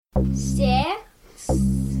6,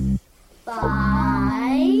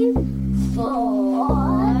 5,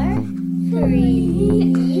 4,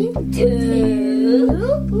 3, 2, 1.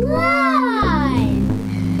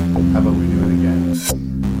 How about we do it again? 6,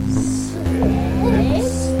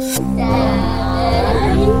 7,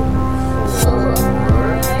 4,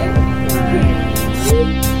 3,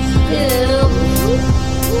 2,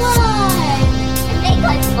 1. I think I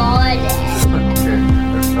got it. Okay,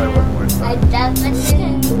 let's try one more I time. definitely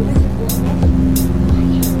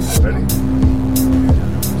Ready?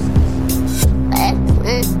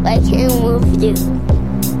 I can review.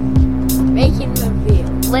 Making review.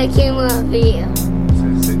 Making review.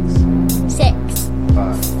 Say 6, 6,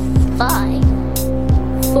 5, 5,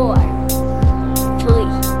 4, 3,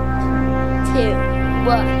 2,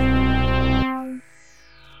 1.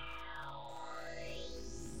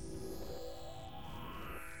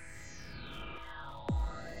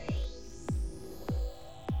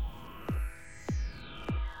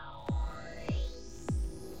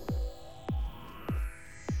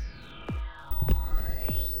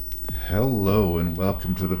 Hello and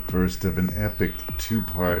welcome to the first of an epic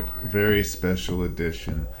two-part, very special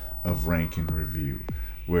edition of Rank and Review,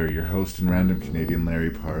 where your host and random Canadian Larry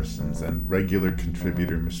Parsons and regular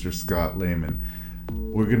contributor Mr. Scott Lehman,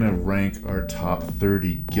 we're going to rank our top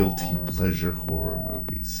 30 guilty pleasure horror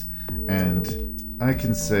movies. And I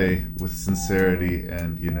can say with sincerity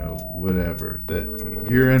and, whatever, that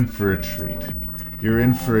you're in for a treat. You're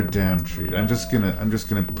in for a damn treat. I'm just gonna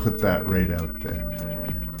put that right out there.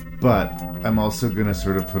 But I'm also going to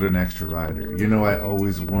sort of put an extra rider. I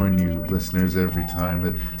always warn you, listeners, every time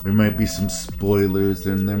that there might be some spoilers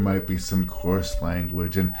and there might be some coarse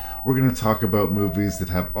language. And we're going to talk about movies that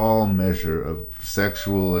have all measure of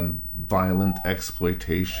sexual and violent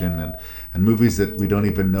exploitation and movies that we don't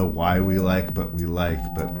even know why we like, but we like.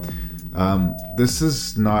 But this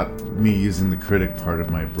is not me using the critic part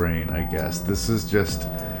of my brain, I guess. This is just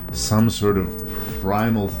some sort of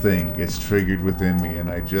primal thing gets triggered within me,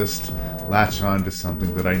 and I just latch on to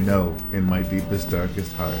something that I know in my deepest,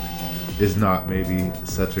 darkest heart is not maybe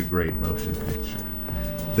such a great motion picture.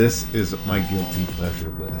 This is my guilty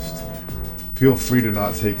pleasure list. Feel free to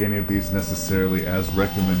not take any of these necessarily as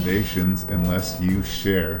recommendations unless you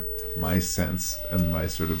share my sense and my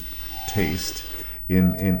sort of taste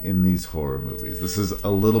in these horror movies. This is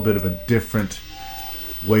a little bit of a different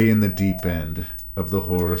way in the deep end of the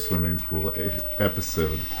horror swimming pool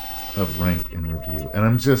episode of Rank and Review. And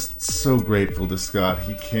I'm just so grateful to Scott.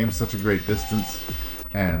 He came such a great distance,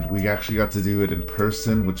 and we actually got to do it in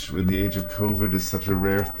person, which in the age of COVID is such a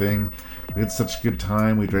rare thing. We had such a good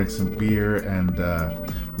time. We drank some beer, and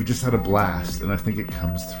we just had a blast, and I think it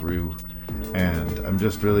comes through. And I'm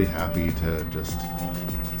just really happy to just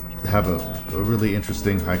have a really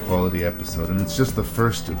interesting high-quality episode, and it's just the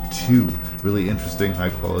first of two really interesting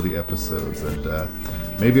high-quality episodes, and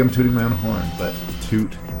maybe I'm tooting my own horn, but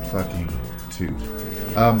toot fucking toot.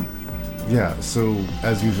 So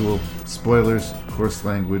as usual, spoilers, coarse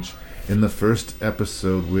language. In the first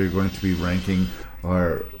episode, we're going to be ranking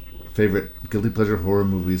our favorite guilty pleasure horror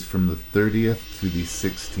movies from the 30th to the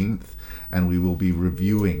 16th, and we will be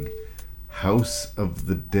reviewing House of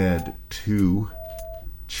the Dead 2,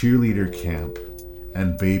 Cheerleader Camp,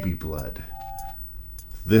 and Baby Blood.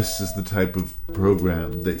 This is the type of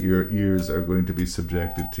program that your ears are going to be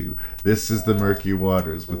subjected to. This is the murky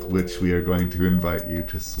waters with which we are going to invite you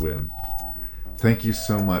to swim. Thank you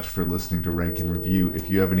so much for listening to Rank and Review. If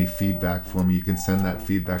you have any feedback for me, you can send that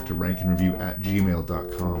feedback to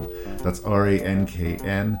ranknreview@gmail.com. That's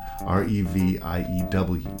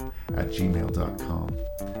ranknreview@gmail.com.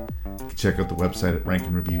 You can check out the website at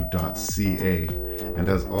ranknreview.ca. And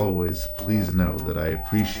as always, please know that I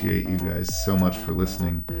appreciate you guys so much for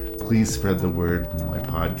listening. Please spread the word in my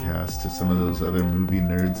podcast to some of those other movie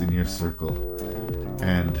nerds in your circle.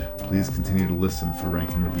 And please continue to listen for Rank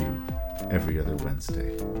and Review every other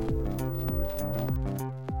Wednesday.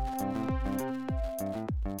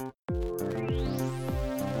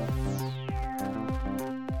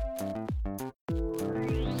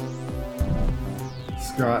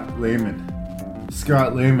 Scott Lehman.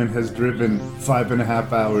 Scott Lehman has driven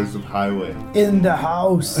 5.5 hours of highway in the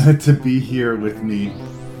house to be here with me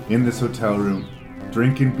in this hotel room,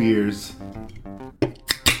 drinking beers.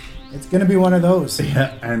 It's gonna be one of those.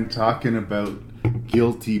 Yeah, and talking about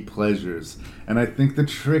guilty pleasures. And I think the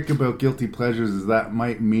trick about guilty pleasures is that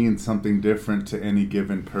might mean something different to any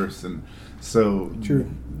given person. So true.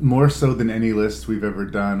 More so than any list we've ever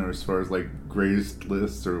done, or as far as like greatest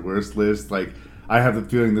lists or worst lists, like I have the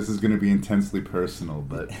feeling this is going to be intensely personal,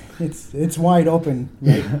 but it's wide open.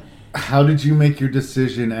 Right? How did you make your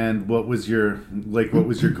decision, and what was your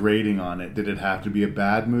grading on it? Did it have to be a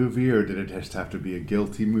bad movie, or did it just have to be a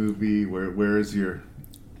guilty movie? Where is your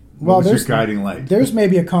what was your guiding light? There's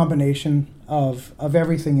maybe a combination of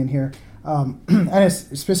everything in here, and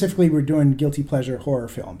it's specifically we're doing guilty pleasure horror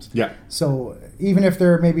films. Yeah. So even if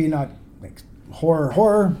they're maybe not like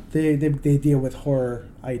horror, they deal with horror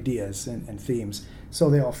ideas and themes, so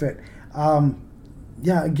they all fit.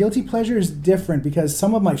 Yeah, guilty pleasure is different because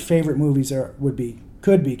some of my favorite movies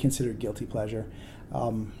could be considered guilty pleasure.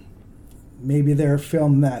 Maybe they're a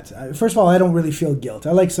film that first of all, I don't really feel guilt.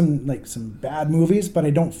 I like some bad movies, but I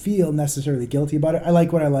don't feel necessarily guilty about it. I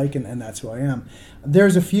like what I like, and that's who I am.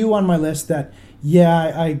 There's a few on my list that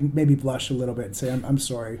I maybe blush a little bit and say I'm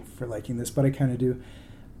sorry for liking this, but I kind of do.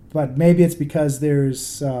 But maybe it's because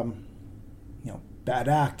there's bad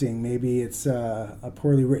acting. Maybe it's a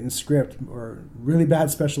poorly written script or really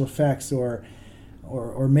bad special effects, or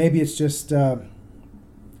maybe it's just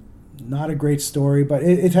not a great story, but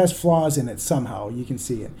it has flaws in it somehow. You can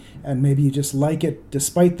see it, and maybe you just like it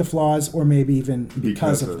despite the flaws, or maybe even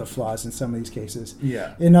because of the flaws in some of these cases.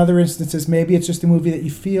 Yeah. In other instances, maybe it's just a movie that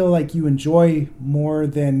you feel like you enjoy more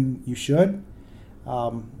than you should,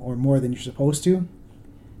 or more than you're supposed to.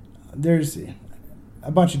 There's a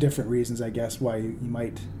bunch of different reasons, I guess, why you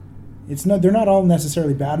might. They're not all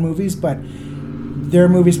necessarily bad movies, but they're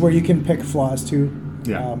movies where you can pick flaws too.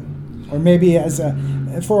 Yeah. Or maybe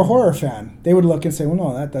for a horror fan, they would look and say, "Well,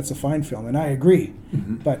 no, that's a fine film," and I agree.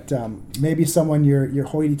 Mm-hmm. But maybe someone your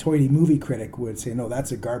hoity-toity movie critic would say, "No,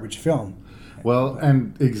 that's a garbage film." Well,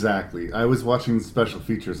 and exactly. I was watching special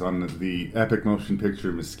features on the Epic Motion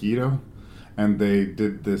Picture Mosquito, and they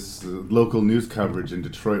did this local news coverage in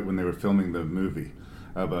Detroit when they were filming the movie.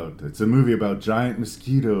 It's a movie about giant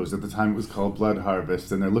mosquitoes. At the time it was called Blood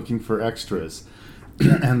Harvest, and they're looking for extras.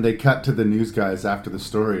 And they cut to the news guys after the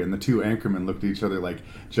story, and the two anchormen looked at each other like,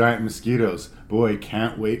 giant mosquitoes, boy,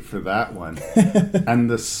 can't wait for that one. And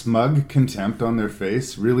the smug contempt on their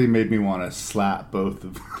face really made me want to slap both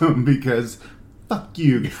of them, because fuck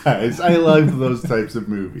you guys. I love those types of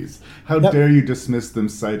movies. How dare you dismiss them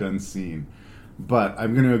sight unseen? But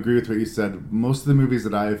I'm going to agree with what you said. Most of the movies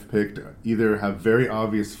that I've picked either have very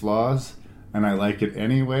obvious flaws, and I like it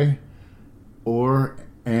anyway,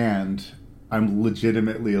 and I'm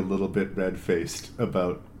legitimately a little bit red-faced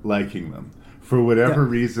about liking them. For whatever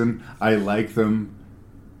reason, I like them,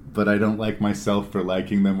 but I don't like myself for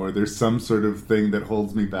liking them, or there's some sort of thing that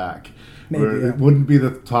holds me back. Maybe, it wouldn't be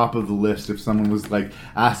the top of the list if someone was like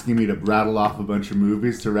asking me to rattle off a bunch of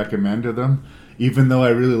movies to recommend to them. Even though I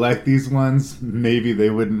really like these ones, maybe they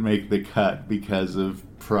wouldn't make the cut because of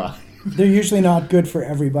pride. They're usually not good for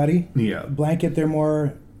everybody. Yeah. Blanket, they're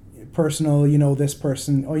more personal. This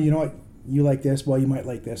person, oh, you know what? You like this, well, you might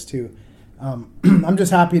like this too. I'm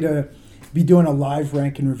just happy to be doing a live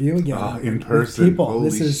rank and review again. In person. People.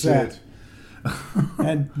 Holy shit.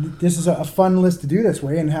 And this is a fun list to do this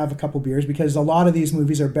way and have a couple beers, because a lot of these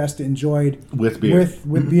movies are best enjoyed with beer,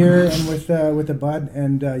 with beer and with a bud,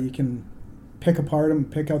 and you can pick apart them,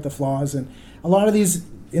 pick out the flaws. And a lot of these,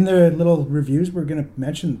 in the little reviews, we're going to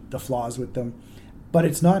mention the flaws with them, but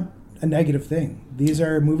it's not a negative thing. These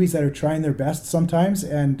are movies that are trying their best sometimes,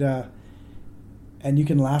 and you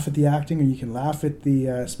can laugh at the acting, or you can laugh at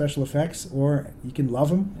the special effects, or you can love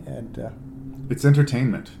them. And it's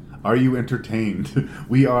entertainment. Are you entertained?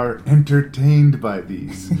 We are entertained by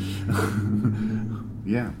these.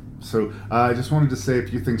 Yeah. So I just wanted to say a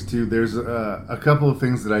few things too. There's a couple of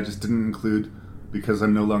things that I just didn't include because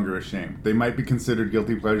I'm no longer ashamed. They might be considered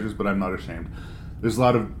guilty pleasures, but I'm not ashamed. There's a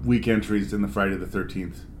lot of weak entries in the Friday the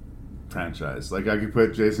 13th franchise. Like, I could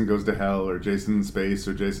put Jason Goes to Hell, or Jason in Space,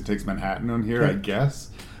 or Jason Takes Manhattan on here, I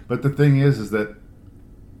guess. But the thing is that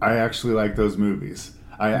I actually like those movies.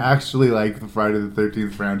 I actually like the Friday the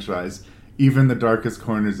 13th franchise, even the darkest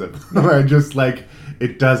corners of it. I just like,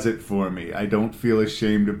 it does it for me. I don't feel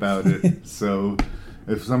ashamed about it. So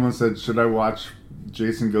if someone said, should I watch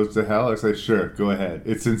Jason Goes to Hell? I say, sure, go ahead.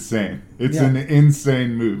 It's insane. It's an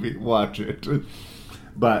insane movie. Watch it.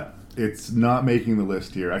 But it's not making the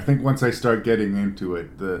list here. I think once I start getting into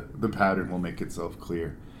it, the pattern will make itself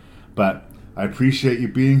clear. But I appreciate you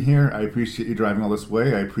being here. I appreciate you driving all this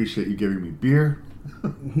way. I appreciate you giving me beer.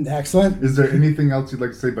 Excellent. Is there anything else you'd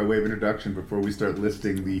like to say by way of introduction before we start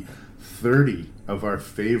listing the 30 of our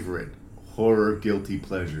favorite horror guilty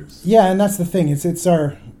pleasures? Yeah, and that's the thing. It's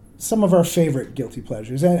some of our favorite guilty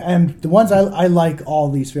pleasures, and the ones I like all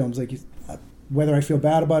these films. Like whether I feel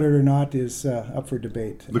bad about it or not is up for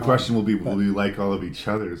debate. The question will be, will we like all of each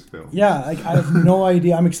other's films? Yeah, I have no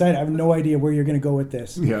idea. I'm excited. I have no idea where you're going to go with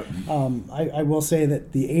this. Yeah. I will say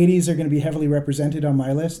that the 80s are going to be heavily represented on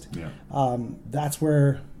my list. Yeah. That's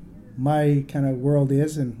where my kind of world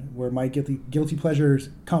is, and where my guilty pleasures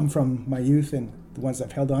come from my youth and the ones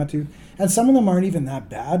I've held on to. And some of them aren't even that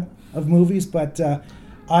bad of movies, but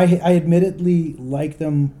I admittedly like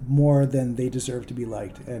them more than they deserve to be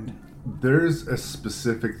liked. And there's a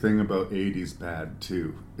specific thing about 80s bad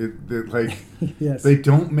too. Like yes. They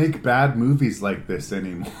don't make bad movies like this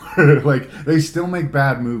anymore. Like they still make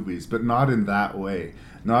bad movies, but not in that way.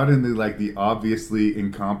 Not in the obviously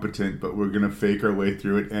incompetent, but we're gonna fake our way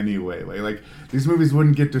through it anyway. Like these movies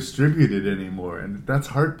wouldn't get distributed anymore, and that's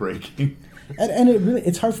heartbreaking. And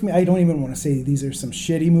it's hard for me. I don't even want to say these are some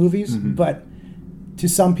shitty movies, but to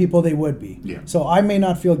some people they would be. Yeah. So I may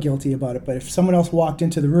not feel guilty about it, but if someone else walked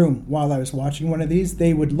into the room while I was watching one of these,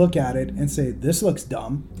 they would look at it and say, "This looks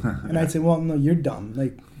dumb," and I'd say, "Well, no, you're dumb.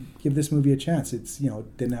 Like, give this movie a chance. It's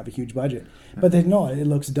didn't have a huge budget." But they know it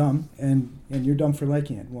looks dumb, and you're dumb for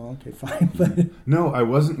liking it. Well, okay, fine. But no, I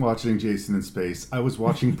wasn't watching Jason in Space. I was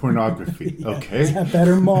watching pornography. yeah, okay, is that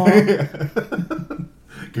better, Mom?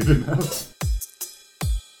 Good enough.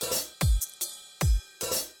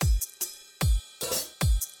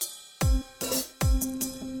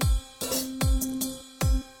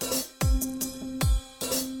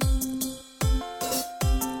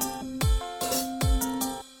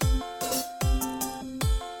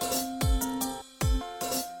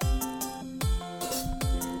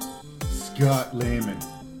 Scott Lehman,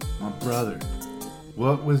 my brother,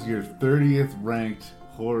 what was your 30th ranked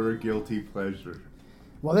horror guilty pleasure?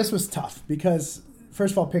 Well, this was tough because,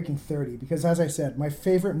 first of all, picking 30, because as I said, my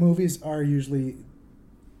favorite movies are usually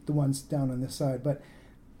the ones down on this side, but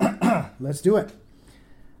let's do it.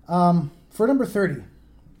 For number 30,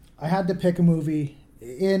 I had to pick a movie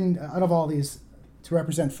out of all these to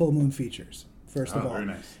represent full moon features, first of all. Very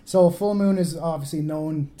nice. So Full Moon is obviously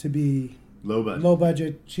known to be low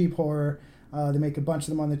budget, cheap horror. They make a bunch of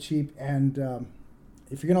them on the cheap, and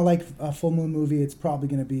if you're going to like a full moon movie, it's probably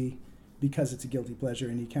going to be because it's a guilty pleasure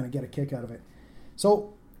and you kind of get a kick out of it.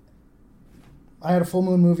 So I had a full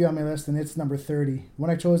moon movie on my list, and it's number 30.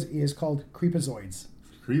 One I chose is called Creepazoids.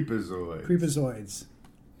 Creepazoids.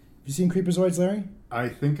 Have you seen Creepazoids, Larry? I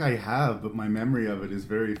think I have, but my memory of it is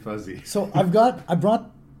very fuzzy. So I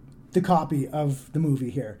brought the copy of the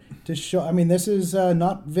movie here to show. I mean, this is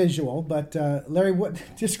not visual, but Larry,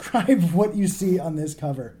 describe what you see on this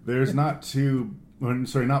cover. There's not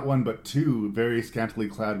one, but two very scantily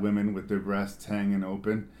clad women with their breasts hanging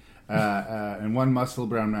open, and one muscle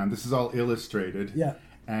brown man. This is all illustrated. Yeah.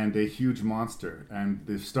 And a huge monster. And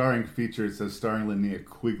the starring feature says starring Linnea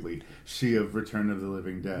Quigley, she of Return of the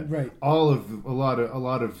Living Dead. Right. A lot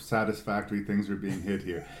of satisfactory things are being hit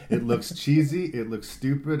here. It looks cheesy, it looks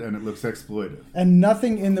stupid, and it looks exploitive. And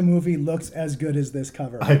nothing in the movie looks as good as this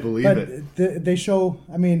cover. I believe it. They show.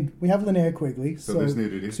 I mean, we have Linnea Quigley, so there's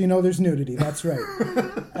nudity. So there's nudity. That's right.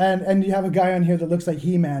 and you have a guy on here that looks like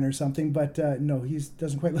He-Man or something, but no, he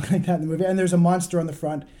doesn't quite look like that in the movie. And there's a monster on the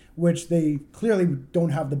front, which they clearly don't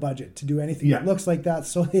have the budget to do anything that looks like that,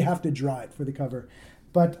 so they have to draw it for the cover.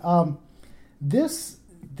 But this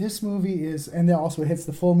movie is, and it also hits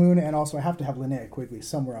the full moon, and also I have to have Linnea Quigley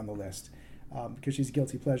somewhere on the list because she's a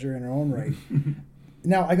guilty pleasure in her own right.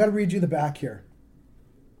 Now, I got to read you the back here.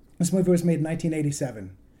 This movie was made in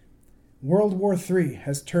 1987. World War III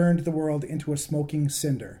has turned the world into a smoking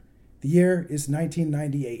cinder. The year is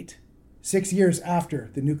 1998, 6 years after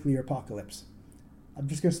the nuclear apocalypse. I'm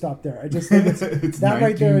just going to stop there. I just think it's that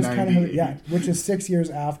right there is kind of, which is 6 years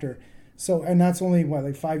after. So, and that's only,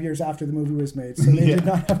 5 years after the movie was made. So they did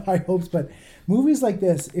not have high hopes. But movies like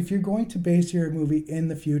this, if you're going to base your movie in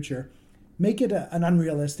the future, make it an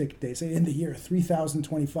unrealistic day. Say in the year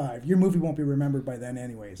 3025. Your movie won't be remembered by then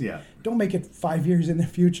anyways. Yeah. Don't make it 5 years in the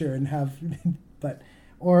future and have,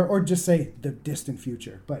 or just say the distant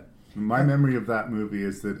future. But my memory of that movie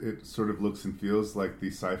is that it sort of looks and feels like the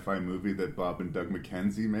sci-fi movie that Bob and Doug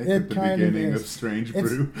McKenzie make at the beginning of Strange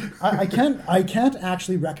Brew. I can't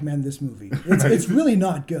actually recommend this movie. It's really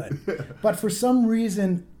not good. But for some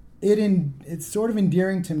reason, it's sort of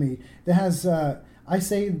endearing to me. It has, I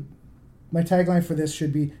say, my tagline for this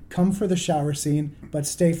should be, come for the shower scene, but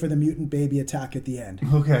stay for the mutant baby attack at the end.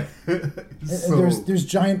 Okay. There's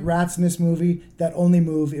giant rats in this movie that only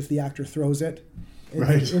move if the actor throws it.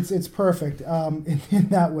 It's perfect in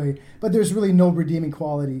that way, but there's really no redeeming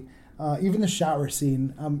quality. Even the shower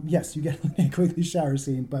scene, yes, you get a quickly shower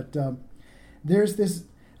scene, but there's this.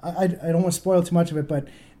 I don't want to spoil too much of it, but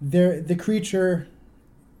the creature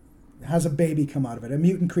has a baby come out of it, a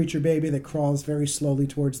mutant creature baby that crawls very slowly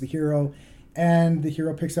towards the hero, and the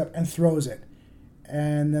hero picks up and throws it.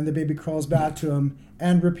 And then the baby crawls back to him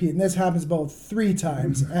and repeat. And this happens about 3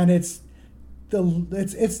 times, and it's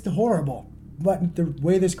horrible. But the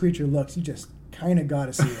way this creature looks, you just kind of got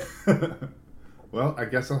to see it. Well, I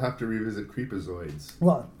guess I'll have to revisit Creepazoids.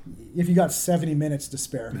 Well, if you got 70 minutes to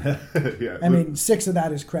spare. Yeah. I mean, 6 of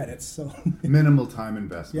that is credits. So minimal time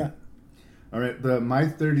investment. Yeah. All right, my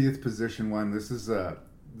 30th position one, this is a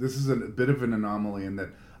bit of an anomaly in that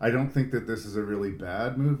I don't think that this is a really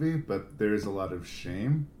bad movie, but there is a lot of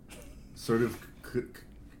shame sort of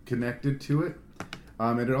connected to it.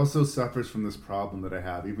 And it also suffers from this problem that I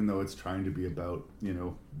have, even though it's trying to be about,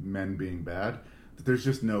 men being bad, that there's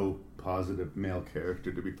just no positive male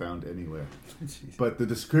character to be found anywhere. Jeez. But the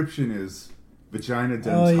description is vagina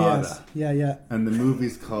dentata. Oh, yes. Yeah. And the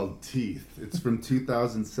movie's called Teeth. It's from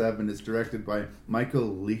 2007. It's directed by Michael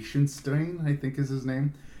Lichtenstein, I think is his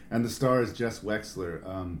name. And the star is Jess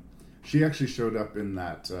Wexler. She actually showed up in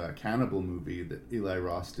that cannibal movie that Eli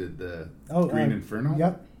Ross did, the Green Inferno.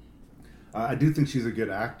 Yep. I do think she's a good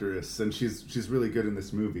actress, and she's really good in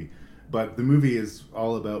this movie. But the movie is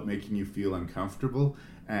all about making you feel uncomfortable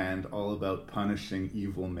and all about punishing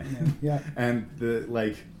evil men. Yeah. And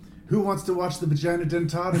who wants to watch the Vagina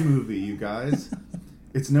Dentata movie, you guys?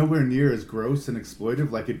 It's nowhere near as gross and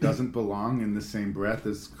exploitive, like it doesn't belong in the same breath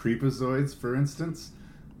as Creepazoids, for instance.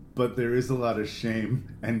 But there is a lot of shame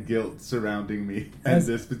and guilt surrounding me and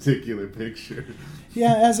this particular picture.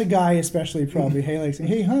 Yeah, as a guy especially, probably.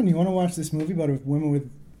 Hey, hon, you want to watch this movie about a woman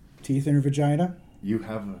with teeth in her vagina? You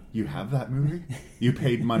have that movie? You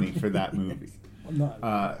paid money for that movie. I'm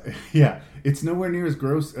not. Yeah, it's nowhere near as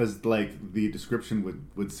gross as the description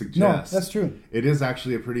would suggest. No, that's true. It is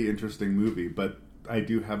actually a pretty interesting movie, but I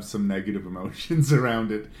do have some negative emotions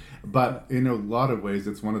around it. But in a lot of ways,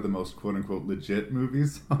 it's one of the most quote-unquote legit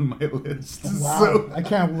movies on my list. Wow, So, I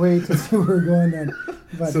can't wait to see where we're going then.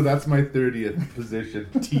 But, so that's my 30th position,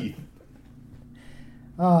 Teeth.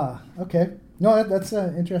 Okay. No, that's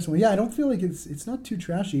an interesting one. Yeah, I don't feel like it's not too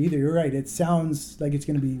trashy either. You're right. It sounds like it's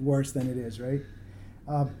going to be worse than it is, right?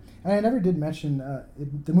 And I never did mention,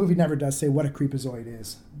 the movie never does say what a creepazoid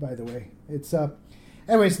is, by the way. It's,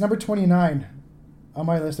 anyways, number 29 on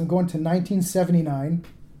my list. I'm going to 1979.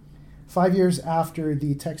 5 years after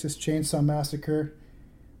the Texas Chainsaw Massacre,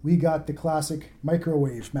 we got the classic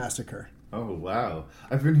Microwave Massacre. Oh, wow.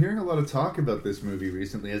 I've been hearing a lot of talk about this movie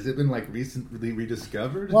recently. Has it been, recently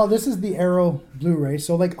rediscovered? Well, this is the Arrow Blu-ray,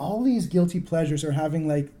 so, all these guilty pleasures are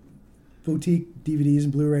having, boutique DVDs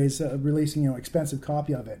and Blu-rays releasing, expensive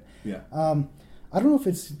copy of it. Yeah. I don't know if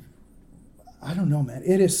it's... I don't know, man.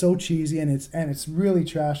 It is so cheesy, and it's really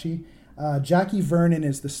trashy. Jackie Vernon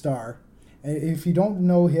is the star. If you don't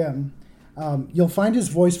know him, you'll find his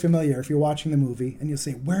voice familiar if you're watching the movie, and you'll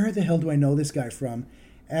say, where the hell do I know this guy from?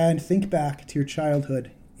 And think back to your childhood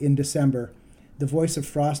in December, the voice of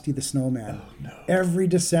Frosty the Snowman. Oh, no. Every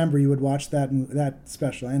December you would watch that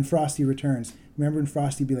special, and Frosty Returns. Remember when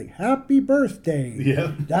Frosty would be like, happy birthday.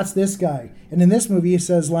 Yeah. That's this guy. And in this movie he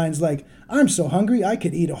says lines like, I'm so hungry I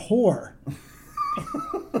could eat a whore.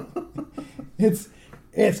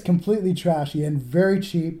 It's completely trashy and very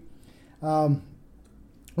cheap. Run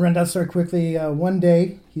down start quickly. One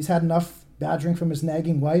day he's had enough badgering from his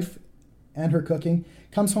nagging wife and her cooking,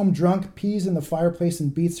 comes home drunk, pees in the fireplace,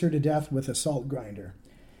 and beats her to death with a salt grinder.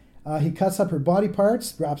 He cuts up her body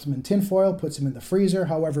parts, wraps them in tinfoil, puts them in the freezer.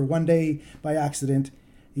 However, one day, by accident,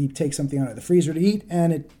 he takes something out of the freezer to eat,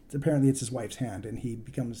 and apparently it's his wife's hand, and he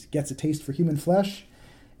gets a taste for human flesh,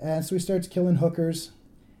 and so he starts killing hookers,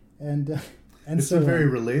 and it's so a very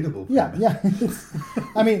relatable Yeah, premise. yeah.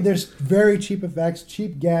 I mean, there's very cheap effects,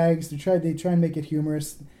 cheap gags. They try and make it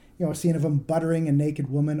humorous. A scene of him buttering a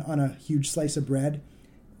naked woman on a huge slice of bread.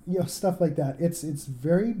 Stuff like that. It's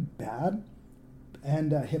very bad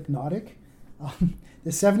and hypnotic.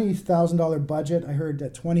 The $70,000 budget, I heard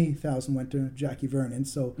that $20,000 went to Jackie Vernon,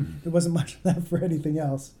 so there wasn't much left for anything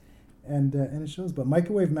else. And it shows. But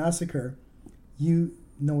Microwave Massacre, you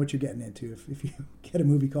know what you're getting into if you get a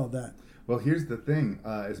movie called that. Well, here's the thing.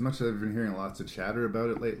 As much as I've been hearing lots of chatter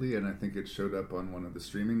about it lately, and I think it showed up on one of the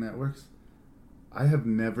streaming networks, I have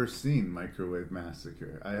never seen Microwave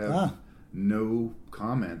Massacre. I have no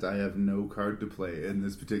comment. I have no card to play in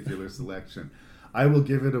this particular selection. I will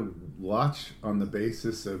give it a watch on the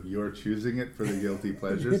basis of your choosing it for the guilty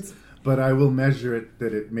pleasures, but I will measure it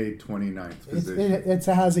that it made 29th position. It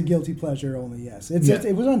has a guilty pleasure only, yes.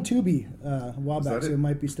 It was on Tubi a while back, so it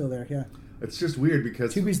might be still there, yeah. It's just weird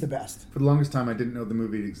because Tubi's the best. For the longest time, I didn't know the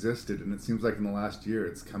movie existed, and it seems like in the last year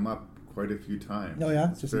it's come up quite a few times. Oh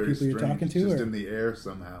yeah, it's just the people you're talking to, just or? in the air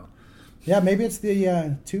somehow. Yeah, maybe it's the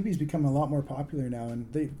Tubi's become a lot more popular now,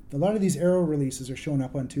 and a lot of these Arrow releases are showing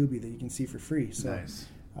up on Tubi that you can see for free. So, Nice.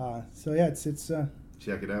 So yeah, it's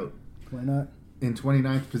Check it out. why not? In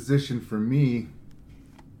 29th position for me,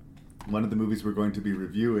 one of the movies we're going to be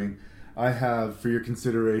reviewing, I have, for your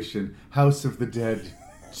consideration, House of the Dead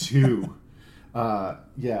 2.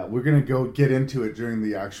 Yeah, we're going to go get into it during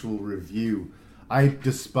the actual review. I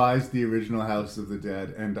despised the original House of the Dead,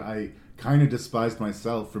 and I kind of despised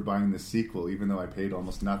myself for buying the sequel, even though I paid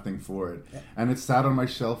almost nothing for it. And it sat on my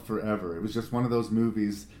shelf forever. It was just one of those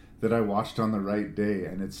movies that I watched on the right day,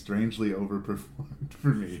 and it strangely overperformed for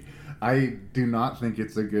me. I do not think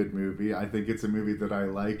it's a good movie. I think it's a movie that I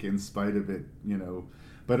like in spite of it, you know.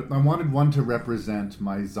 But I wanted one to represent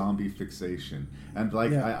my zombie fixation. And,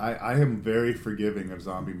 like, I am very forgiving of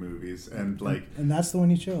zombie movies. And, like... And that's the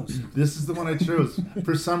one you chose. This is the one I chose.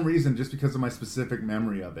 For some reason, just because of my specific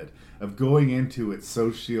memory of it. Of going into it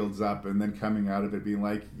so shields up and then coming out of it being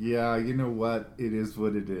like, yeah, you know what? It is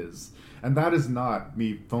what it is. And that is not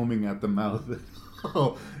me foaming at the mouth.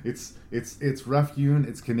 Oh, it's rough hewn.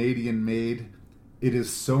 It's Canadian made. It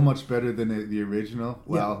is so much better than the original,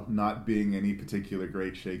 while not being any particular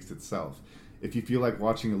great shakes itself. If you feel like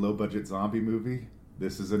watching a low-budget zombie movie,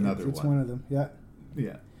 this is another one. It's one of them, yeah.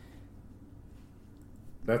 Yeah.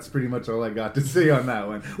 That's pretty much all I got to say on that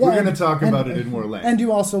one. We're going to talk about it in more length. And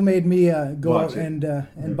you also made me go Watch out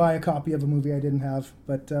and buy a copy of a movie I didn't have,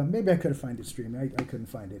 but maybe I could have found it streaming. I couldn't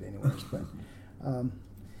find it anywhere, but...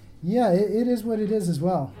 yeah, it is what it is as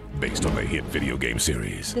well. Based on the hit video game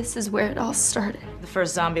series. This is where it all started. The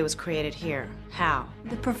first zombie was created here. How?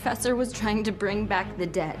 The professor was trying to bring back the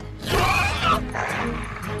dead.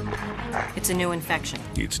 It's a new infection.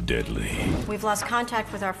 It's deadly. We've lost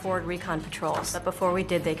contact with our forward recon patrols, but before we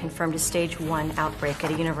did, they confirmed a stage 1 outbreak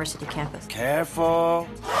at a university campus. Careful.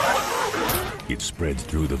 It spreads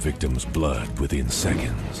through the victim's blood within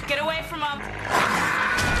seconds. Get away from them!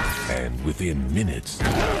 And within minutes,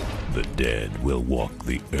 the dead will walk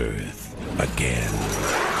the earth again.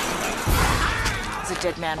 There's a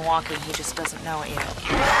dead man walking, he just doesn't know it yet.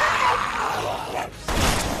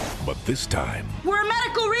 But this time, We're a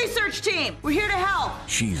medical research team! We're here to help!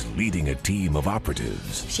 she's leading a team of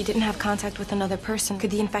operatives. If she didn't have contact with another person,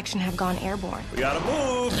 could the infection have gone airborne? We gotta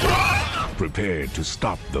move! Prepared to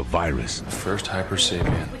stop the virus. First hyper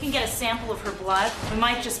sapien. We can get a sample of her blood. We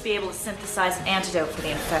might just be able to synthesize an antidote for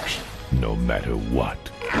the infection. No matter what.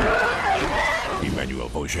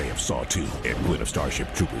 Emmanuel Auger of Saw 2, Ed Gwynn of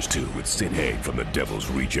Starship Troopers 2, with Sid Haig from The Devil's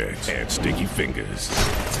Rejects, and Sticky Fingers.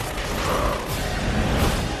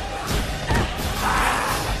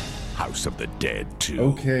 House of the Dead 2.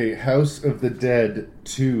 Okay, House of the Dead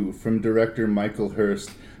 2 from director Michael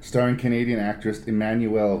Hurst, starring Canadian actress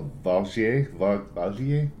Emmanuelle Auger.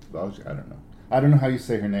 I don't know how you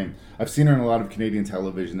say her name. I've seen her in a lot of Canadian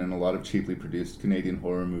television and a lot of cheaply produced Canadian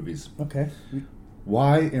horror movies. Okay.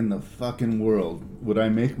 Why in the fucking world would I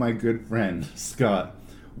make my good friend, Scott,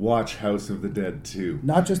 watch House of the Dead 2?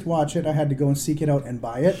 Not just watch it, I had to go and seek it out and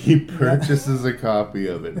buy it. He purchases a copy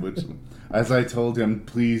of it, which, as I told him,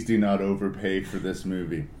 please do not overpay for this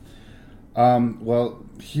movie. Well,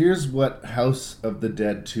 here's what House of the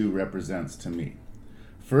Dead 2 represents to me.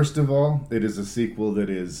 First of all, it is a sequel that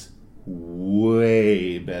is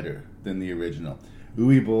way better than the original.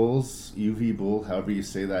 Uwe Boll, however you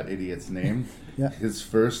say that idiot's name, his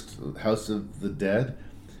first House of the Dead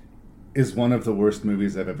is one of the worst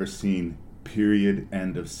movies I've ever seen, period,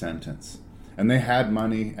 end of sentence. And they had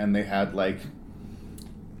money, and they had, like,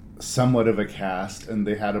 somewhat of a cast, and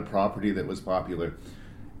they had a property that was popular.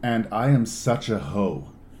 And I am such a hoe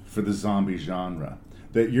for the zombie genre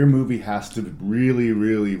that your movie has to really,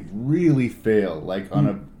 really, really fail, like, on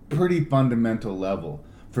a pretty fundamental level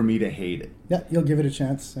for me to hate it. Yeah, you'll give it a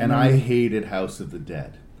chance. And I hated House of the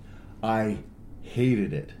Dead. I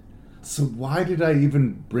hated it. So why did I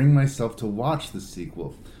even bring myself to watch the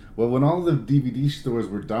sequel? Well, when all the DVD stores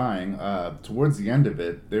were dying, towards the end of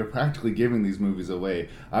it, they were practically giving these movies away.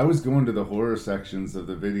 I was going to the horror sections of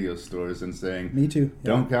the video stores and saying, Me too.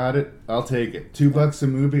 Don't got it? I'll take it. $2 a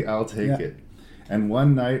movie? I'll take it. And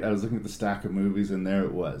one night, I was looking at the stack of movies, and there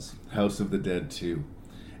it was, House of the Dead 2.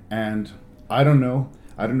 And I don't know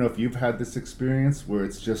if you've had this experience where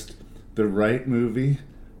it's just the right movie,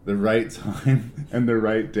 the right time, and the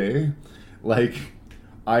right day. Like,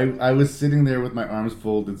 I was sitting there with my arms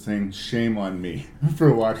folded saying, shame on me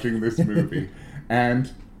for watching this movie.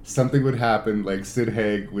 And something would happen, like Sid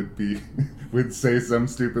Haig would say some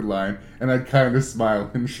stupid line, and I'd kind of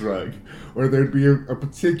smile and shrug. Or there'd be a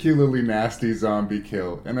particularly nasty zombie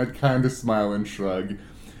kill, and I'd kind of smile and shrug.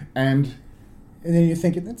 And then you're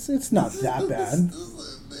thinking, it's not that bad.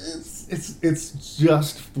 it's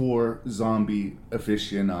just for zombie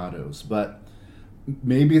aficionados, but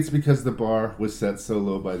maybe it's because the bar was set so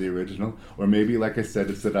low by the original, or maybe, like I said,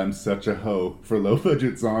 it's that I'm such a hoe for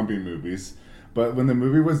low-budget zombie movies. But when the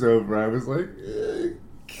movie was over, I was like,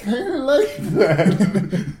 kind of like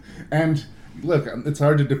that. And look, it's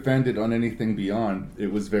hard to defend it on anything beyond.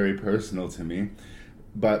 It was very personal to me.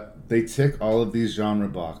 But they tick all of these genre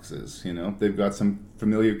boxes, you know. They've got some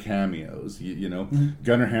familiar cameos, you know. Mm-hmm.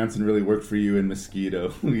 Gunnar Hansen really worked for you in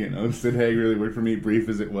Mosquito, you know. Sid Haig really worked for me, brief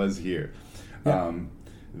as it was here. Yeah.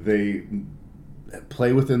 They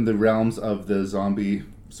play within the realms of the zombie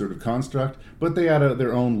sort of construct, but they add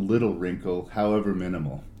their own little wrinkle, however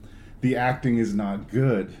minimal. The acting is not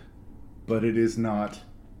good, but it is not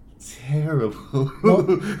terrible.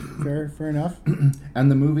 Nope. Fair enough.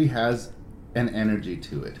 And the movie has an energy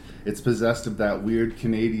to it. It's possessed of that weird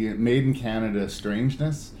Canadian, made in Canada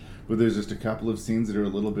strangeness, where there's just a couple of scenes that are a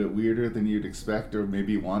little bit weirder than you'd expect or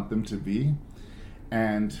maybe want them to be.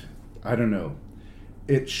 And I don't know.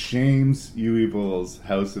 It shames Uwe Boll's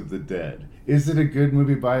House of the Dead. Is it a good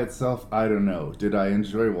movie by itself? I don't know. Did I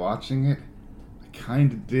enjoy watching it? I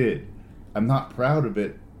kind of did. I'm not proud of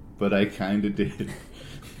it, but I kind of did.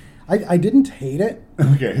 I didn't hate it.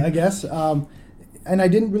 Okay. I guess. And I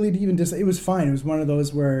didn't really even it was fine. It was one of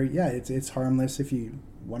those where, yeah, it's harmless if you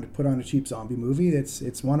want to put on a cheap zombie movie.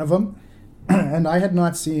 It's one of them. And I had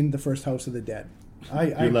not seen the first House of the Dead.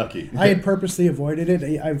 You're lucky. I had purposely avoided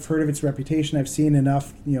it. I've heard of its reputation. I've seen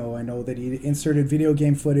enough. You know, I know that he inserted video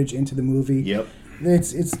game footage into the movie. Yep.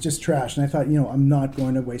 It's just trash. And I thought, you know, I'm not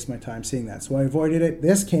going to waste my time seeing that. So I avoided it.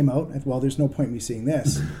 This came out. Well, there's no point in me seeing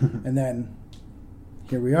this. And then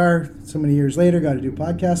here we are, so many years later, got to do a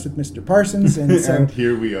podcast with Mr. Parsons. And, so, and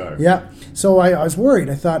here we are. Yeah. So I was worried.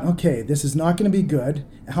 I thought, okay, this is not going to be good.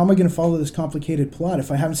 How am I going to follow this complicated plot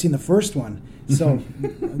if I haven't seen the first one? So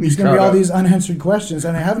there's going to be all these unanswered questions,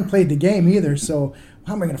 and I haven't played the game either. So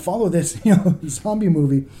how am I going to follow this, zombie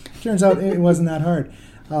movie? Turns out it wasn't that hard.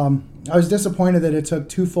 I was disappointed that it took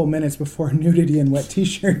 2 full minutes before nudity and wet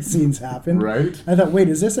T-shirt scenes happened. Right. I thought, wait,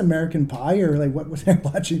 is this American Pie, or like what was I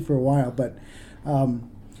watching for a while? But and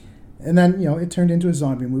then it turned into a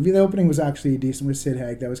zombie movie. The opening was actually decent with Sid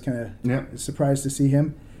Haig. That was kind of surprised to see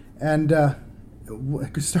him. And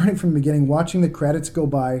starting from the beginning, watching the credits go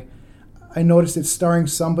by, I noticed it's starring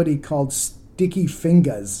somebody called Sticky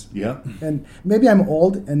Fingers. Yep. And maybe I'm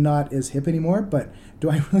old and not as hip anymore, but do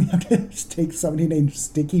I really have to take somebody named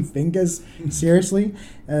Sticky Fingers seriously?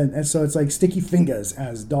 And so it's like Sticky Fingers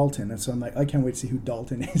as Dalton. And so I'm like, I can't wait to see who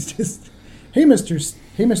Dalton is. Just, hey,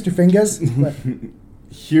 Mr. Fingers. But,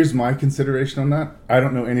 here's my consideration on that. I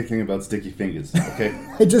don't know anything about Sticky Fingers. Okay.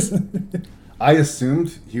 I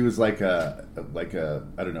assumed he was like a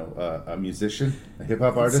I don't know, a musician, a hip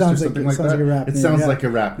hop artist or something like that. Like a rap it name, sounds like a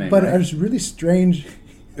rap name, but right? it was really strange.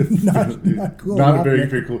 not cool. Not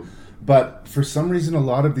very cool. But for some reason, a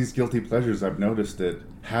lot of these guilty pleasures, I've noticed it,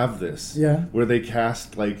 have this. Yeah. Where they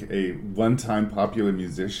cast like a one-time popular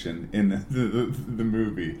musician in the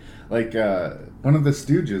movie. Like one of the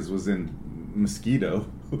Stooges was in Mosquito.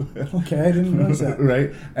 Okay, I didn't notice that.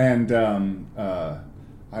 Right? And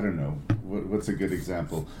I don't know. What's a good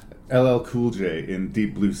example? LL Cool J in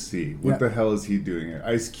Deep Blue Sea. What the hell is he doing here?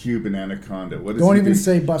 Ice Cube in Anaconda. What is Don't he even doing?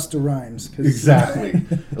 say Busta Rhymes. Exactly.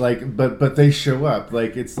 Like, but they show up.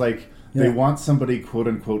 Like, it's like they want somebody quote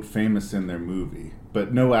unquote famous in their movie,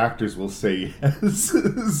 but no actors will say yes,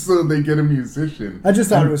 so they get a musician. I just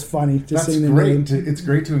thought it was funny. That's great. It's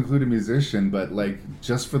great to include a musician, but like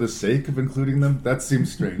just for the sake of including them, that seems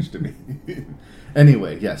strange to me.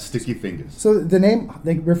 Anyway, yes, Sticky Fingers. So the name,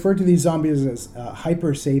 they refer to these zombies as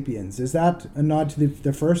Hyper Sapiens. Is that a nod to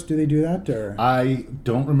the first? Do they do that? Or I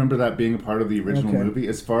don't remember that being a part of the original movie.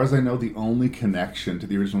 As far as I know, the only connection to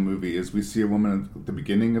the original movie is we see a woman at the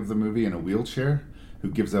beginning of the movie in a wheelchair who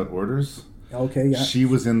gives out orders. Okay, yeah. She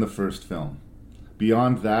was in the first film.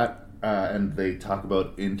 Beyond that, and they talk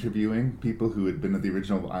about interviewing people who had been at the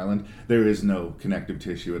original island, there is no connective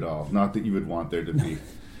tissue at all. Not that you would want there to be.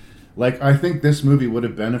 Like, I think this movie would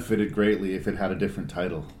have benefited greatly if it had a different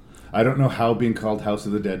title. I don't know how being called House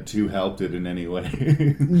of the Dead 2 helped it in any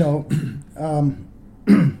way. No.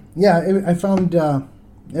 I found,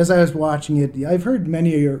 as I was watching it, I've heard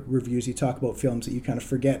many of your reviews, you talk about films that you kind of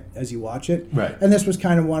forget as you watch it. Right. And this was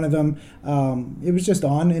kind of one of them. It was just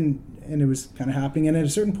on, and it was kind of happening. And at a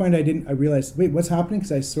certain point, I realized, wait, what's happening?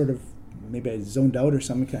 Because I maybe I zoned out or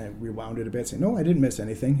something, kind of rewound it a bit, saying, no, I didn't miss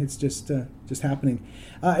anything. It's just happening.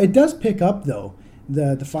 It does pick up, though.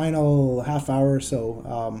 The final half hour or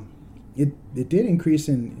so, it did increase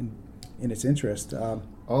in its interest.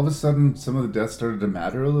 All of a sudden, some of the deaths started to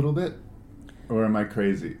matter a little bit? Or am I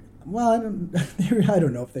crazy? Well, I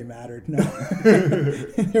don't know if they mattered. No,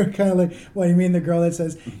 they were kind of like, "What do you mean?" The girl that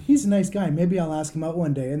says he's a nice guy. Maybe I'll ask him out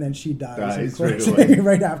one day, and then she dies right away.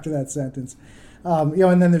 right after that sentence.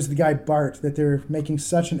 And then there's the guy Bart that they're making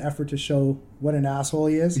such an effort to show what an asshole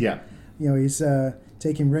he is. Yeah, he's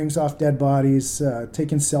taking rings off dead bodies,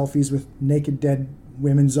 taking selfies with naked dead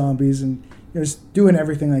women zombies, and just doing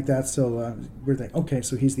everything like that. So we're like, okay,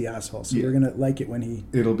 so he's the asshole. So we're gonna like it when he.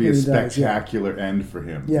 It'll be a spectacular end for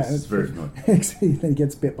him. Yeah, it's very familiar. Then he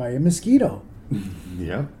gets bit by a mosquito.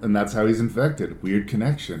 Yeah, and that's how he's infected. Weird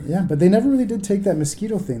connection. Yeah, but they never really did take that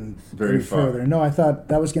mosquito thing very far further. No, I thought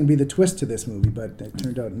that was going to be the twist to this movie, but it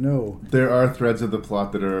turned out no. There are threads of the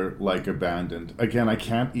plot that are like abandoned. Again, I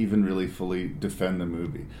can't even really fully defend the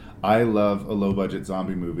movie. I love a low-budget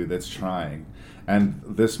zombie movie that's trying. And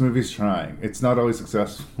this movie's trying. It's not always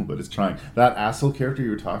successful, but it's trying. That asshole character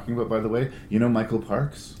you were talking about, by the way, you know Michael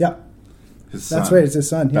Parks? Yeah. His son. That's right, it's his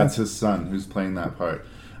son. Yeah. That's his son who's playing that part.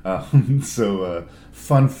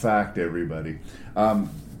 Fun fact, everybody.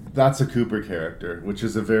 That's a Cooper character, which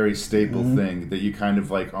is a very staple thing that you kind of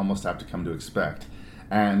like almost have to come to expect.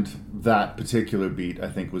 And that particular beat, I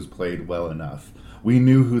think, was played well enough. We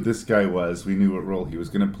knew who this guy was. We knew what role he was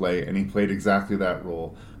going to play, and he played exactly that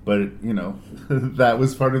role. But, that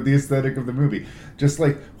was part of the aesthetic of the movie. Just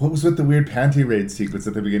like, what was with the weird panty raid sequence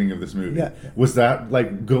at the beginning of this movie? Yeah. Was that,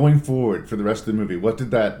 like, going forward for the rest of the movie? What did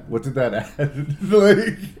that add?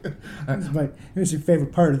 Like, It was your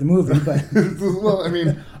favorite part of the movie, but... Well, I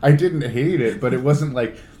mean, I didn't hate it, but it wasn't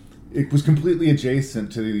like... It was completely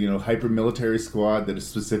adjacent to the, hyper military squad that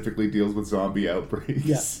specifically deals with zombie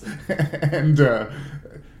outbreaks. Yeah. And...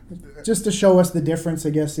 just to show us the difference, I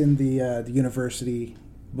guess, in the university...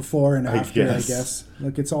 before and after, I guess.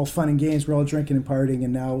 Look, it's all fun and games. We're all drinking and partying,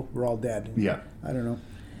 and now we're all dead. Yeah. I don't know.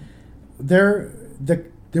 There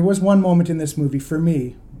was one moment in this movie for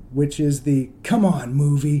me, which is the come on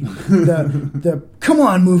movie. the come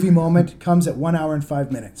on movie moment comes at 1 hour and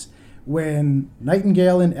 5 minutes when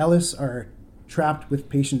Nightingale and Ellis are trapped with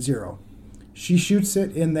patient zero. She shoots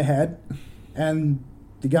it in the head, and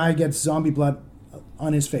the guy gets zombie blood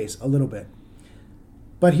on his face a little bit.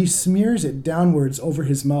 But he smears it downwards over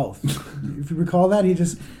his mouth. If you recall that,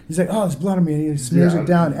 he's like, oh, there's blood on me. And he smears it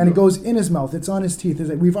down, and it goes in his mouth. It's on his teeth. It's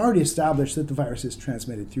like, we've already established that the virus is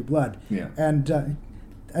transmitted through blood. Yeah. And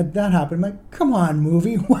that happened. I'm like, come on,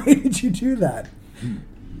 movie. Why did you do that?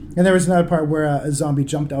 And there was another part where a zombie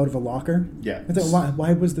jumped out of a locker. Yeah. I thought,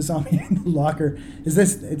 why was the zombie in the locker?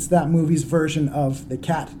 It's that movie's version of the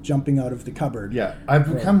cat jumping out of the cupboard. Yeah,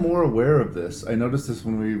 I've become more aware of this. I noticed this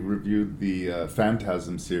when we reviewed the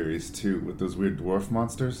Phantasm series, too, with those weird dwarf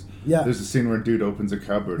monsters. Yeah. There's a scene where a dude opens a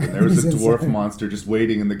cupboard, and there was a dwarf monster just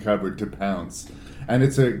waiting in the cupboard to pounce. And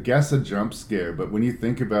it's a jump scare, but when you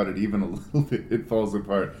think about it even a little bit, it falls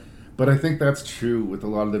apart. But I think that's true with a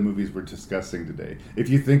lot of the movies we're discussing today. If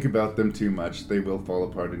you think about them too much, they will fall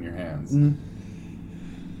apart in your hands.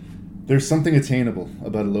 There's something attainable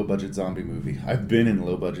about a low-budget zombie movie. I've been in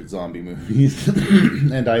low-budget zombie movies,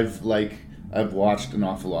 and I've watched an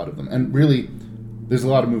awful lot of them. And really, there's a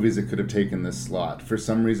lot of movies that could have taken this slot. For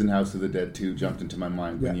some reason, House of the Dead 2 jumped into my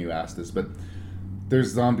mind when you asked this. But there's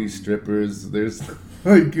zombie strippers. There's like...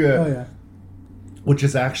 oh, yeah. Which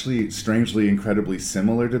is actually strangely incredibly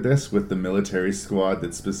similar to this, with the military squad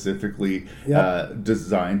that's specifically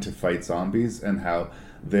designed to fight zombies, and how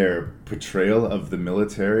their portrayal of the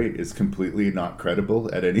military is completely not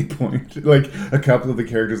credible at any point. Like, a couple of the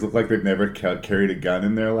characters look like they've never carried a gun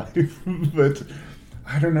in their life. But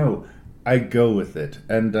I don't know. I go with it.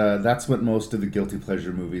 And that's what most of the guilty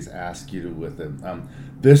pleasure movies ask you to with them.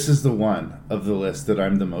 This is the one of the list that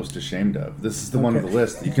I'm the most ashamed of. This is the one of the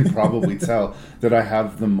list that you can probably tell that I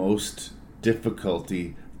have the most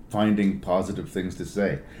difficulty finding positive things to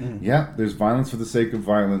say. Yeah, there's violence for the sake of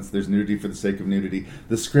violence. There's nudity for the sake of nudity.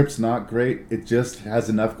 The script's not great. It just has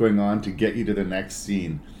enough going on to get you to the next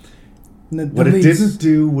scene. What it didn't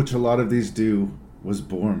do, which a lot of these do, was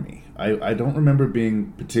bore me. I don't remember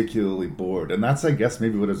being particularly bored. And that's, I guess,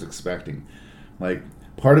 maybe what I was expecting. Like,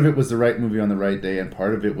 part of it was the right movie on the right day, and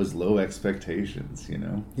part of it was low expectations,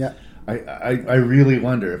 Yeah. I really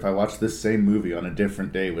wonder if I watched this same movie on a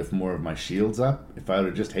different day with more of my shields up, if I would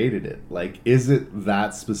have just hated it. Like, is it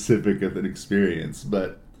that specific of an experience?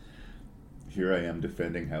 But here I am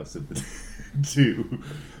defending House of the Dead 2.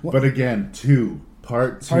 But again,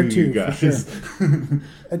 Part two, guys. For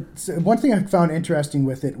sure. So one thing I found interesting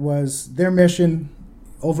with it was their mission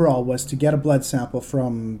overall was to get a blood sample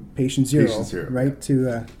from patient zero, right,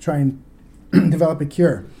 to try and develop a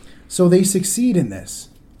cure. So they succeed in this.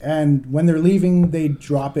 And when they're leaving, they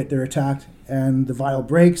drop it, they're attacked, and the vial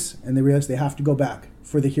breaks, and they realize they have to go back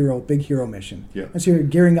for the big hero mission. Yeah. And so you're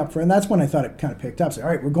gearing up for it. And that's when I thought it kind of picked up. So, all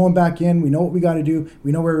right, we're going back in. We know what we got to do.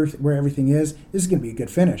 We know where everything is. This is going to be a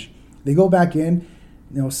good finish. They go back in.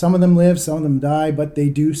 Some of them live, some of them die, but they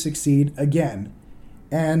do succeed again.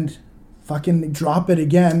 And fucking drop it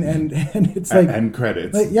again. And it's like... And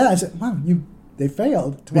credits. Yeah, I said, wow, they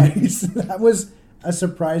failed twice. That was a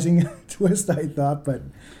surprising twist, I thought, but...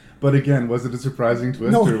 But again, was it a surprising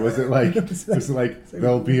twist, or was it like,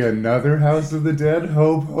 there'll be another House of the Dead?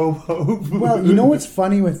 Hope, hope, hope. Well, you know what's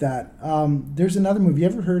funny with that? There's another movie. You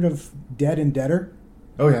ever heard of Dead and Deader?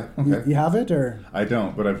 Oh, yeah. Okay. You have it, or? I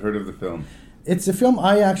don't, but I've heard of the film. It's a film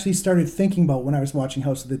I actually started thinking about when I was watching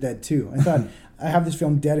House of the Dead, too. I thought, I have this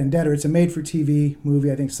film, Dead and Deader. It's a made-for-TV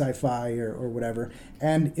movie, I think sci-fi or whatever.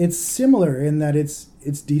 And it's similar in that it's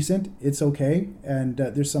decent, it's okay, and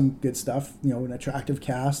there's some good stuff, an attractive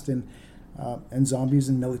cast and zombies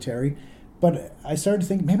and military. But I started to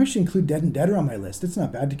think, maybe I should include Dead and Deader on my list. It's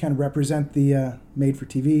not bad to kind of represent the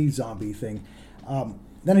made-for-TV zombie thing.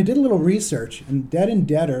 Then I did a little research, and Dead and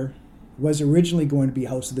Deader was originally going to be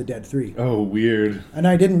House of the Dead 3. Oh, weird. And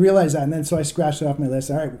I didn't realize that, and then so I scratched it off my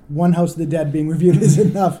list. All right, one House of the Dead being reviewed is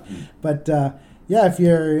enough. But yeah, if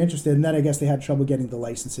you're interested, and then I guess they had trouble getting the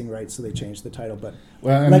licensing rights, so they changed the title. But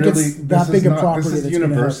well, and really, it's that big a property. This is that's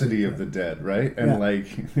University of the Dead, right? And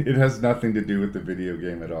it has nothing to do with the video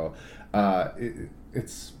game at all.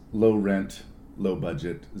 It's low rent, low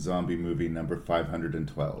budget zombie movie number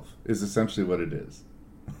 512 is essentially what it is.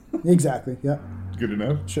 Exactly. Yeah. Good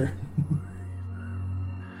enough? Sure.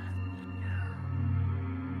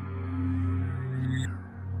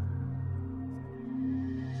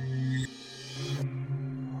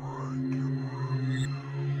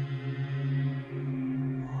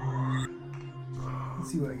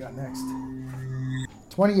 Let's see what I got next.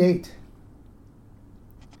 28.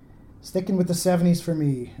 Sticking with the 70s for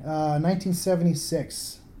me.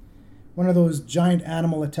 1976. One of those giant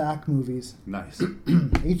animal attack movies. Nice.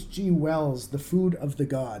 H.G. Wells, The Food of the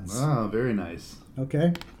Gods. Oh, very nice.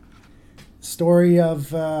 Okay. Story of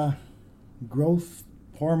growth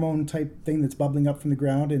hormone type thing that's bubbling up from the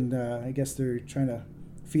ground, and I guess they're trying to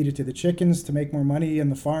feed it to the chickens to make more money on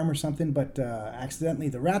the farm or something, but accidentally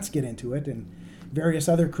the rats get into it and various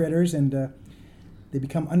other critters, and they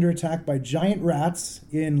become under attack by giant rats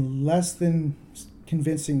in less than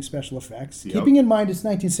convincing special effects. Yep. Keeping in mind it's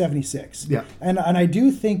 1976. Yeah. And I do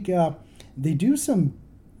think they do some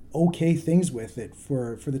okay things with it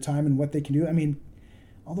for the time and what they can do. I mean,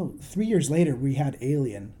 although 3 years later we had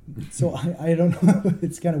Alien, so I don't know.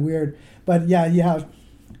 It's kind of weird, but yeah, you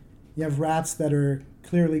have rats that are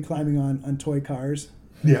clearly climbing on toy cars.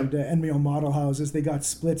 Yeah. And model houses. They got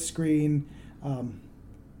split screen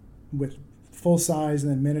with full size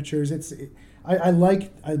and then miniatures. I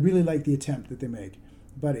really like the attempt that they make,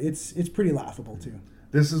 but it's pretty laughable too.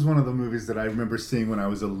 This is one of the movies that I remember seeing when I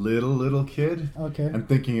was a little kid. Okay. And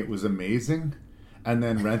thinking it was amazing, and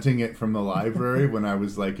then renting it from the library when I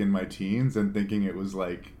was like in my teens and thinking it was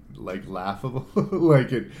like laughable.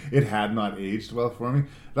 Like it had not aged well for me.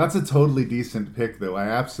 That's a totally decent pick, though. I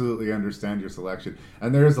absolutely understand your selection,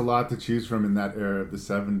 and there is a lot to choose from in that era of the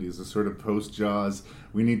 70s, a sort of post Jaws,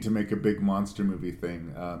 we need to make a big monster movie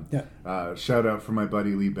thing. Shout out for my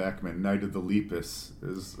buddy Lee Beckman. Night of the Lepus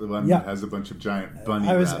is the one that has a bunch of giant bunny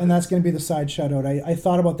rabbits. And that's going to be the side shout out. I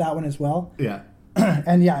thought about that one as well. Yeah.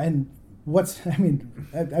 and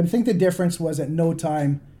I think the difference was at no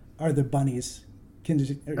time are the bunnies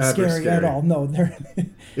scary at all. No, they're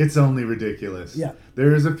it's only ridiculous. Yeah.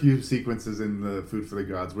 There is a few sequences in the Food for the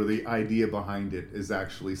Gods where the idea behind it is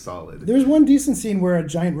actually solid. There's one decent scene where a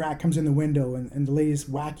giant rat comes in the window and the lady's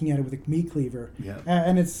whacking at it with a meat cleaver. Yeah.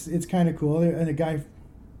 And it's kind of cool. And the guy,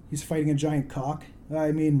 he's fighting a giant cock.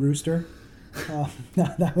 Rooster.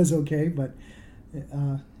 That was okay, but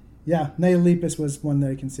Night of Lepus was one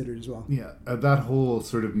that I considered as well. Yeah, that whole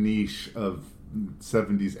sort of niche of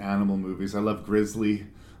 70s animal movies. I love Grizzly.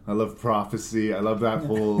 I love Prophecy. I love that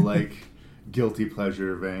whole guilty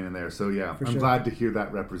pleasure vein in there. So yeah, I'm glad to hear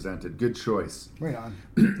that represented. Good choice. Right on.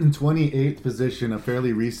 In 28th position, a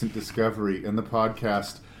fairly recent discovery in the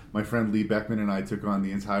podcast. My friend Lee Beckman and I took on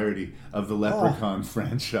the entirety of the Leprechaun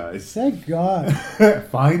franchise. Thank God.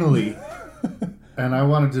 Finally. And I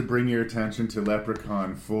wanted to bring your attention to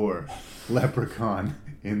Leprechaun 4. Leprechaun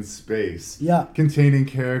in Space. Yeah. Containing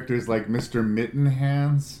characters like Mr.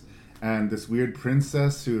 Mittenhands and this weird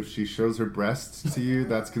princess who, if she shows her breasts to you,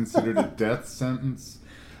 that's considered a death sentence.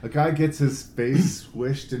 A guy gets his face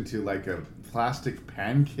squished into like a plastic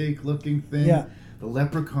pancake looking thing. Yeah. The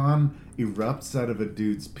leprechaun erupts out of a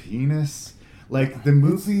dude's penis. Like, the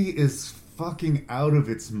movie is fucking out of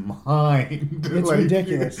its mind. It's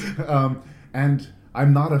ridiculous. And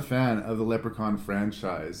I'm not a fan of the Leprechaun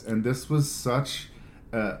franchise, and this was such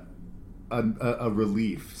a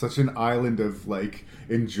relief, such an island of like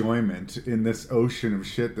enjoyment in this ocean of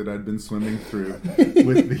shit that I'd been swimming through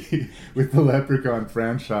with the Leprechaun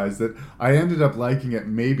franchise, that I ended up liking it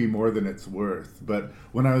maybe more than it's worth. But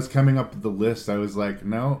when I was coming up with the list, I was like,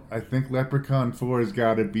 no, I think Leprechaun 4 has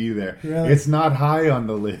got to be there. Really? It's not high on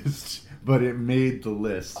the list, but it made the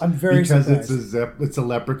list. I'm very because surprised. it's a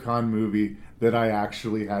Leprechaun movie that I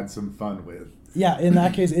actually had some fun with. Yeah, in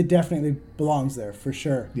that case, it definitely belongs there for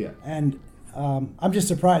sure. Yeah. And I'm just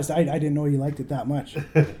surprised. I didn't know you liked it that much.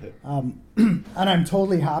 And I'm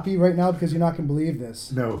totally happy right now because you're not going to believe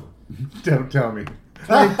this. No, don't tell me.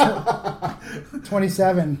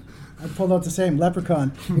 27. I pulled out the same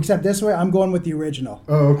Leprechaun, except this way I'm going with the original.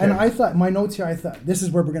 Oh, okay. And I thought, my notes here, I thought, this is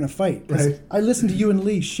where we're going to fight. 'Cause Right. I listened to you and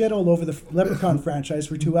Lee shit all over the Leprechaun franchise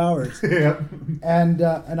for 2 hours. Yeah. And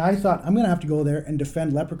I thought, I'm going to have to go there and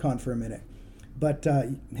defend Leprechaun for a minute. But,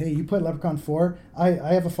 hey, you put Leprechaun 4. I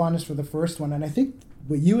have a fondness for the first one. And I think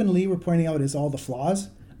what you and Lee were pointing out is all the flaws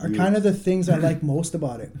are kind of the things I like most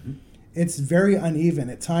about it. It's very uneven.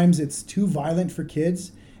 At times it's too violent for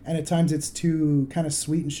kids, and at times it's too kind of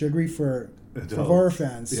sweet and sugary for horror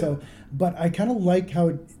fans. Yeah. So, but I kind of like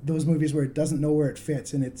how those movies where it doesn't know where it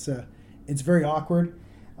fits, and it's very awkward.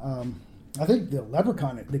 I think the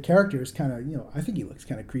Leprechaun, the character is kind of, I think he looks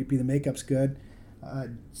kind of creepy. The makeup's good.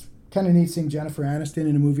 It's kind of neat seeing Jennifer Aniston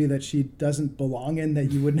in a movie that she doesn't belong in,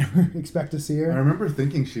 that you would never expect to see her. I remember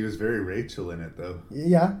thinking she was very Rachel in it, though.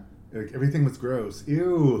 Yeah. Like, everything was gross.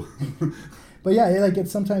 Ew. But yeah,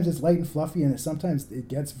 sometimes it's light and fluffy, and sometimes it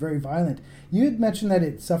gets very violent. You had mentioned that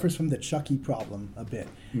it suffers from the Chucky problem a bit.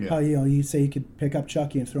 Yeah. How you say you could pick up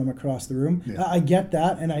Chucky and throw him across the room. Yeah. I get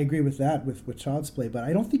that, and I agree with that with Child's Play. But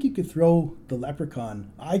I don't think you could throw the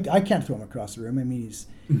Leprechaun. I can't throw him across the room. I mean,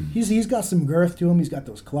 he's got some girth to him. He's got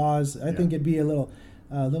those claws. I think it'd be a little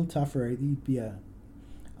tougher. He'd be a.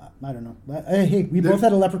 I don't know. Hey, we both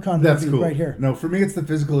had a Leprechaun That's movie cool. right here. No, for me, it's the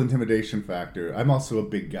physical intimidation factor. I'm also a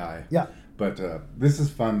big guy. Yeah. But this is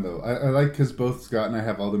fun, though. I like because both Scott and I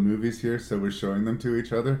have all the movies here, so we're showing them to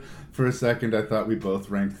each other. For a second, I thought we both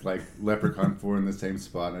ranked, like, Leprechaun 4 in the same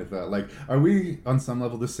spot. And I thought, like, are we, on some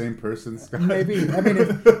level, the same person, Scott? Maybe. I mean,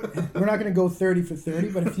 we're not going to go 30 for 30,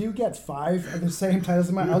 but if you get 5 of the same titles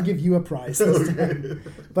as mine, I'll give you a prize this time.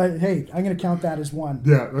 But, hey, I'm going to count that as 1.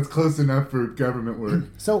 Yeah, that's close enough for government work.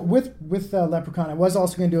 So with Leprechaun, I was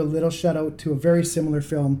also going to do a little shout-out to a very similar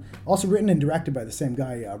film, also written and directed by the same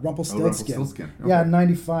guy, Rumpelstiltskin. Rumpelstiltskin. Okay. Yeah,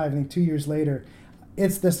 95, I think 2 years later.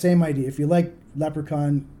 It's the same idea. If you like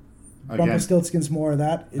Leprechaun, Again, Rumpelstiltskin's more of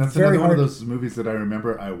that. It's that's very another hard. one of those movies that I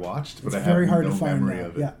remember I watched, but It's I have very hard no to find memory now.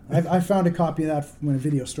 of it. Yeah, I found a copy of that when a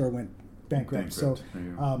video store went bankrupt. So There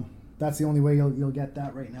you go. that's the only way you'll get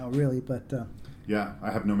that right now, really. But Yeah, I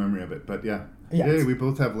have no memory of it, but yeah. Yeah, Yay, it's- we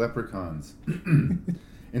both have Leprechauns.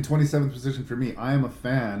 In 27th position for me, I am a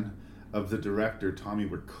fan of the director Tommy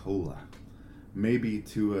Wirkola. Maybe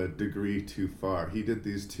to a degree too far. He did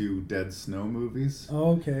these 2 Dead Snow movies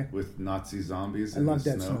okay. with Nazi zombies I in love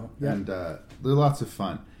the Dead snow. Snow, yeah. And they're lots of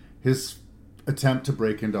fun. His attempt to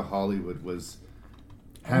break into Hollywood was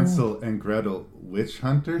Hansel and Gretel Witch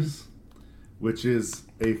Hunters, which is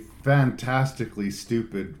a fantastically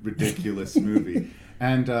stupid, ridiculous movie.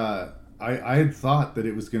 And I had thought that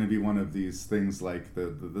it was going to be one of these things like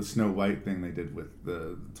the Snow White thing they did with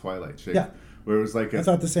the Twilight Shade. Yeah. Where it was like I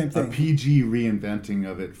thought the same thing. a PG reinventing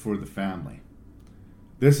of it for the family.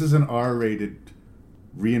 This is an R-rated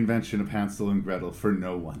reinvention of Hansel and Gretel for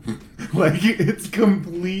no one. Like, it's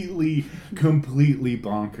completely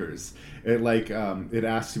bonkers. It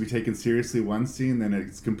asks to be taken seriously one scene, then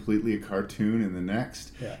it's completely a cartoon in the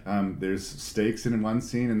next. Yeah. There's stakes in one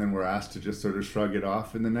scene, and then we're asked to just sort of shrug it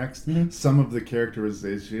off in the next. Mm-hmm. Some of the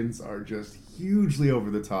characterizations are just hugely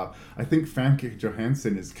over the top. I think Famke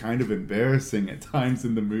Johansson is kind of embarrassing at times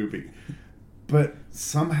in the movie. But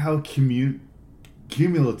somehow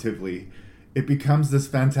cumulatively, it becomes this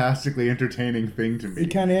fantastically entertaining thing to me.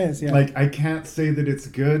 It kind of is, yeah. Like, I can't say that it's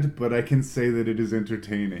good, but I can say that it is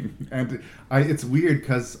entertaining. And it's weird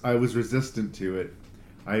because I was resistant to it.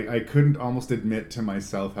 I couldn't almost admit to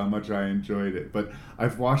myself how much I enjoyed it. But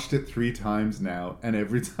I've watched it 3 times now, and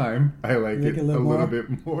every time I like it a little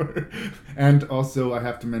bit more. And also, I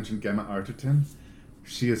have to mention Gemma Arterton.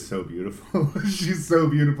 She is so beautiful. She's so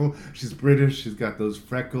beautiful. She's British. She's got those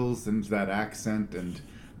freckles and that accent, and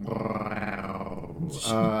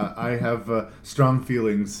I have strong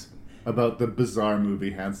feelings about the bizarre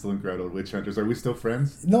movie Hansel and Gretel Witch Hunters. Are we still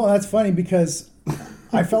friends? No, that's funny because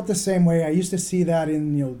I felt the same way. I used to see that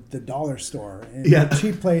in the dollar store, in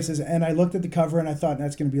cheap places, and I looked at the cover and I thought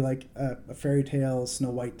that's going to be like a fairy tale Snow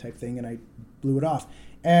White type thing, and I blew it off.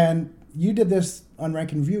 And you did this on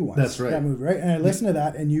Rank and Review once. That's right. That movie, right? And I listened to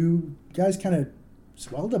that, and you guys kind of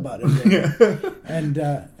swelled about it. And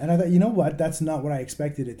I thought, you know what? That's not what I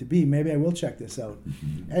expected it to be. Maybe I will check this out.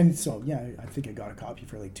 And so, yeah, I think I got a copy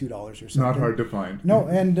for like $2 or something. Not hard to find. No,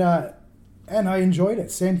 and I enjoyed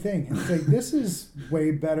it. Same thing. It's like, this is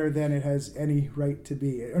way better than it has any right to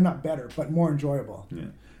be. Or not better, but more enjoyable. Yeah.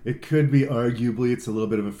 It could be arguably, it's a little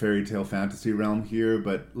bit of a fairy tale fantasy realm here,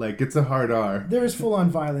 but like it's a hard R. There is full-on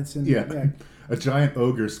violence in yeah. A giant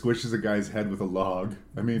ogre squishes a guy's head with a log.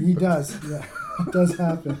 I mean, he does. Yeah, it does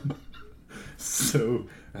happen. So,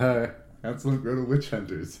 Hansel and Gretel Witch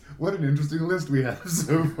Hunters. What an interesting list we have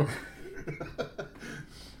so far.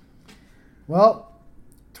 Well,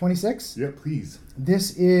 26? Yeah, please.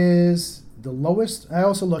 This is the lowest. I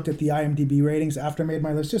also looked at the IMDb ratings after I made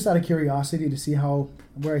my list, just out of curiosity to see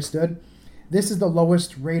where I stood. This is the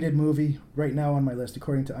lowest rated movie right now on my list,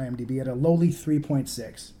 according to IMDb, at a lowly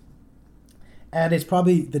 3.6. And it's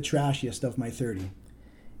probably the trashiest of my 30.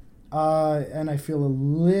 And I feel a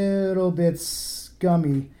little bit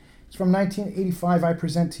scummy. It's from 1985. I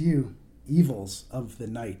present to you Evils of the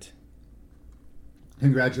Night.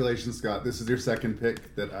 Congratulations, Scott. This is your second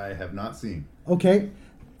pick that I have not seen. Okay.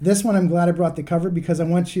 This one I'm glad I brought the cover because I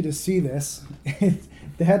want you to see this.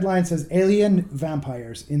 The headline says, Alien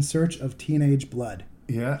Vampires in Search of Teenage Blood.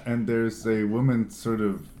 Yeah, and there's a woman sort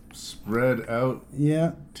of spread out,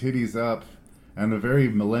 titties up, and a very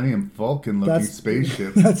Millennium Falcon-looking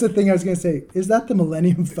spaceship. That's the thing I was going to say. Is that the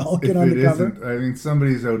Millennium Falcon on the cover? Isn't, I mean,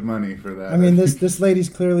 somebody's owed money for that. I mean, this lady's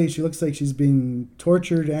clearly, she looks like she's being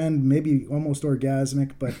tortured and maybe almost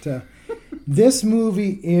orgasmic, but this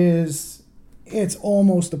movie it's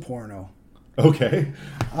almost a porno. Okay.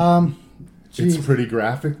 It's pretty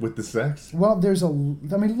graphic with the sex. Well,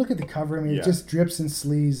 look at the cover. I mean, it just drips in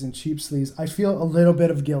sleaze and cheap sleaze. I feel a little bit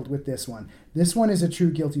of guilt with this one. This one is a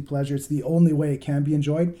true guilty pleasure. It's the only way it can be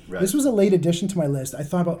enjoyed. Right. This was a late addition to my list. I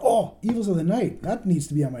thought about, Evils of the Night. That needs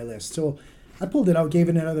to be on my list. So I pulled it out, gave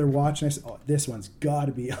it another watch, and I said, this one's got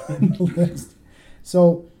to be on the list.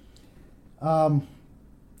 So,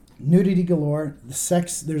 nudity galore,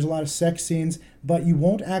 there's a lot of sex scenes, but you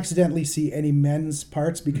won't accidentally see any men's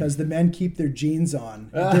parts because the men keep their jeans on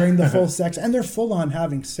during the full sex, and they're full on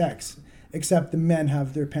having sex, except the men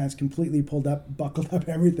have their pants completely pulled up, buckled up,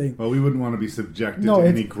 everything. Well, we wouldn't want to be subjected to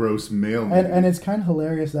any gross male movie. And it's kind of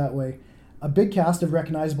hilarious that way. A big cast of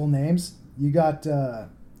recognizable names. You got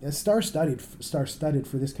star-studded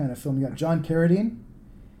for this kind of film. You got John Carradine,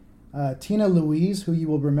 Tina Louise, who you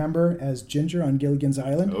will remember as Ginger on Gilligan's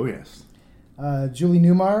Island. Oh, yes. Julie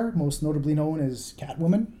Newmar, most notably known as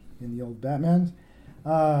Catwoman in the old Batman.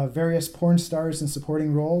 Various porn stars in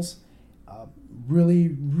supporting roles. Really,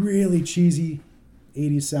 really cheesy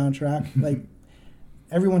 80s soundtrack. Like,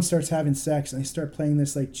 everyone starts having sex and they start playing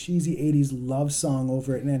this like cheesy 80s love song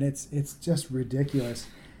over it, and it's just ridiculous.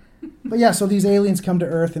 But yeah, so these aliens come to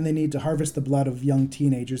Earth and they need to harvest the blood of young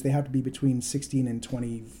teenagers. They have to be between 16 and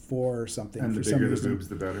 24 or something. And the bigger the boobs,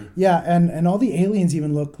 the better. Yeah, and all the aliens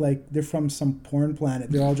even look like they're from some porn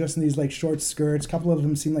planet. They're all just in these like short skirts. A couple of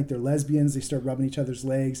them seem like they're lesbians. They start rubbing each other's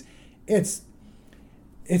legs.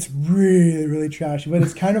 It's really, really trashy, but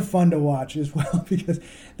it's kind of fun to watch as well because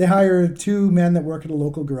they hire two men that work at a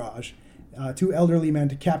local garage, two elderly men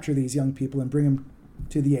to capture these young people and bring them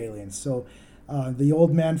to the aliens. So the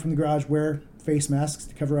old men from the garage wear face masks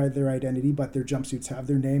to cover their identity, but their jumpsuits have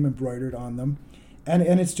their name embroidered on them, and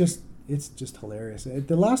it's just hilarious.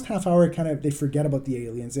 The last half hour, they forget about the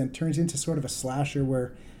aliens and it turns into sort of a slasher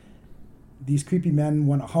where these creepy men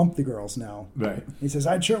want to hump the girls now. Right. He says,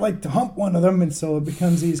 I'd sure like to hump one of them, and so it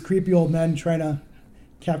becomes these creepy old men trying to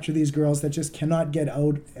capture these girls that just cannot get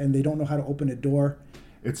out, and they don't know how to open a door.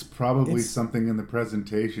 It's probably something in the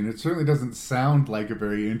presentation. It certainly doesn't sound like a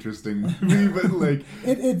very interesting movie, but like...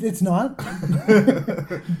 it's not.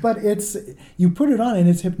 But you put it on and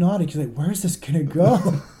it's hypnotic. You're like, where's this going to go?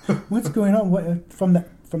 What's going on? What, from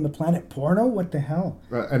the planet porno? What the hell?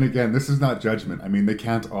 And again, this is not judgment. I mean, they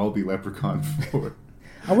can't all be Leprechaun 4.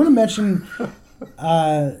 I want to mention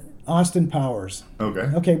Austin Powers.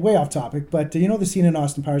 Okay, way off topic, but you know the scene in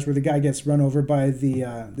Austin Powers where the guy gets run over by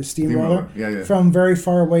the steamroller? Yeah. From very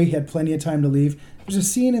far away. He had plenty of time to leave. There's a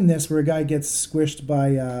scene in this where a guy gets squished by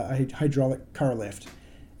a hydraulic car lift.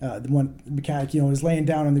 The one mechanic, is laying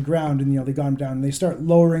down on the ground, and they got him down, and they start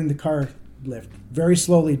lowering the car lift very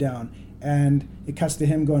slowly down, and it cuts to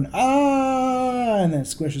him going, ah, and then it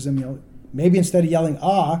squishes him. Maybe instead of yelling,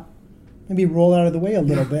 ah, maybe roll out of the way a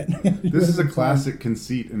little bit. This is a classic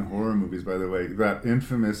conceit in horror movies, by the way. That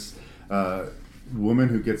infamous woman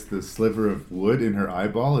who gets the sliver of wood in her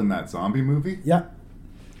eyeball in that zombie movie. Yeah.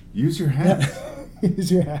 Use your hands. Yeah.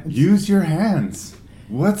 Use your hands. Use your hands.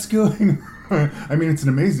 What's going on? I mean, it's an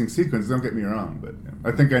amazing sequence, don't get me wrong, but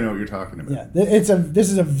I think I know what you're talking about. Yeah, this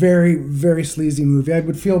is a very, very sleazy movie. I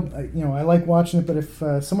would feel, I like watching it, but if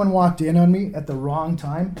someone walked in on me at the wrong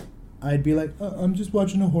time, I'd be like, I'm just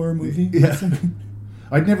watching a horror movie. Yeah.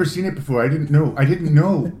 I'd never seen it before. I didn't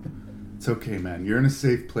know. It's okay, man. You're in a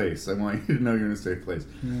safe place. I want you to know you're in a safe place.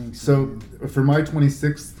 Okay. So, for my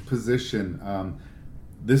 26th position,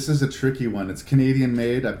 this is a tricky one. It's Canadian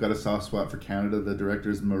made. I've got a soft spot for Canada. The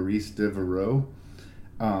director is Maurice Devereaux.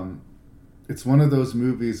 It's one of those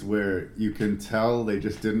movies where you can tell they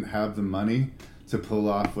just didn't have the money to pull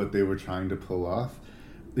off what they were trying to pull off.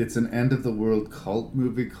 It's an end-of-the-world cult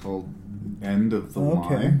movie called End of the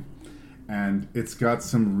Line. And it's got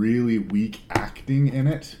some really weak acting in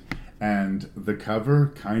it. And the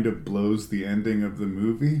cover kind of blows the ending of the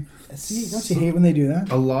movie. See, don't you hate when they do that?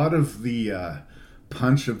 A lot of the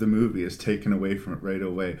punch of the movie is taken away from it right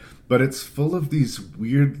away. But it's full of these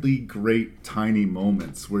weirdly great tiny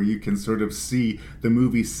moments where you can sort of see the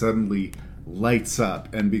movie suddenly lights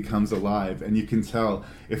up and becomes alive. And you can tell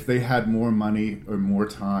if they had more money or more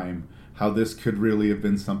time, how this could really have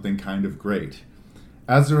been something kind of great.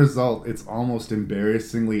 As a result, it's almost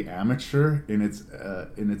embarrassingly amateur in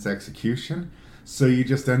its execution. So you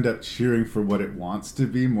just end up cheering for what it wants to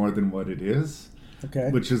be more than what it is. Okay.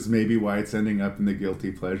 Which is maybe why it's ending up in the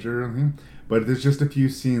guilty pleasure. But there's just a few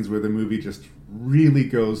scenes where the movie just really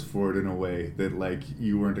goes for it in a way that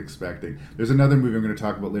you weren't expecting. There's another movie I'm going to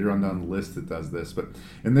talk about later on down the list that does this. But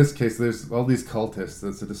in this case, there's all these cultists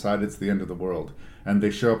that decide it's the end of the world. And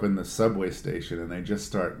they show up in the subway station and they just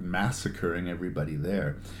start massacring everybody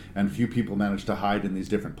there. And few people manage to hide in these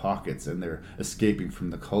different pockets and they're escaping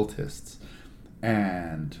from the cultists.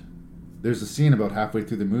 And there's a scene about halfway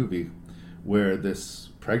through the movie where this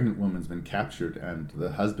pregnant woman's been captured and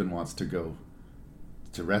the husband wants to go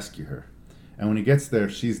to rescue her. And when he gets there,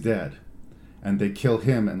 she's dead. And they kill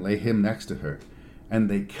him and lay him next to her. And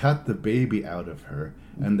they cut the baby out of her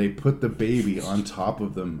and they put the baby on top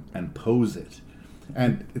of them and pose it.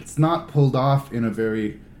 And it's not pulled off in a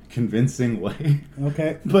very convincing way.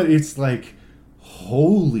 Okay. But it's like,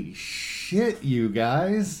 holy shit, you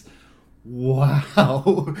guys.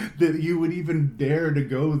 Wow. That you would even dare to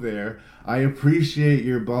go there. I appreciate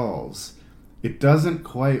your balls. It doesn't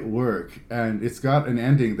quite work. And it's got an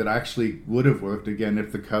ending that actually would have worked, again,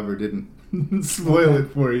 if the cover didn't spoil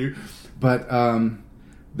it for you. But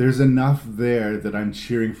there's enough there that I'm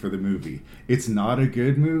cheering for the movie. It's not a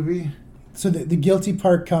good movie. So the guilty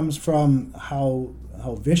part comes from how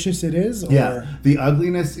vicious it is? Or? Yeah, the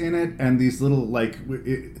ugliness in it and these little,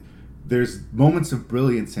 there's moments of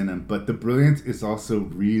brilliance in them, but the brilliance is also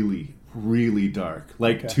really, really dark.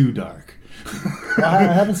 Too dark. Well, I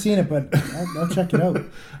haven't seen it, but I'll check it out.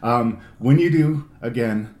 When you do,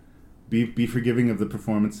 again, be forgiving of the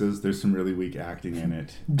performances. There's some really weak acting in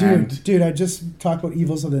it. Dude, I just talked about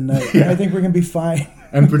Evils of the Night. Yeah. I think we're going to be fine.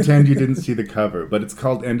 And pretend you didn't see the cover. But it's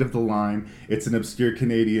called End of the Line. It's an obscure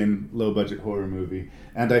Canadian low-budget horror movie.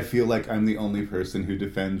 And I feel like I'm the only person who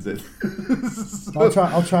defends it. So.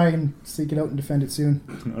 I'll try and seek it out and defend it soon.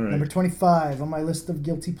 All right. Number 25 on my list of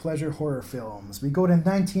guilty pleasure horror films. We go to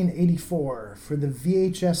 1984 for the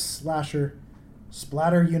VHS slasher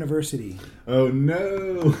Splatter University. Oh,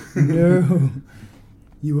 no. No.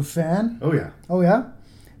 You a fan? Oh, yeah. Oh, yeah?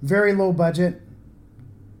 Very low budget.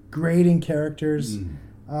 Great in characters.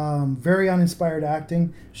 Very uninspired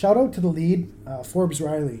acting. Shout out to the lead, Forbes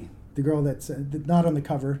Riley, the girl that's not on the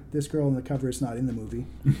cover. This girl on the cover is not in the movie.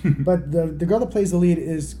 But the girl that plays the lead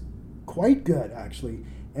is quite good, actually,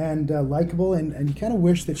 and likable, and you kind of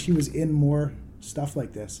wish that she was in more stuff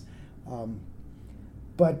like this.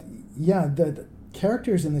 But, yeah, the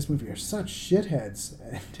characters in this movie are such shitheads.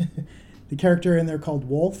 The character in there called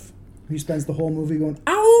Wolf, he spends the whole movie going,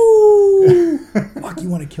 "Ow! Fuck, you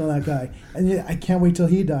want to kill that guy." And I can't wait till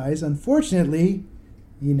he dies. Unfortunately,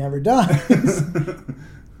 he never dies.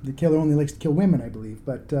 The killer only likes to kill women, I believe.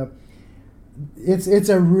 But it's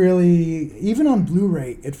a really, even on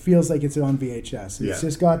Blu-ray, it feels like it's on VHS. It's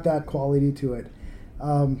just got that quality to it.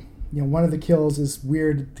 One of the kills is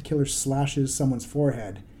weird. The killer slashes someone's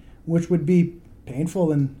forehead, which would be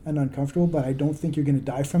painful and uncomfortable, but I don't think you're going to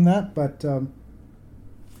die from that. But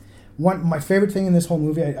my favorite thing in this whole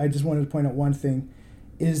movie, I just wanted to point out one thing,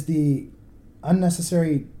 is the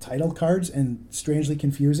unnecessary title cards and strangely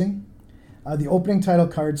confusing. The opening title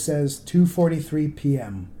card says 2:43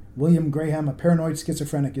 p.m. William Graham, a paranoid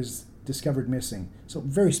schizophrenic, is discovered missing. So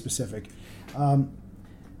very specific. The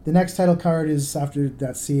next title card is after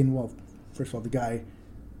that scene. Well, first of all, the guy,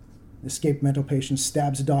 escaped mental patient,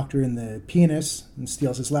 stabs a doctor in the penis and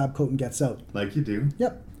steals his lab coat and gets out. Like you do.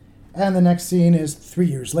 Yep. And the next scene is 3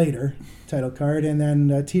 years later, title card, and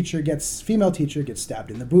then female teacher gets stabbed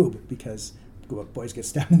in the boob, because boys get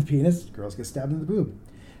stabbed in the penis, girls get stabbed in the boob.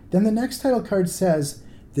 Then the next title card says,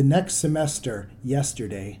 the next semester,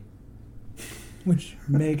 yesterday, which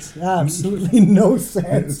makes absolutely no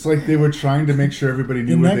sense. It's like they were trying to make sure everybody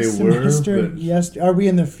knew where they were. Yes, are we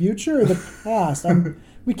in the future or the past?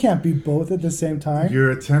 We can't be both at the same time.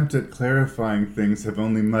 Your attempt at clarifying things have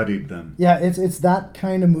only muddied them. Yeah, it's that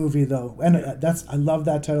kind of movie though, and I love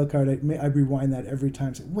that title card. I rewind that every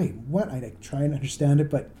time. Say, wait, what? I try and understand it,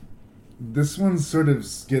 but this one sort of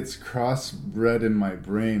gets crossbred in my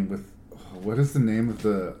brain with what is the name of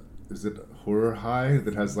is it Horror High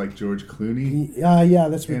that has like George Clooney? Yeah,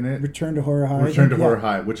 that's in it. Return to Horror High. Return to Horror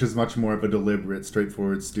High, which is much more of a deliberate,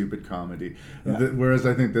 straightforward, stupid comedy. Yeah. Whereas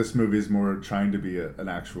I think this movie is more trying to be an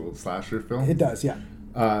actual slasher film. It does, yeah.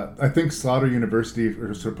 I think Splatter University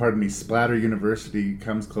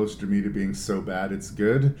comes closer to me to being so bad it's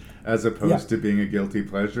good, as opposed to being a guilty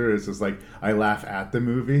pleasure. It's just like I laugh at the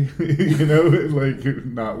movie, like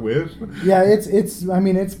not with. Yeah,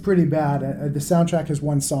 it's pretty bad. The soundtrack has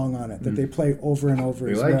one song on it that they play over and over.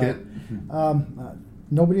 They as like well. it.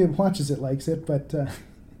 Nobody that watches it likes it, but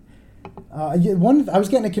I was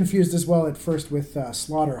getting it confused as well at first with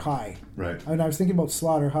Slaughter High. Right. I was thinking about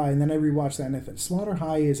Slaughter High, and then I rewatched that, and I thought Slaughter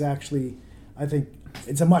High is actually, I think,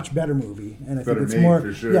 it's a much better movie, and I think it's more,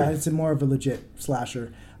 for sure. Yeah, it's more of a legit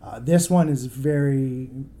slasher. This one is very,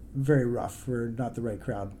 very rough for not the right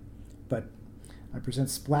crowd, but I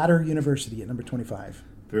present Splatter University at number 25.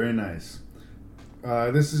 Very nice.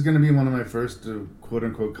 This is going to be one of my first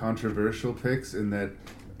quote-unquote controversial picks, in that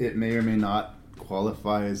it may or may not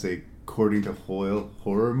qualify as a according to Hoyle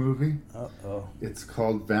horror movie. Uh-oh. It's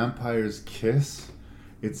called Vampire's Kiss.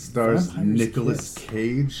 It stars Nicolas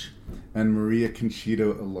Cage and Maria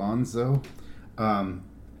Conchita Alonso.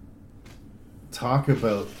 Talk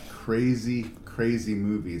about crazy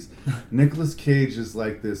movies. Nicolas Cage is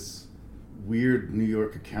like this weird New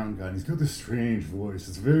York accountant guy, and he's got this strange voice.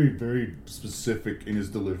 It's very, very specific in his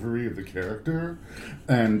delivery of the character.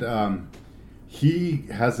 And he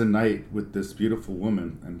has a night with this beautiful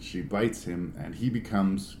woman, and she bites him, and he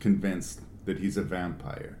becomes convinced that he's a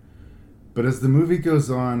vampire. But as the movie goes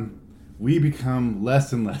on, we become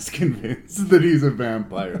less and less convinced that he's a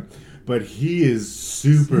vampire. But he is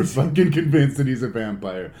super fucking convinced that he's a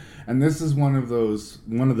vampire. And this is one of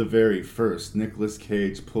the very first Nicolas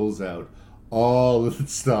Cage pulls out all of the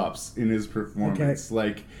stops in his performance. Okay.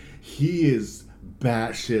 Like, he is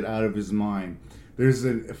batshit out of his mind. There's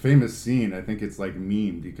a famous scene, I think it's like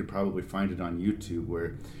memed, you could probably find it on YouTube,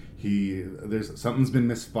 where something's been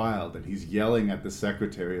misfiled, and he's yelling at the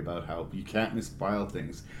secretary about how you can't misfile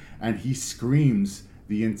things, and he screams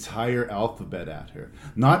the entire alphabet at her.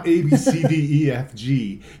 Not A, B, C, D, E, F,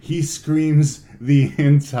 G. He screams the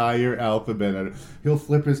entire alphabet at her. He'll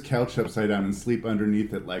flip his couch upside down and sleep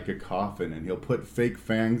underneath it like a coffin, and he'll put fake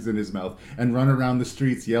fangs in his mouth and run around the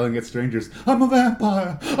streets yelling at strangers, "I'm a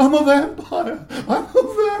vampire! I'm a vampire! I'm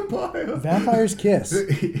a vampire!" Vampire's Kiss.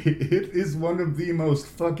 It is one of the most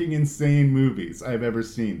fucking insane movies I've ever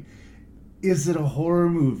seen. Is it a horror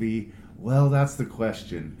movie? Well, that's the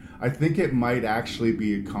question. I think it might actually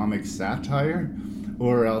be a comic satire,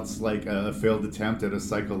 or else like a failed attempt at a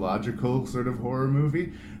psychological sort of horror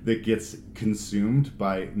movie that gets consumed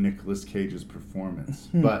by Nicolas Cage's performance.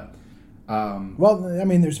 But well, I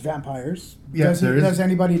mean, there's vampires. Yeah, does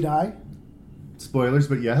anybody die? Spoilers,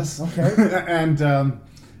 but yes. Okay. And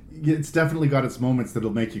it's definitely got its moments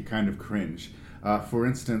that'll make you kind of cringe. For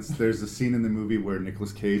instance, there's a scene in the movie where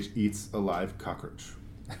Nicolas Cage eats a live cockroach.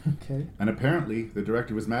 Okay. And apparently, the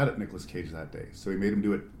director was mad at Nicolas Cage that day, so he made him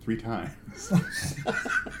do it 3 times.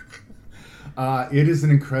 It is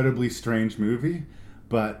an incredibly strange movie,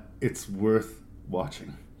 but it's worth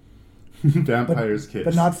watching. Vampire's Kiss.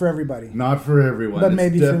 But not for everybody. Not for everyone. But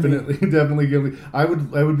maybe definitely, for me. Definitely guilty. I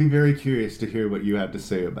would be very curious to hear what you had to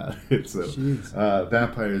say about it. So,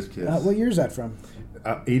 Vampire's Kiss. What year is that from?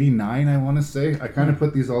 89, I want to say. I kind of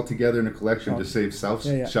put these all together in a collection to save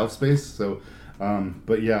shelf space. So.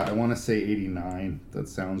 But yeah, I want to say 89. That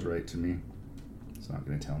sounds right to me. It's not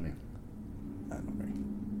going to tell me. I don't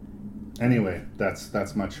know. Anyway,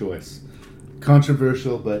 that's my choice.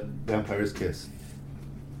 Controversial, but Vampire's Kiss.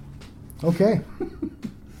 Okay.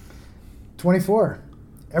 24.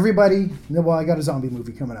 Everybody, well, I got a zombie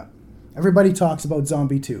movie coming up. Everybody talks about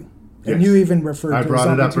Zombie 2. And you even referred I to brought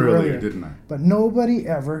it Zombie up 2 earlier, didn't I? But nobody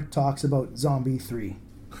ever talks about Zombie 3.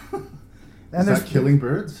 And is that killing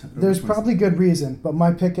birds? There's probably good reason, but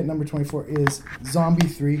my pick at number 24 is Zombie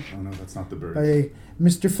 3. Oh no, that's not the birds. By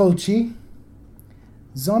Mr. Fulci.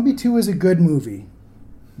 Zombie 2 is a good movie,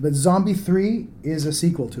 but Zombie 3 is a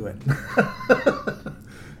sequel to it.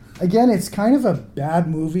 Again, it's kind of a bad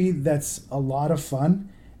movie that's a lot of fun,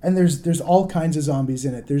 and there's all kinds of zombies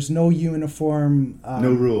in it. There's no uniform...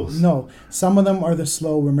 no rules. No. Some of them are the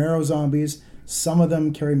slow Romero zombies. Some of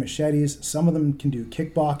them carry machetes. Some of them can do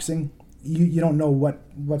kickboxing. You don't know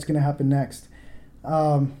what's going to happen next.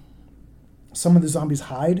 Some of the zombies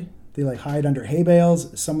hide. They hide under hay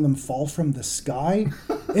bales. Some of them fall from the sky.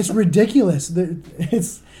 It's ridiculous.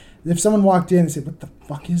 It's if someone walked in and said, "What the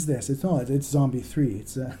fuck is this?" It's Zombie 3.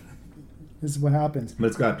 This is what happens. But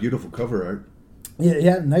it's got beautiful cover art.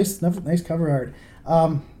 Yeah, nice cover art.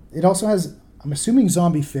 It also has, I'm assuming,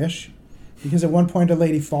 zombie fish, because at one point a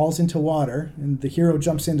lady falls into water and the hero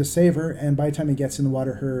jumps in to save her, and by the time he gets in the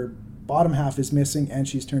water, her bottom half is missing and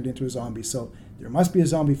she's turned into a zombie. So there must be a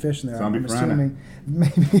zombie fish in there. Zombie I'm piranha. assuming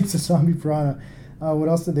maybe it's a zombie piranha. What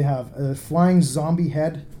else did they have? A flying zombie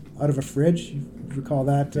head out of a fridge. You recall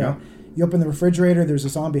that? Yeah. You open the refrigerator, there's a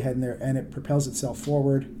zombie head in there, and it propels itself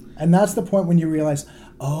forward. And that's the point when you realize,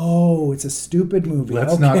 oh, it's a stupid movie.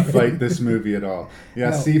 Let's not fight this movie at all. Yeah,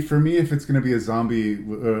 No. See, for me, if it's going to be a zombie,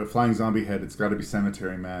 flying zombie head, it's got to be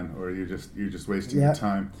Cemetery Man, or you're just wasting your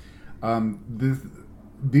time.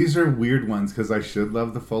 These are weird ones because I should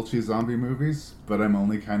love the Fulci zombie movies, but I'm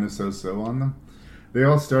only kind of so-so on them. They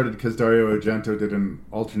all started because Dario Argento did an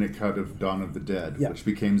alternate cut of Dawn of the Dead, which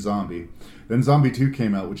became Zombie. Then Zombie 2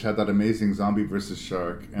 came out, which had that amazing zombie versus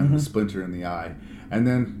shark and the splinter in the eye. And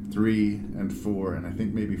then 3 and 4 and I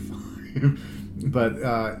think maybe 5. But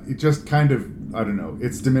it just kind of, I don't know,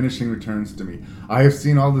 it's diminishing returns to me. I have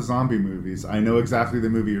seen all the zombie movies. I know exactly the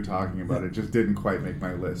movie you're talking about. It just didn't quite make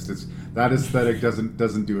my list. That aesthetic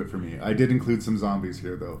doesn't do it for me. I did include some zombies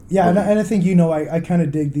here, though. Yeah, and I think I kind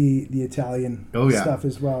of dig the Italian stuff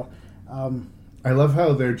as well. I love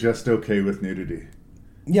how they're just okay with nudity.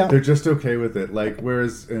 Yeah, they're just okay with it.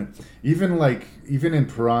 Whereas even in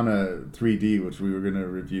Piranha 3D, which we were going to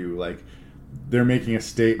review, they're making a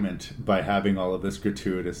statement by having all of this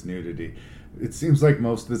gratuitous nudity. It seems like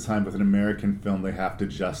most of the time with an American film, they have to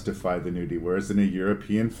justify the nudity, whereas in a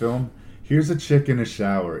European film, here's a chick in a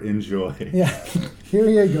shower, enjoy. Yeah, here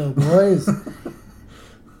you go, boys.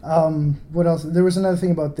 What else? There was another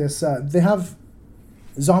thing about this. They have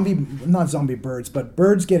not zombie birds, but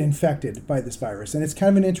birds get infected by this virus. And it's kind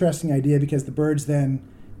of an interesting idea because the birds then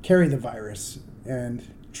carry the virus and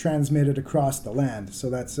transmit it across the land. So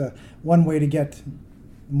that's one way to get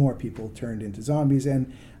more people turned into zombies.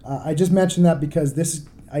 And I just mentioned that because this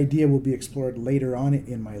idea will be explored later on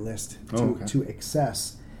in my list to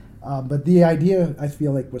excess. But the idea, I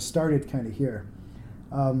feel like, was started kind of here.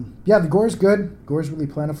 The gore's good. Gore's really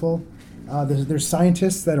plentiful. There's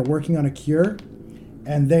scientists that are working on a cure,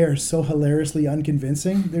 and they are so hilariously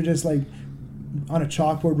unconvincing. They're just on a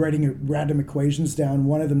chalkboard writing random equations down.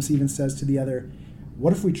 One of them even says to the other,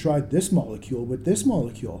 "What if we tried this molecule with this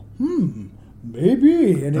molecule?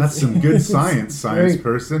 Maybe." And that's some good science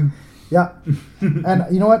person. Yeah. And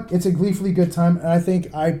you know what? It's a gleefully good time, and I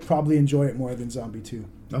think I probably enjoy it more than Zombie 2.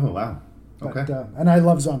 Oh, wow. Okay. But, and I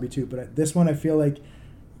love Zombie 2, but this one I feel like,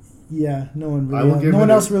 no one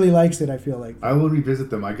else really likes it, I feel like. I will revisit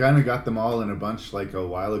them. I kind of got them all in a bunch a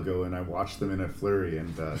while ago, and I watched them in a flurry,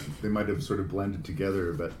 and they might have sort of blended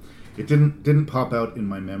together, but it didn't pop out in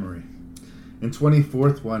my memory. And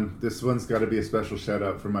 24th one, this one's got to be a special shout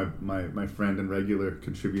out for my friend and regular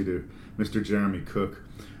contributor, Mr. Jeremy Cook.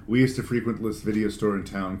 We used to frequent this video store in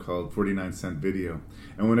town called 49 Cent Video.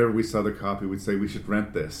 And whenever we saw the copy, we'd say, we should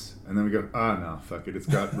rent this. And then we go, no, fuck it. It's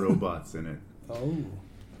got robots in it. Oh.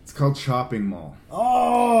 It's called Chopping Mall.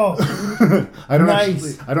 Oh! I don't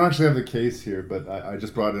actually have the case here, but I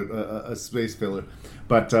just brought a space filler.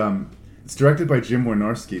 But it's directed by Jim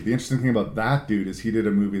Wynorski. The interesting thing about that dude is he did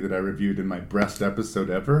a movie that I reviewed in my best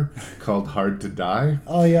episode ever called Hard to Die.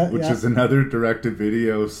 Oh, yeah. Which is another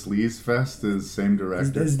direct-to-video sleaze fest. Is same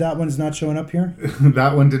director. Is that one's not showing up here?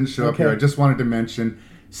 That one didn't show up here. I just wanted to mention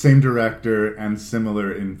same director and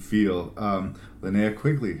similar in feel. Linnea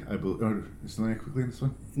Quigley, I believe. Or is Linnea Quigley in this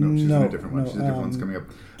one? No, she's in a different one. No, She's a different one's coming up.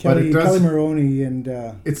 Kelly, but it does, Kelly Maroney and...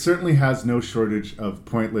 it certainly has no shortage of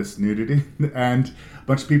pointless nudity. And a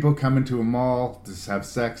bunch of people come into a mall to have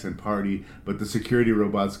sex and party, but the security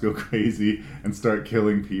robots go crazy and start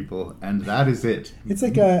killing people. And that is it. It's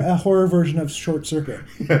like a horror version of Short Circuit.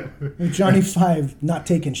 Yeah. Johnny Five not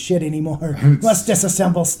taking shit anymore. Let's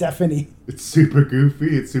disassemble Stephanie. It's super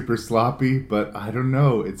goofy. It's super sloppy. But I don't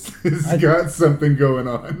know. It's got something going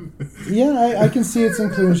on. Yeah, I can see its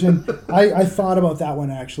inclusion. I thought about that one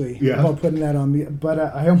actually, about putting that on me, but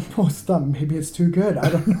I almost thought maybe it's too good. I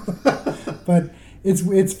don't know, but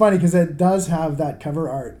it's funny because it does have that cover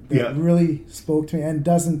art that really spoke to me and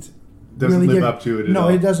doesn't really live up to it at all. No,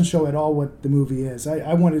 it doesn't show at all what the movie is.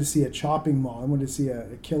 I wanted to see a chopping mall. I wanted to see a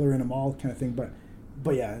killer in a mall kind of thing,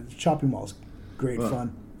 but yeah, chopping mall's great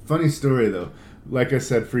fun. Funny story though. Like I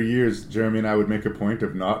said, for years, Jeremy and I would make a point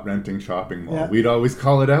of not renting Shopping Mall. Yeah. We'd always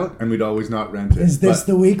call it out, and we'd always not rent it. Is this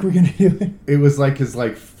the week we're going to do it? It was like his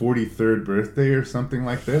 43rd birthday or something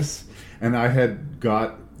like this, and I had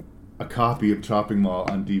got a copy of Shopping Mall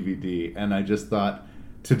on DVD, and I just thought,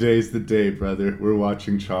 today's the day, brother. We're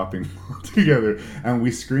watching Shopping Mall together. And we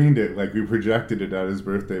screened it, we projected it at his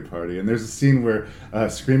birthday party. And there's a scene where a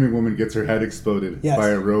screaming woman gets her head exploded by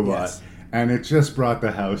a robot. Yes. And it just brought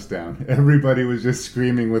the house down. Everybody was just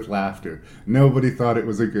screaming with laughter. Nobody thought it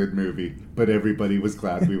was a good movie, but everybody was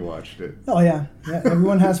glad we watched it. Oh, yeah.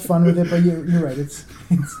 Everyone has fun with it, but you're right. It's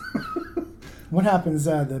what happens?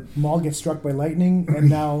 The mall gets struck by lightning, and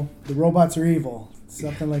now the robots are evil.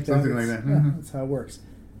 Something like that. Something like that. Yeah, that's how it works.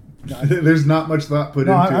 There's not much thought put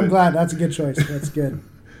into it. I'm glad. That's a good choice. That's good.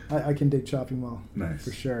 I can dig Shopping Mall. Nice.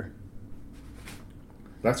 For sure.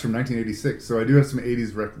 That's from 1986, so I do have some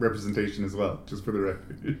 80s representation as well, just for the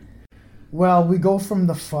record. Well, we go from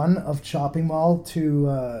the fun of Shopping Mall to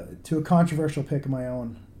a controversial pick of my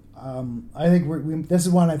own. I think this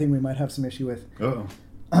is one I think we might have some issue with. Uh-oh.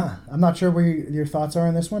 I'm not sure where your thoughts are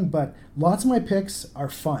on this one, but lots of my picks are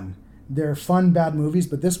fun. They're fun, bad movies,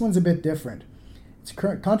 but this one's a bit different. It's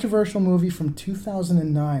a controversial movie from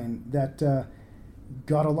 2009 that...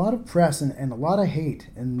 got a lot of press and a lot of hate,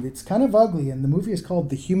 and it's kind of ugly, and the movie is called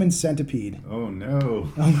The Human Centipede. Oh, no.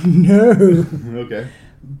 Oh, no. Okay.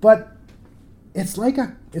 But it's like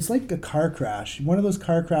a car crash. One of those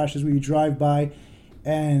car crashes where you drive by,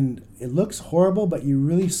 and it looks horrible, but you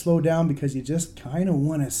really slow down because you just kind of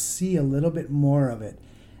want to see a little bit more of it.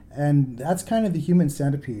 And that's kind of The Human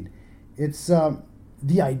Centipede. It's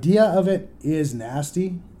the idea of it is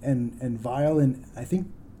nasty and vile, and I think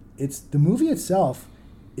the movie itself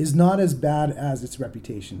is not as bad as its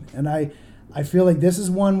reputation. And I feel like this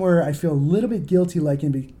is one where I feel a little bit guilty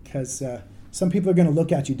liking because some people are going to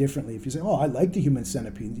look at you differently. If you say, oh, I like The Human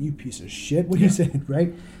Centipede, you piece of shit, what are you saying,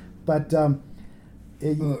 right? But don't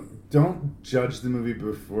judge the movie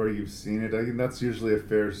before you've seen it. I think that's usually a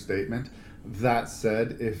fair statement. That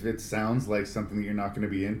said, if it sounds like something that you're not going to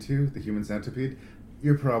be into, The Human Centipede,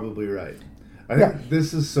 you're probably right. I think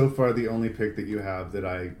this is so far the only pick that you have that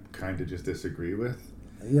I kind of just disagree with.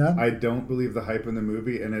 Yeah. I don't believe the hype in the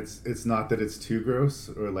movie, and it's not that it's too gross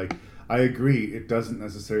or I agree it doesn't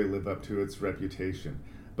necessarily live up to its reputation,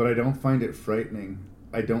 but I don't find it frightening.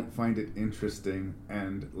 I don't find it interesting,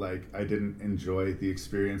 and I didn't enjoy the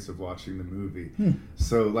experience of watching the movie.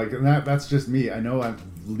 So that's just me. I know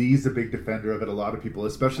Lee's a big defender of it. A lot of people,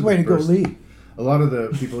 especially way to go, Lee. A lot of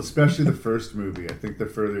the people, especially the first movie, I think the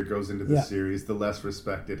further it goes into the series, the less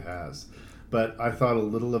respect it has. But I thought a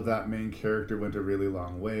little of that main character went a really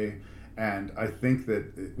long way. And I think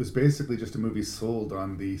that it was basically just a movie sold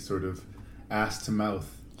on the sort of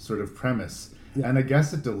ass-to-mouth sort of premise. Yeah. And I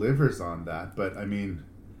guess it delivers on that. But, I mean,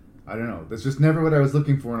 I don't know. That's just never what I was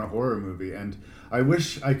looking for in a horror movie. And I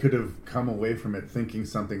wish I could have come away from it thinking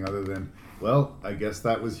something other than, well, I guess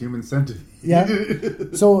that was Human Centipede. Yeah.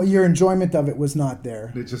 So your enjoyment of it was not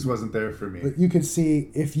there. It just wasn't there for me. But you could see,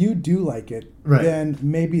 if you do like it, then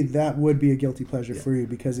maybe that would be a guilty pleasure for you,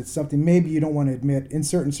 because it's something maybe you don't want to admit in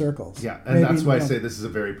certain circles. Yeah, and that's why I say this is a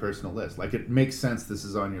very personal list. It makes sense this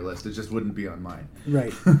is on your list. It just wouldn't be on mine.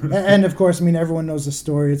 Right. And of course, I mean, everyone knows the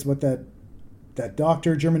story. It's about that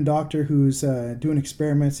doctor, German doctor, who's doing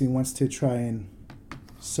experiments. He wants to try and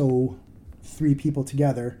sew 3 people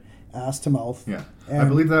together, ass to mouth. Yeah. I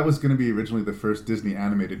believe that was going to be originally the first Disney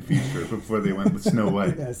animated feature before they went with Snow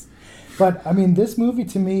White. Yes. But, I mean, this movie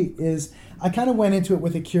to me is, I kind of went into it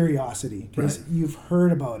with a curiosity, because you've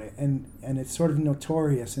heard about it, and it's sort of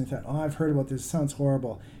notorious, and I thought, oh, I've heard about this, it sounds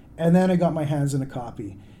horrible. And then I got my hands on a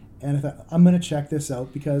copy, and I thought, I'm going to check this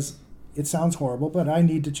out, because it sounds horrible, but I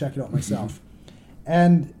need to check it out myself.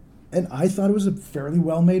 And And I thought it was a fairly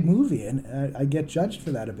well-made movie, and I get judged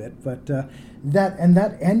for that a bit. But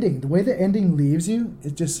that ending, the way the ending leaves you,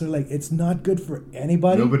 it's just sort of like, it's not good for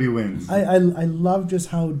anybody. Nobody wins. I love just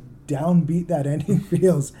how downbeat that ending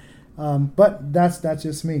feels. But that's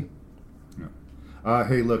just me.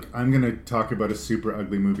 Hey, look, I'm going to talk about a super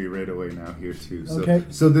ugly movie right away now here, too. So, Okay.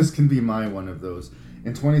 So this can be my one of those.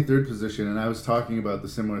 In 23rd position, and I was talking about the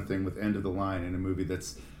similar thing with End of the Line in a movie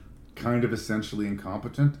that's kind of essentially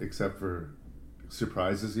incompetent, except for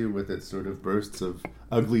surprises you with its sort of bursts of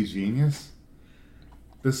ugly genius.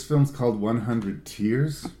 This film's called 100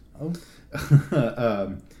 Tears. Oh.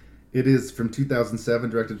 It is from 2007,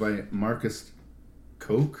 directed by Marcus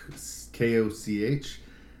Koch, Koch,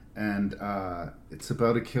 and it's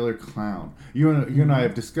about a killer clown. You and I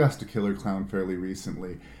have discussed a killer clown fairly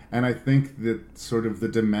recently, and I think that sort of the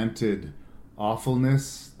demented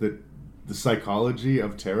awfulness, that the psychology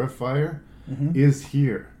of Terrifier is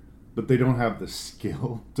here, but they don't have the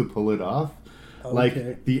skill to pull it off. Okay.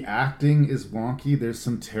 Like, the acting is wonky. There's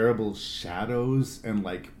some terrible shadows and,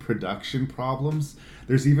 like, production problems.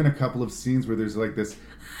 There's even a couple of scenes where there's, like, this,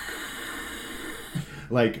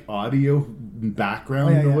 like, audio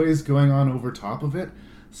background noise going on over top of it.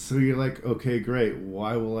 So you're like, okay, great.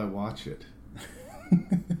 Why will I watch it?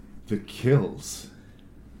 The kills.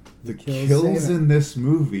 The kills in this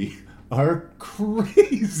movie are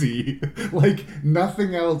crazy. Like,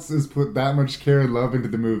 nothing else has put that much care and love into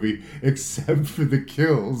the movie except for the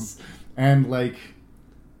kills. And, like,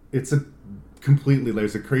 it's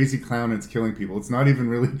there's a crazy clown and it's killing people. It's not even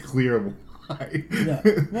really clear why. Yeah.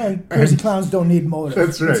 Well, crazy clowns don't need motive.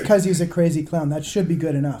 That's right. It's because he's a crazy clown. That should be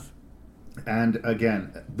good enough. And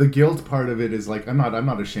again, the guilt part of it is like, I'm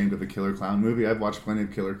not ashamed of a killer clown movie. I've watched plenty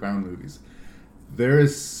of killer clown movies. There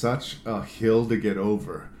is such a hill to get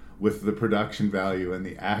over with the production value and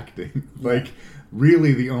the acting. Like,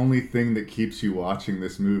 really the only thing that keeps you watching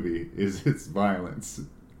this movie is its violence.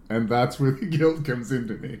 And that's where the guilt comes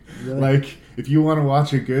into me. Really? Like, if you want to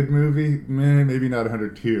watch a good movie, maybe not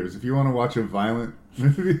 100 Tears. If you want to watch a violent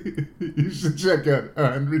movie, you should check out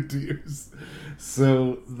 100 Tears.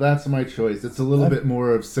 So that's my choice. It's a little bit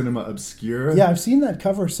more of cinema obscura. Yeah, I've seen that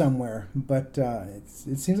cover somewhere, but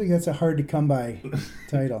it seems like that's a hard to come by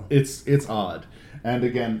title. It's odd. And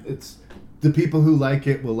again, it's the people who like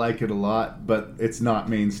it will like it a lot, but it's not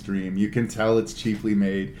mainstream. You can tell it's cheaply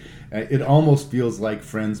made. It almost feels like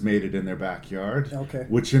friends made it in their backyard,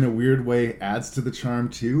 which in a weird way adds to the charm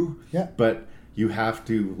too. Yeah. But you have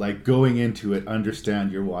to, like, going into it,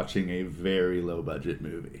 understand you're watching a very low budget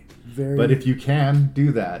movie. But if you can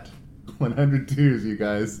do that, 100 Tears, you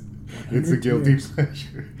guys, it's a guilty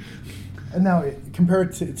pleasure. And now,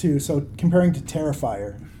 comparing to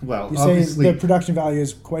Terrifier, well, you obviously, say the production value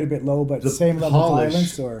is quite a bit low, but the same level of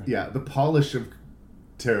violence, or the polish of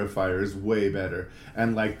Terrifier is way better,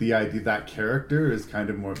 and like the idea that character is kind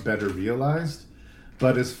of more better realized.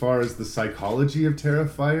 But as far as the psychology of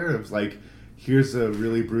Terrifier, of like, here's a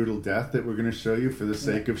really brutal death that we're going to show you for the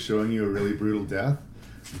sake of showing you a really brutal death,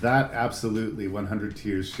 that absolutely 100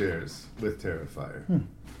 Tears shares with Terrifier.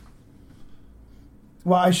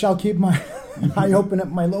 Well, I shall keep my eye open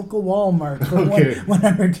at my local Walmart for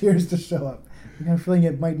 100 Tears to show up. I got a feeling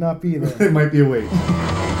it might not be there. It might be a wait.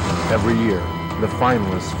 Every year, the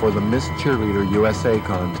finalists for the Miss Cheerleader USA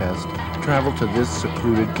contest travel to this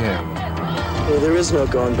secluded camp. Well, there is no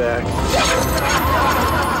going back.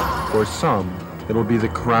 For some, it'll be the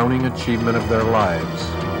crowning achievement of their lives.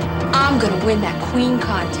 I'm gonna win that queen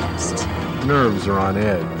contest. Nerves are on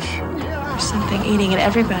edge. There's something eating at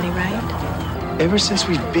everybody, right? Ever since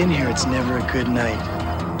we've been here, it's never a good night.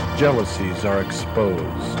 Jealousies are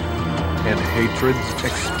exposed, and hatreds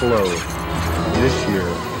explode. This year,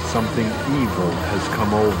 something evil has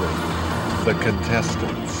come over the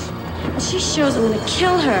contestants. She shows I'm gonna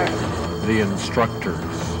kill her. The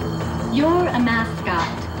instructors. You're a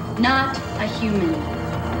mascot, not a human.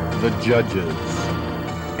 The judges.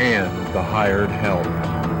 And the hired help.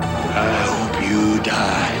 I hope you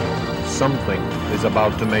die. Something is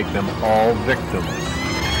about to make them all victims.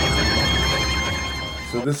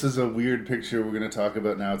 So this is a weird picture we're going to talk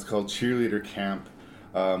about now. It's called Cheerleader Camp.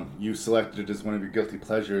 You selected it as one of your guilty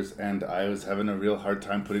pleasures, and I was having a real hard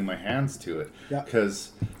time putting my hands to it.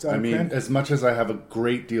 Because, I mean, as much as I have a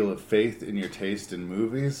great deal of faith in your taste in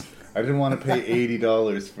movies, I didn't want to pay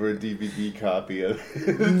 $80 for a DVD copy of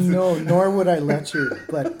it. No, nor would I let you.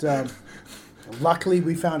 But luckily,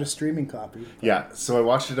 we found a streaming copy. Yeah, so I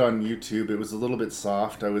watched it on YouTube. It was a little bit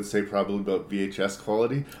soft. I would say probably about VHS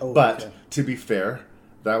quality. But to be fair,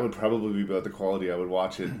 that would probably be about the quality I would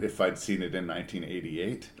watch it if I'd seen it in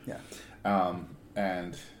 1988. Yeah.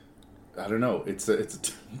 And I don't know. It's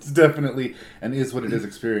definitely an is what it is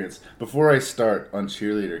experience. Before I start on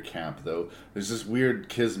cheerleader camp, though, there's this weird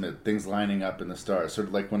kismet, things lining up in the stars. Sort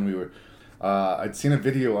of like when we were... I'd seen a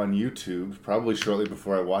video on YouTube, probably shortly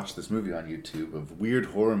before I watched this movie on YouTube, of weird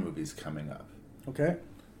horror movies coming up. Okay.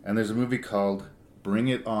 And there's a movie called Bring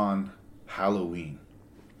It On Halloween.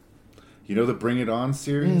 You know the Bring It On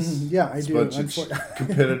series? Yeah, I do. It's a bunch of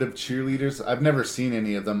competitive cheerleaders. I've never seen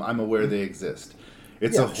any of them. I'm aware they exist.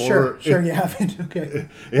 It's a horror... Sure you haven't. Okay.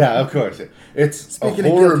 Yeah, of course. It's Speaking a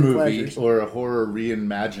of horror guilty movie pleasures. or a horror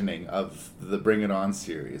reimagining of the Bring It On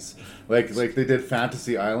series. Like they did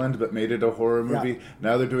Fantasy Island but made it a horror movie. Yeah.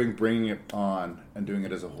 Now they're doing Bringing It On and doing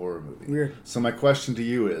it as a horror movie. Weird. So my question to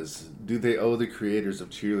you is, do they owe the creators of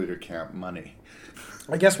Cheerleader Camp money?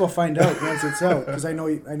 I guess we'll find out once it's out, because I know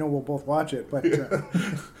we'll both watch it. But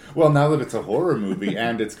Well, now that it's a horror movie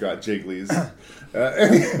and it's got jigglies.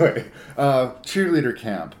 Anyway, Cheerleader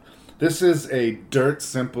Camp. This is a dirt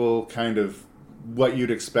simple kind of what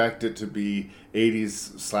you'd expect it to be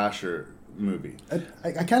 80s slasher movie.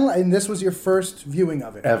 I kind of, and this was your first viewing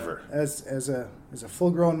of it Ever. as a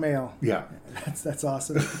full grown male. Yeah. That's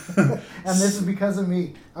awesome. And this is because of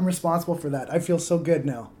me. I'm responsible for that. I feel so good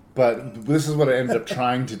now. But this is what I ended up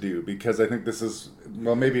trying to do, because I think this is,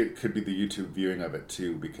 well, maybe it could be the YouTube viewing of it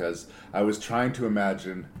too, because I was trying to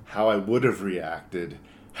imagine how I would have reacted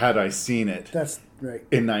had I seen it That's right.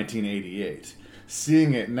 in 1988.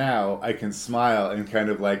 Seeing it now, I can smile and kind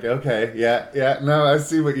of like, okay, yeah, no, I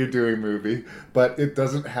see what you're doing, movie. But it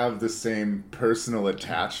doesn't have the same personal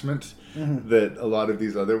attachment that a lot of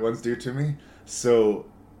these other ones do to me. So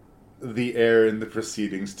the air in the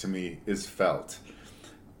proceedings to me is felt.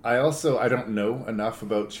 I don't know enough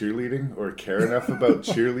about cheerleading or care enough about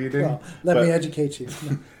cheerleading. Well, let me educate you.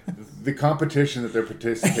 The competition that they're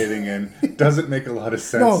participating in doesn't make a lot of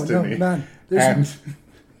sense to me. None. And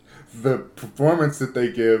the performance that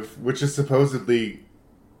they give, which is supposedly,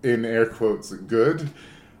 in air quotes, good,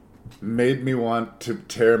 made me want to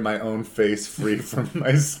tear my own face free from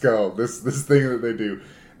my skull. This thing that they do.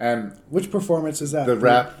 And which performance is that? the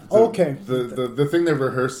rap. Okay. The thing they're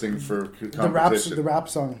rehearsing for competition. The rap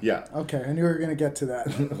song. Yeah. Okay, I knew we were going to get to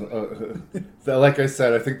that. Like I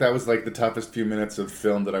said, I think that was like the toughest few minutes of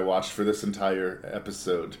film that I watched for this entire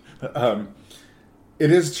episode. It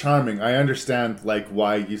is charming. I understand like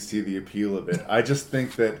why you see the appeal of it. I just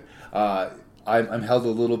think that I'm held a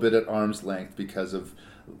little bit at arm's length because of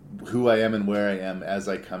who I am and where I am as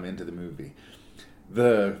I come into the movie.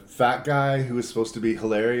 The fat guy who is supposed to be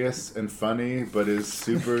hilarious and funny, but is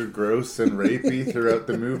super gross and rapey throughout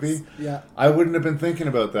the movie. Yeah. I wouldn't have been thinking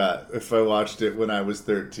about that if I watched it when I was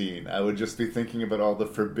 13. I would just be thinking about all the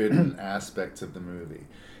forbidden aspects of the movie.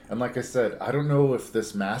 And like I said, I don't know if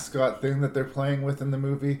this mascot thing that they're playing with in the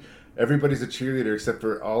movie, everybody's a cheerleader except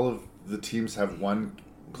for all of the teams have one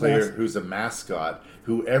player who's a mascot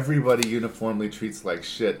who everybody uniformly treats like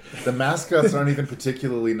shit. The mascots aren't even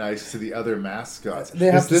particularly nice to the other mascots.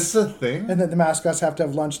 Is this a thing? And then the mascots have to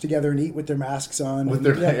have lunch together and eat with their masks on.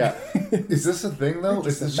 Is this a thing though?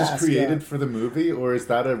 Is this just created for the movie, or is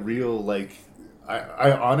that a real like?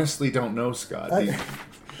 I honestly don't know, Scott. I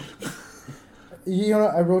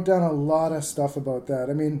wrote down a lot of stuff about that.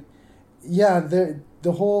 I mean, yeah,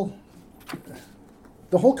 the whole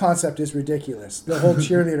concept is ridiculous. The whole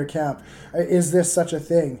cheerleader camp. Is this such a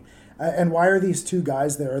thing? And why are these two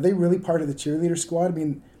guys there? Are they really part of the cheerleader squad? I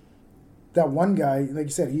mean, that one guy, like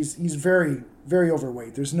you said, he's very, very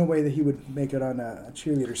overweight. There's no way that he would make it on a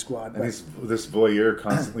cheerleader squad. And he's this voyeur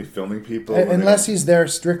constantly filming people. Unless he's there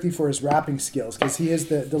strictly for his rapping skills, because he is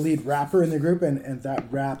the lead rapper in the group, and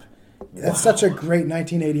that rap, that's such a great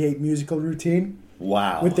 1988 musical routine.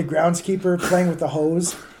 Wow. With the groundskeeper playing with the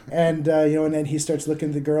hose. And, and then he starts looking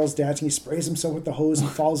at the girls dancing. He sprays himself with the hose and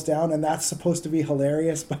falls down. And that's supposed to be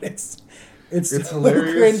hilarious, but it's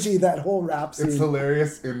hilarious. Cringy, that whole rap scene. It's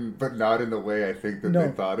hilarious, but not in the way I think that they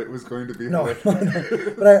thought it was going to be hilarious.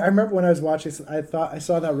 No. But I remember when I was watching, I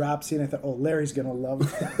saw that rap scene. I thought, oh, Larry's going to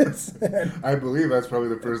love this. I believe that's probably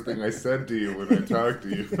the first thing I said to you when I talked to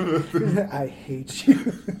you. I hate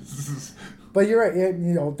you. But you're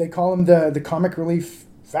right. They call him the comic relief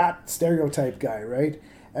fat stereotype guy, right?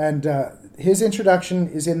 And his introduction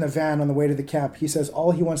is in the van on the way to the camp. He says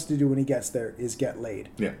all he wants to do when he gets there is get laid.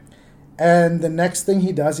 Yeah. And the next thing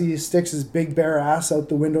he does, he sticks his big bare ass out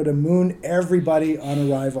the window to moon everybody on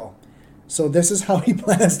arrival. So this is how he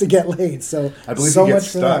plans to get laid. So I believe so he gets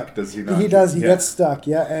much for stuck, that. does he not? He does. He gets stuck,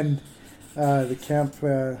 yeah. And the camp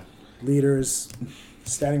leader is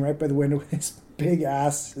standing right by the window with his big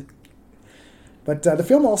ass. But the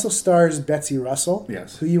film also stars Betsy Russell,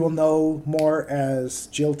 Yes. who you will know more as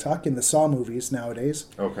Jill Tuck in the Saw movies nowadays.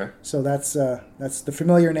 Okay. So that's the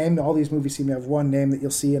familiar name. All these movies seem to have one name that you'll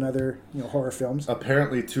see in other horror films.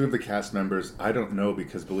 Apparently, 2 of the cast members, I don't know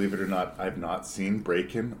because, believe it or not, I've not seen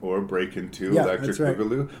Breakin' or Breakin' 2, Yeah, Electric that's right.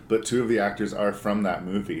 Boogaloo, but 2 of the actors are from that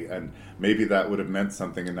movie, and maybe that would have meant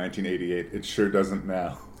something in 1988. It sure doesn't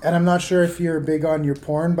now. And I'm not sure if you're big on your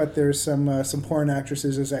porn, but there's some porn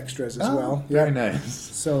actresses as extras as well. Very nice.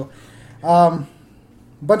 So, a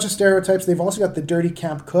bunch of stereotypes. They've also got the dirty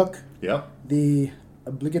camp cook. Yep. The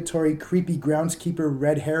obligatory creepy groundskeeper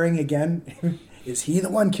red herring again. Is he the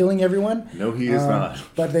one killing everyone? No, he is not.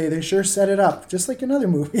 But they sure set it up, just like another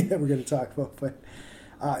movie that we're going to talk about. But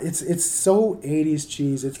it's so 80s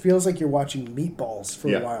cheese. It feels like you're watching Meatballs for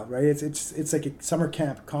a while, right? It's like a summer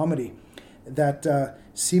camp comedy that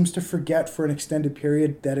seems to forget for an extended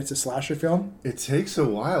period that it's a slasher film. It takes a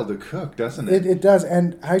while to cook, doesn't it? It does,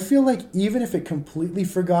 and I feel like even if it completely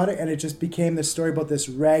forgot it and it just became this story about this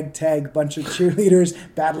ragtag bunch of cheerleaders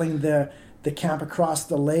battling the camp across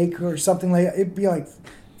the lake or something like that,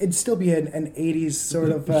 it'd still be an 80s sort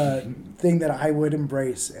of thing that I would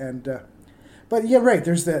embrace. And but yeah, right,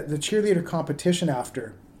 there's the cheerleader competition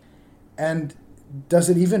after. And does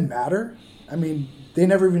it even matter? I mean, they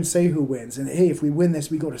never even say who wins. And hey, if we win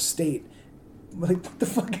this, we go to state. Like, what the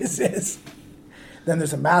fuck is this? Then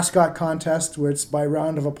there's a mascot contest where it's by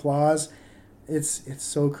round of applause. It's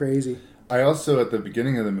so crazy. I also, at the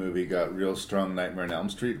beginning of the movie, got real strong Nightmare on Elm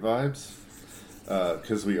Street vibes.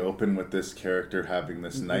 Because we open with this character having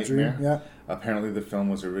this nightmare. Dream, yeah. Apparently the film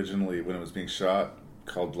was originally, when it was being shot,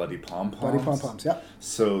 called Bloody Pom-Poms. Bloody Pom-Poms, yeah.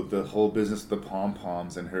 So the whole business of the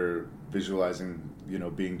pom-poms and her visualizing,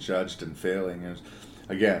 being judged and failing. And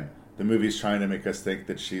again, the movie's trying to make us think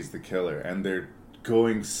that she's the killer. And they're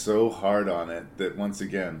going so hard on it that, once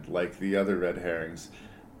again, like the other red herrings,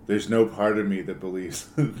 there's no part of me that believes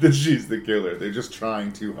that she's the killer. They're just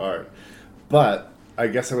trying too hard. But I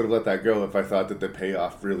guess I would have let that go if I thought that the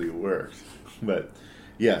payoff really worked. But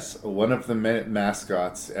yes, one of the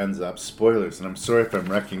mascots ends up, spoilers, and I'm sorry if I'm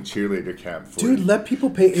wrecking cheerleader camp for you. Dude, let people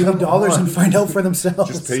pay $80 and find out for themselves.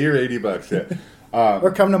 Just pay your $80, yeah.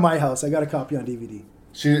 Or come to my house. I got a copy on DVD.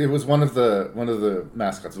 It was one of the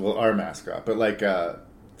mascots, well, our mascot, but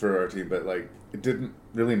for our team, but it didn't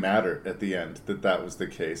really matter at the end that was the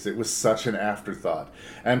case. It was such an afterthought.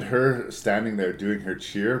 And her standing there doing her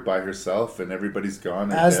cheer by herself and everybody's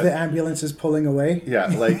gone. As the ambulance is pulling away. Yeah,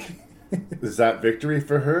 is that victory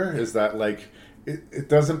for her? Is that it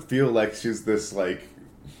doesn't feel like she's this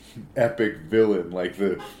epic villain like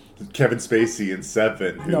the Kevin Spacey in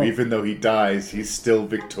Seven, who even though he dies, he's still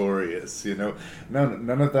victorious. None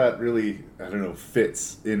of that really, I don't know,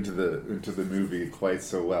 fits into the movie quite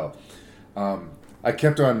so well. I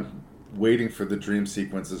kept on waiting for the dream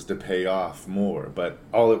sequences to pay off more, but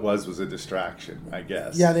all it was a distraction, I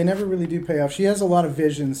guess. Yeah, they never really do pay off. She has a lot of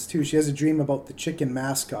visions too. She has a dream about the chicken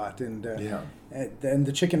mascot, and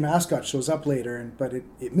the chicken mascot shows up later, but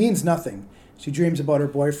it means nothing. She dreams about her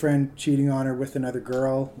boyfriend cheating on her with another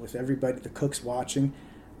girl, with everybody, the cooks watching.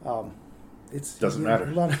 It doesn't matter.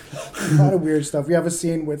 A lot of weird stuff. We have a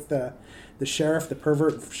scene with the sheriff, the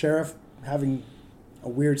pervert sheriff, having a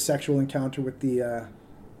weird sexual encounter with the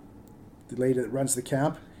lady that runs the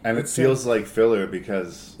camp. And it feels like filler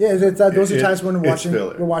because... Yeah, those are times when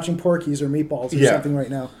we're watching Porky's or Meatballs or something right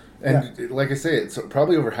now. And like I say, it's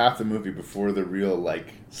probably over half the movie before the real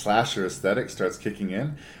slasher aesthetic starts kicking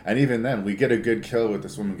in. And even then, we get a good kill with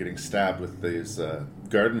this woman getting stabbed with these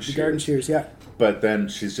garden shears. Garden shears, yeah. But then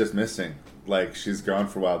she's just missing. She's gone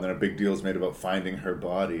for a while. Then a big deal is made about finding her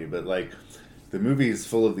body. But the movie is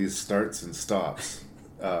full of these starts and stops.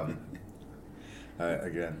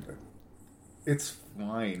 Again, it's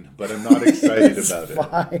fine, but I'm not excited about it.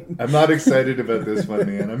 Fine. I'm not excited about this one,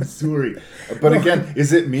 man. I'm sorry. But again,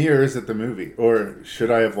 is it me or is it the movie? Or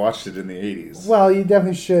should I have watched it in the 80s? Well, you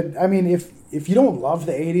definitely should. I mean, if you don't love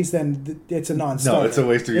the 80s, then it's a non-starter. No, it's a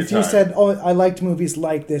waste of your time. If you said, I liked movies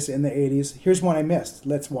like this in the 80s, here's one I missed.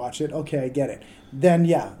 Let's watch it. Okay, I get it. Then,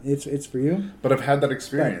 yeah, it's for you. But I've had that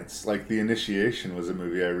experience. Right. The Initiation was a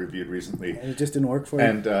movie I reviewed recently. And it just didn't work for you?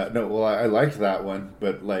 And, I liked that one,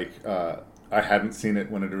 but, I hadn't seen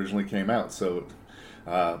it when it originally came out, so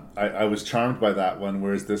I was charmed by that one,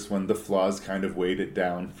 whereas this one, the flaws kind of weighed it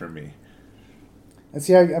down for me. Let's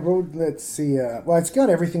see, I wrote, it's got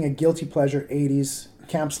everything a guilty pleasure 80s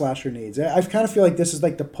camp slasher needs. I kind of feel like this is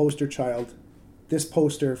the poster child, this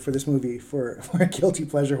poster for this movie for a guilty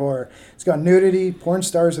pleasure horror. It's got nudity, porn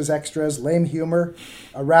stars as extras, lame humor,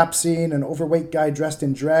 a rap scene, an overweight guy dressed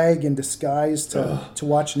in drag in disguise to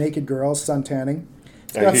watch naked girls suntanning.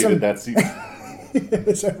 I hated that scene. It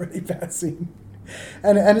was a really bad scene.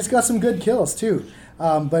 And it's got some good kills, too.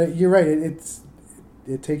 But you're right,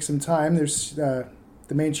 it takes some time. There's the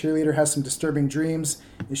main cheerleader has some disturbing dreams.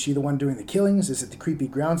 Is she the one doing the killings? Is it the creepy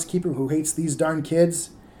groundskeeper who hates these darn kids?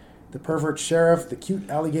 The pervert sheriff, the cute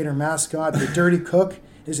alligator mascot, the dirty cook?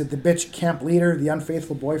 Is it the bitch camp leader, the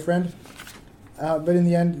unfaithful boyfriend? But in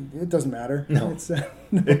the end, it doesn't matter. No.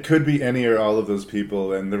 No. It could be any or all of those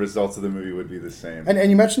people, and the results of the movie would be the same. And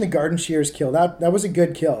you mentioned the garden shears kill. That was a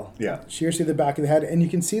good kill. Yeah. Shears through the back of the head. And you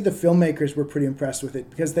can see the filmmakers were pretty impressed with it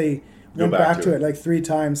because they went back to it like 3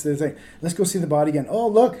 times. They're like, let's go see the body again. Oh,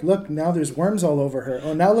 look, now there's worms all over her.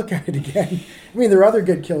 Oh, now look at it again. I mean, there are other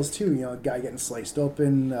good kills too. A guy getting sliced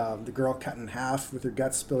open, the girl cut in half with her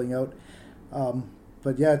guts spilling out.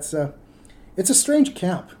 But yeah, it's a strange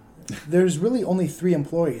camp. There's really only 3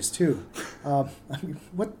 employees too. I mean,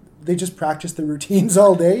 what? They just practice the routines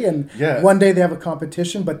all day, and one day they have a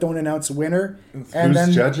competition, but don't announce a winner.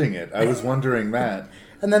 Who's judging it? I was wondering that.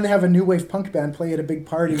 And then they have a new wave punk band play at a big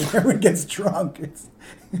party when everyone gets drunk.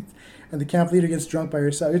 And the camp leader gets drunk by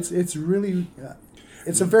herself. It's really,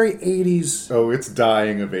 it's a very 80s. Oh, it's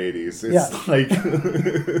dying of 80s. It's like...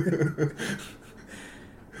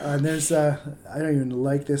 And there's, I don't even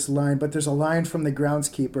like this line, but there's a line from the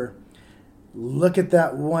groundskeeper. Look at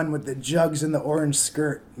that one with the jugs and the orange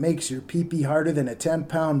skirt. Makes your pee-pee harder than a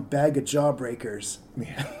 10-pound bag of jawbreakers.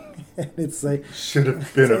 Yeah. And it's like... Should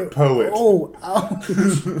have been a poet. Oh, ouch.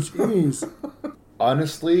 Jeez.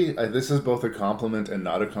 Honestly, this is both a compliment and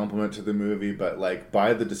not a compliment to the movie, but like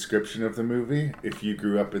by the description of the movie, if you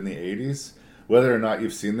grew up in the 80s, whether or not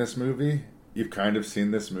you've seen this movie, you've kind of seen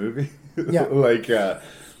this movie. Yeah.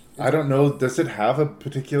 I don't know, does it have a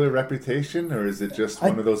particular reputation, or is it just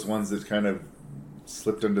one of those ones that kind of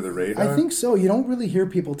slipped under the radar? I think so. You don't really hear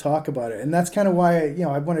people talk about it, and that's kind of why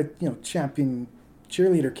I want to champion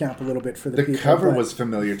cheerleader camp a little bit for the people. The cover was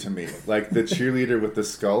familiar to me, like the cheerleader with the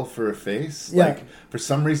skull for a face. Yeah. Like for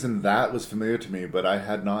some reason that was familiar to me, but I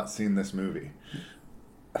had not seen this movie.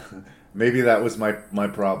 Maybe that was my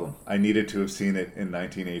problem. I needed to have seen it in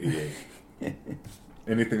 1988.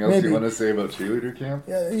 Anything else you want to say about cheerleader camp?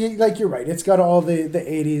 Yeah, like you're right. It's got all the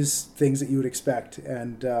 80s things that you would expect,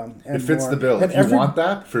 and it fits more. the bill. And if you want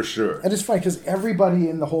that, for sure. And it's funny because everybody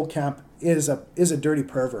in the whole camp is a dirty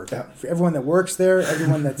pervert. Yeah. For everyone that works there,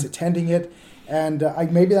 everyone that's attending it, and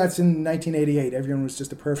maybe that's in 1988. Everyone was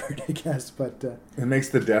just a pervert, I guess. But it makes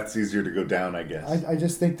the deaths easier to go down, I guess. I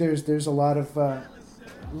just think there's a lot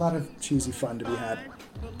of cheesy fun to be had.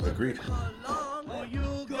 Agreed.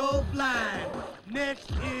 You'll go blind.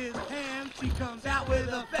 Next is Pam. She comes out with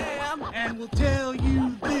a fam and will tell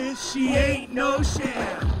you this. She ain't no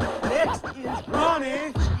sham. Next is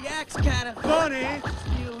Ronnie. She acts kind of funny.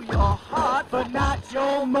 Steal your heart, but not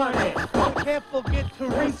your money. Can't forget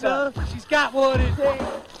Teresa. She's got what it takes.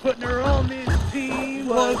 Putting her on this team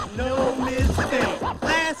was no mistake.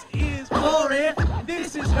 Last is Glory.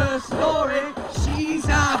 This is her story. She's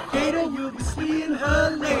our gator. You'll be seeing her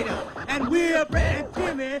later. And we're Brad and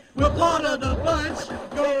Timmy. We're part of the bunch.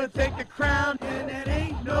 Gonna take the crown, and that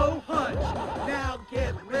ain't no hunch. Now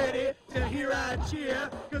get ready to hear our cheer,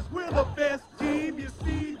 cause we're the best team you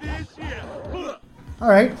see this year. All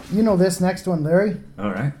right, you know this next one, Larry. All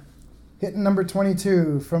right. Hitting number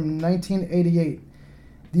 22 from 1988.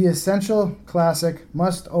 The essential classic,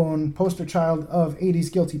 must-own poster child of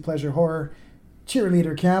 80s guilty pleasure horror,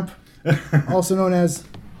 Cheerleader Camp, also known as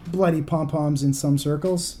Bloody Pom-Poms in some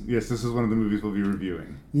circles. Yes, this is one of the movies we'll be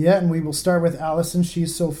reviewing. Yeah, and we will start with Allison.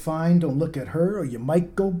 She's so fine, don't look at her or you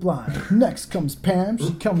might go blind. Next comes Pam.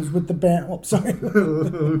 She comes with the band. Oh, sorry.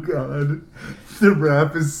 Oh, God. The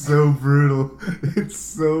rap is so brutal. It's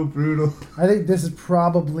so brutal. I think this is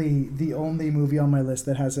probably the only movie on my list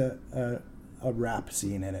that has a rap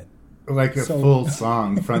scene in it. Like a full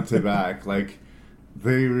song, front to back. Like...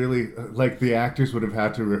 They really, like the actors would have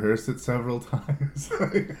had to rehearse it several times.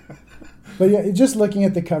 But yeah, just looking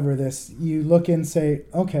at the cover of this, you look and say,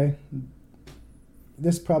 okay,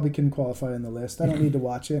 this probably can qualify on the list. I don't need to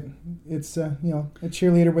watch it. It's, a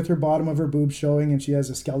cheerleader with her bottom of her boob showing and she has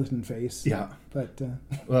a skeleton face. Yeah. But,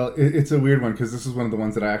 well, it's a weird one because this is one of the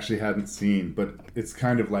ones that I actually hadn't seen, but it's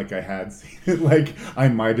kind of like I had seen it. Like I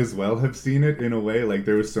might as well have seen it in a way. Like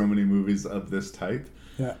there were so many movies of this type.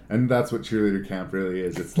 Yeah. And that's what Cheerleader Camp really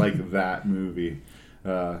is. It's like that movie.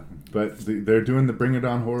 But they're doing the Bring It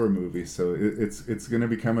On horror movie, so it's going to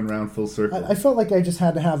be coming around full circle. I felt like I just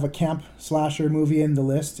had to have a camp slasher movie in the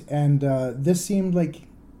list, and this seemed like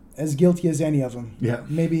as guilty as any of them. Yeah.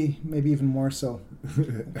 Maybe even more so.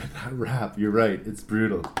 That rap, you're right. It's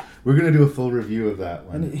brutal. We're going to do a full review of that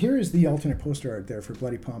one. And here is the alternate poster art there for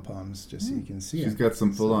Bloody Pom Poms, just so you can see She's it. got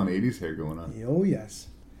some full-on 80s hair going on. Oh, yes.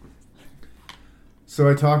 So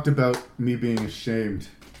I talked about me being ashamed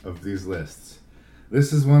of these lists.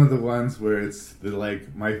 This is one of the ones where it's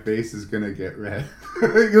like my face is going to get red a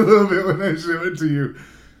little bit when I show it to you.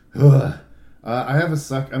 Ugh. I'm a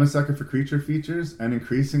sucker for creature features, and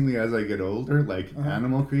increasingly as I get older, like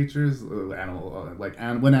animal creatures, when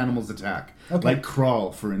animals attack. Okay. Like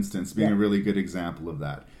Crawl, for instance, being a really good example of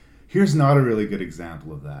that. Here's not a really good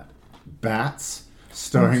example of that. Bats,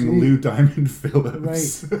 starring Lou Diamond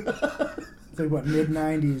Phillips. Right. It's like, what,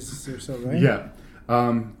 mid-90s or so, right? Yeah.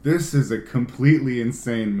 This is a completely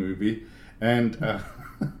insane movie, and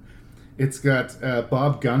it's got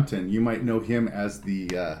Bob Gunton. You might know him as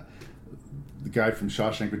the guy from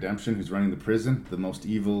Shawshank Redemption who's running the prison, the most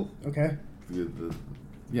evil. Okay. The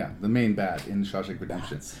main bad in Shawshank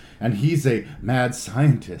Redemption. And he's a mad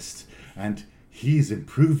scientist, and he's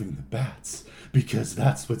improving the bats because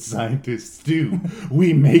that's what scientists do.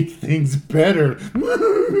 We make things better.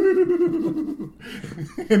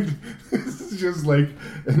 And this is just like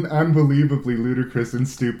an unbelievably ludicrous and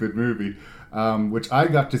stupid movie, which I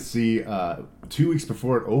got to see 2 weeks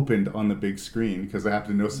before it opened on the big screen because I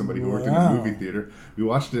happened to know somebody who worked in a movie theater. We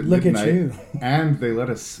watched it at midnight, at you. And they let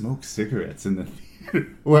us smoke cigarettes in the theater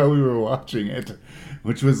while we were watching it,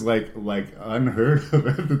 which was like unheard of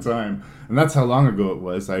at the time. And that's how long ago it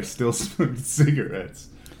was. I still smoked cigarettes.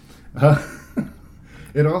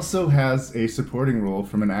 It also has a supporting role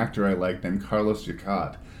from an actor I like named Carlos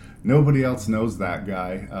Yacat. Nobody else knows that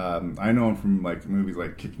guy. I know him from like movies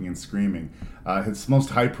like Kicking and Screaming. His most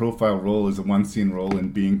high-profile role is a one-scene role in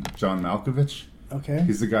Being John Malkovich. Okay.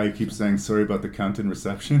 He's the guy who keeps saying, "Sorry about the cunt in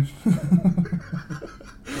reception."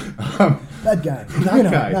 That guy.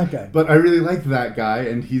 That guy. But I really like that guy,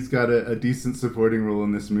 and he's got a decent supporting role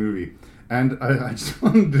in this movie. And I just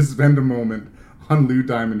wanted to spend a moment on Lou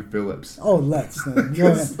Diamond Phillips. Oh, let's.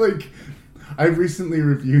 Because, I've recently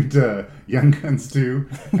reviewed Young Guns 2,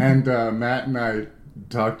 and Matt and I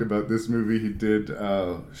talked about this movie he did,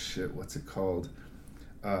 what's it called?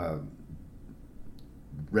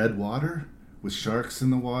 Red Water? With sharks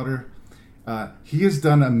in the water. He has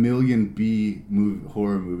done a million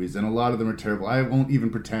horror movies, and a lot of them are terrible. I won't even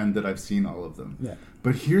pretend that I've seen all of them. Yeah.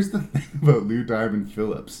 But here's the thing about Lou Diamond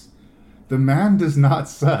Phillips. The man does not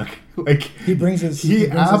suck. He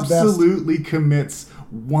absolutely commits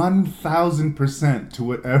 1,000% to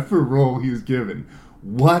whatever role he's given.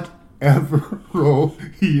 Whatever role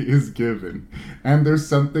he is given. And there's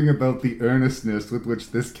something about the earnestness with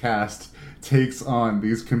which this cast takes on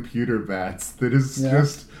these computer bats that is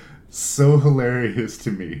just so hilarious to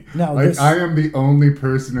me. Now, I am the only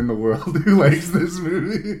person in the world who likes this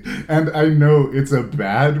movie, and I know it's a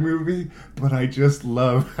bad movie, but I just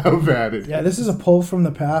love how bad it is. Yeah, this is a pull from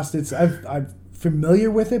the past. I'm familiar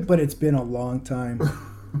with it, but it's been a long time.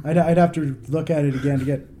 I'd have to look at it again to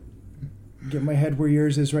get my head where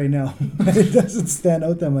yours is right now. It doesn't stand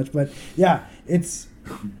out that much, but yeah, it's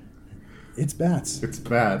bats. It's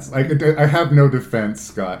bats. I have no defense,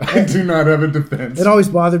 Scott. I do not have a defense. It always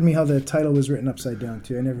bothered me how the title was written upside down,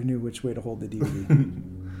 too. I never knew which way to hold the DVD.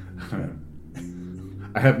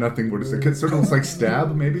 I have nothing more to say. It sort of looks like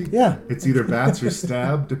Stab, maybe? Yeah. It's either Bats or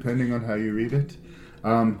Stab, depending on how you read it.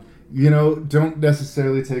 Don't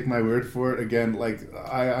necessarily take my word for it. Again,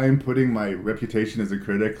 I am putting my reputation as a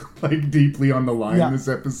critic deeply on the line in this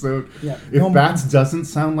episode. Yeah. If Bats doesn't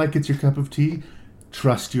sound like it's your cup of tea,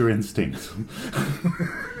 trust your instinct.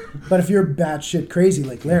 But if you're batshit crazy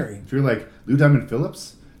like Larry. If you're like Lou Diamond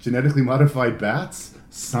Phillips, genetically modified bats,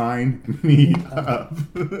 sign me up.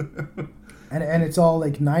 And it's all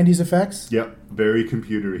 90s effects? Yep, very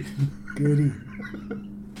computery. Goody.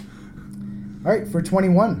 All right, for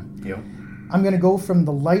 21. Yep. I'm going to go from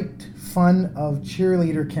the light fun of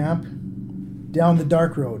cheerleader camp down the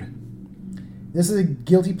dark road. This is a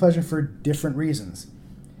guilty pleasure for different reasons.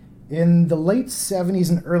 In the late 70s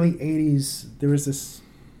and early 80s, there was this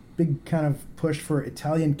big kind of push for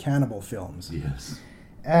Italian cannibal films. Yes.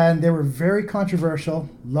 And they were very controversial,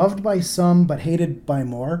 loved by some, but hated by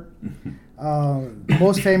more.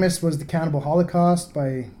 Most famous was The Cannibal Holocaust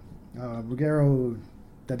by Ruggero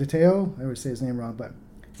Deodato. I always say his name wrong, but...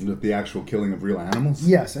 The actual killing of real animals?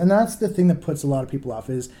 Yes, and that's the thing that puts a lot of people off,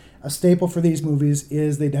 is a staple for these movies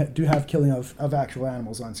is they do have killing of actual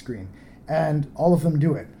animals on screen. And all of them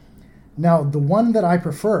do it. Now, the one that I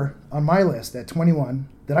prefer on my list at 21,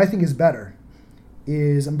 that I think is better,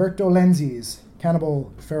 is Umberto Lenzi's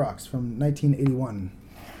Cannibal Ferox from 1981.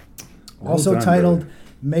 Also titled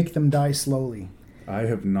make them die slowly. I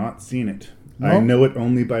have not seen it. No? I know it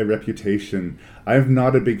only by reputation. I'm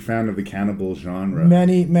not a big fan of the cannibal genre.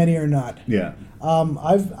 Many are not. Yeah.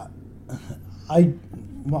 I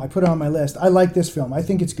put it on my list. I like this film. I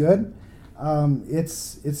think it's good.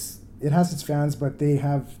 It has its fans, but they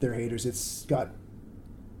have their haters. It's got,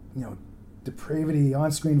 depravity,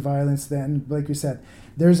 on-screen violence. Then, like you said,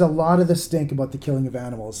 there's a lot of the stink about the killing of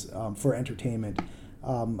animals for entertainment.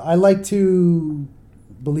 I like to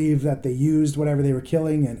believe that they used whatever they were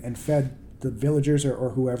killing and fed the villagers or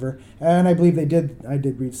whoever, and I believe they did. I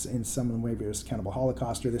did read in some of them, maybe it was Cannibal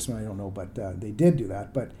Holocaust or this one, I don't know, but they did do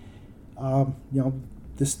that. But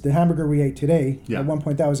the hamburger we ate today, at one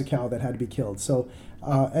point that was a cow that had to be killed. So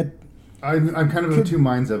I'm kind of of two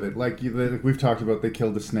minds of it. Like we've talked about, they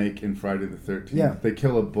killed a snake in Friday the 13th. Yeah. They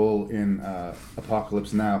kill a bull in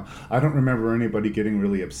Apocalypse Now. I don't remember anybody getting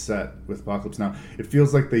really upset with Apocalypse Now. It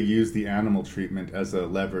feels like they use the animal treatment as a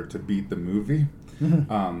lever to beat the movie.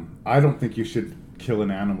 Mm-hmm. I don't think you should kill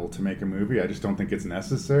an animal to make a movie. I just don't think it's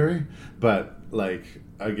necessary. But,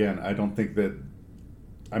 again, I don't think that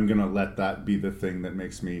I'm going to let that be the thing that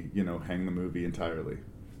makes me, hang the movie entirely.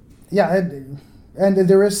 Yeah, and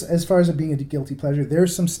there is, as far as it being a guilty pleasure,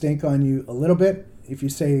 there's some stink on you a little bit. If you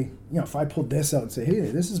say, if I pulled this out and say, hey,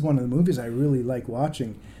 this is one of the movies I really like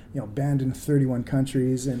watching, banned in 31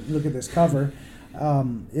 countries, and look at this cover.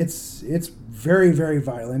 It's very, very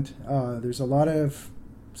violent. There's a lot of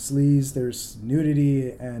sleaze, there's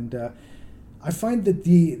nudity, and I find that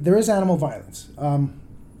there is animal violence.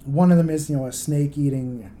 One of them is, a snake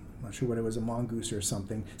eating, I'm not sure what it was, a mongoose or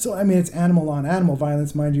something. So, it's animal on animal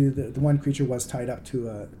violence. Mind you, the one creature was tied up to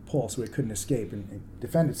a pole so it couldn't escape and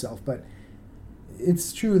defend itself. But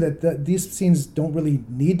it's true that these scenes don't really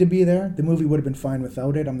need to be there. The movie would have been fine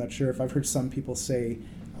without it. I'm not sure if I've heard some people say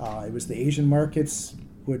it was the Asian markets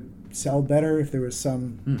would sell better if there was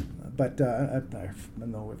some, but I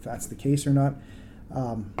don't know if that's the case or not.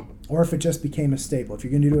 Or if it just became a staple. If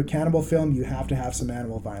you're going to do a cannibal film, you have to have some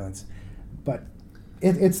animal violence. But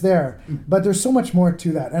it's there. But there's so much more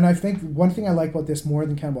to that. And I think one thing I like about this more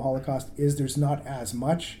than Cannibal Holocaust is there's not as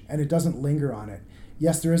much, and it doesn't linger on it.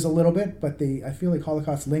 Yes, there is a little bit, but I feel like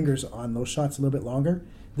Holocaust lingers on those shots a little bit longer.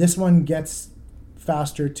 This one gets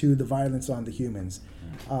faster to the violence on the humans.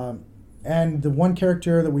 And the one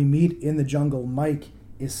character that we meet in the jungle, Mike,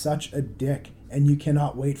 is such a dick, and you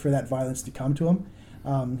cannot wait for that violence to come to him.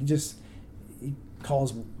 He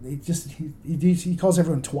calls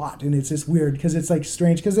everyone twat, and it's just weird because it's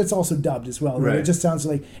strange because it's also dubbed as well. Right? It just sounds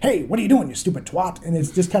like, hey, what are you doing, you stupid twat? And it's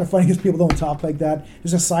just kind of funny because people don't talk like that.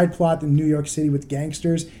 There's a side plot in New York City with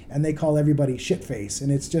gangsters, and they call everybody shitface,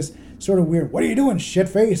 and it's just sort of weird. What are you doing,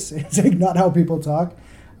 shitface? It's not how people talk,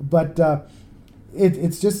 but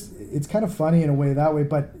it's kind of funny in a way that way.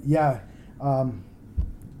 But yeah,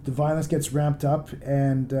 the violence gets ramped up,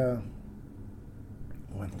 and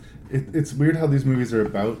it's weird how these movies are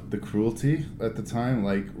about the cruelty at the time.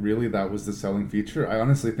 Really, that was the selling feature. I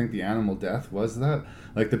honestly think the animal death was that.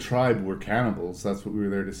 The tribe were cannibals. That's what we were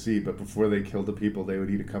there to see. But before they killed the people, they would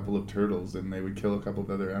eat a couple of turtles, and they would kill a couple of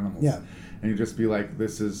other animals. Yeah. And you'd just be like,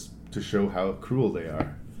 this is to show how cruel they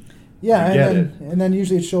are. Yeah, and then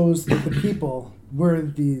usually it shows that the people were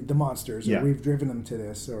the monsters, or we've driven them to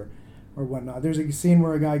this, or whatnot. There's a scene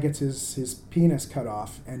where a guy gets his penis cut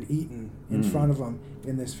off and eaten in front of him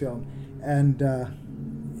in this film, and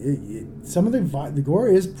some of the gore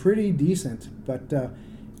is pretty decent, but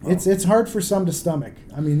it's hard for some to stomach.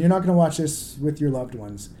 You're not going to watch this with your loved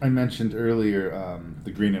ones. I mentioned earlier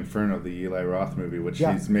the Green Inferno, the Eli Roth movie, which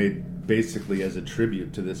he's made basically as a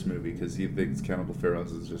tribute to this movie because he thinks Cannibal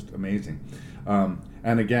Feroz is just amazing.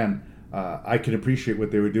 And again, I can appreciate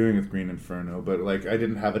what they were doing with Green Inferno, but I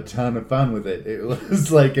didn't have a ton of fun with it. It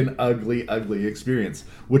was an ugly, ugly experience,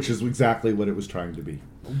 which is exactly what it was trying to be.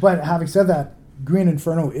 But having said that, Green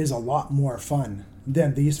Inferno is a lot more fun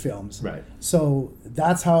than these films. Right. So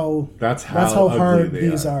that's how hard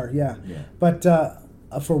these are. Yeah. But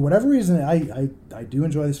for whatever reason, I do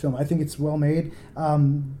enjoy this film. I think it's well made.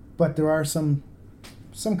 But there are some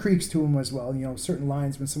creaks to him as well. Certain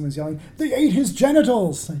lines when someone's yelling, "They ate his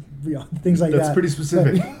genitals," things like that. That's pretty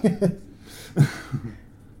specific.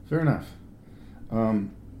 Fair enough.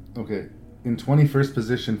 Okay, in 21st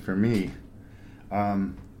position for me, I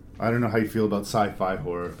don't know how you feel about sci-fi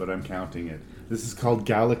horror, but I'm counting it. This is called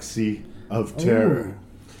Galaxy of Terror.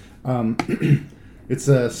 It's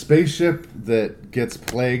a spaceship that gets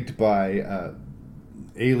plagued by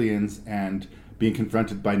aliens and being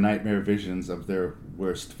confronted by nightmare visions of their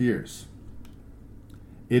worst fears.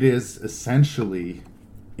 It is essentially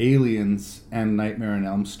Aliens and Nightmare on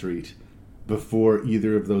Elm Street before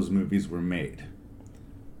either of those movies were made.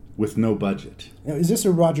 with no budget. Now, is this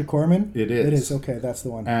a Roger Corman? It is. It is, okay, that's the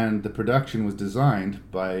one. And the production was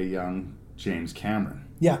designed by young James Cameron.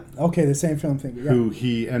 Yeah, okay, the same film thing. Yeah. Who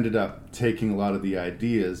he ended up taking a lot of the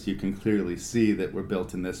ideas you can clearly see that were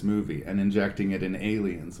built in this movie and injecting it in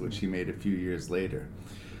Aliens, which he made a few years later.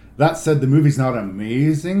 That said, the movie's not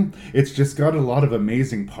amazing. It's just got a lot of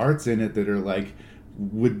amazing parts in it that are like,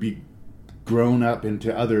 would be grown up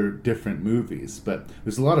into other different movies. But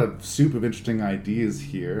there's a lot of soup of interesting ideas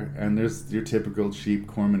here, and there's your typical cheap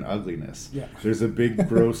Corman ugliness. Yeah. There's a big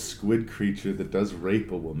gross squid creature that does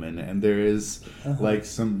rape a woman, and there is like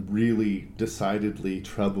some really decidedly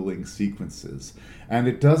troubling sequences. And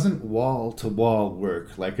it doesn't wall-to-wall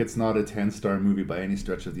work. Like, it's not a 10-star movie by any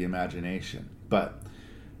stretch of the imagination. But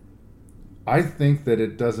I think that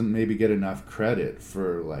it doesn't maybe get enough credit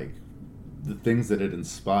for like the things that it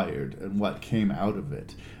inspired and what came out of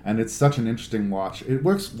it. And it's such an interesting watch. It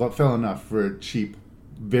works well enough for a cheap,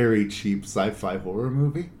 very cheap sci-fi horror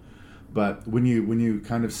movie. But when you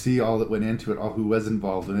kind of see all that went into it, all who was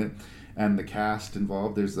involved in it, and the cast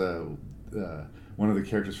involved, there's one of the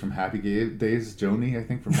characters from Happy Days, Joni, I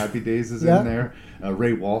think, from Happy Days is in there.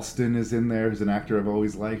 Ray Walston is in there, who's an actor I've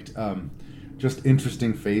always liked. Just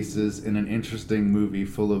interesting faces in an interesting movie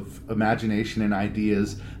full of imagination and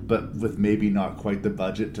ideas, but with maybe not quite the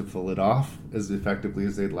budget to pull it off as effectively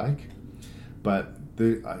as they'd like. But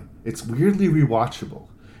it's weirdly rewatchable.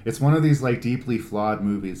 It's one of these like deeply flawed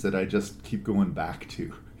movies that I just keep going back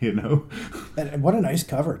to, you know? And what a nice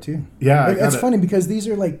cover, too. Yeah. It's funny because these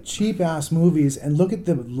are like cheap-ass movies, and look at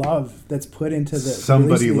the love that's put into the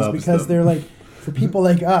Somebody release of these, loves because them. they're like, for people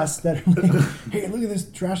like us that are like, hey, look at this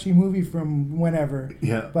trashy movie from whenever.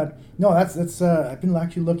 Yeah. But no, that's I've been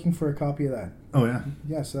actually looking for a copy of that. Oh, yeah?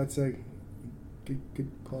 Yeah, so that's a good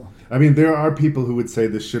pull. I mean, there are people who would say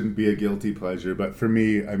this shouldn't be a guilty pleasure, but for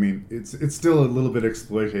me, I mean, it's still a little bit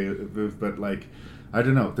exploitative, but like, I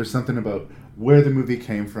don't know, there's something about where the movie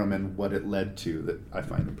came from and what it led to that I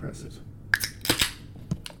find impressive.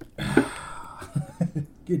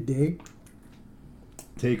 Good day.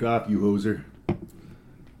 Take off, you hoser.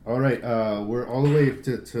 All right, we're all the way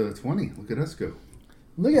to 20. Look at us go.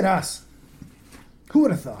 Look at us. Who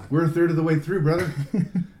would have thought? We're a third of the way through, brother.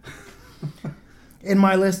 In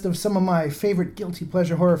my list of some of my favorite guilty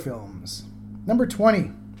pleasure horror films, number 20.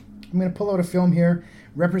 I'm going to pull out a film here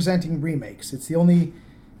representing remakes. It's the only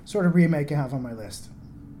sort of remake I have on my list.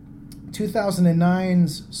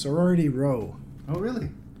 2009's Sorority Row. Oh, really?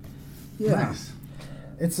 Yeah. Nice.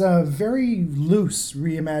 It's a very loose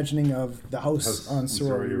reimagining of the House on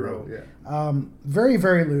Sorority Row. Yeah. Very,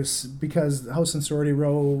 very loose, because the House on Sorority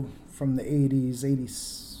Row from the 80s,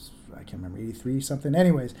 I can't remember, 83 something.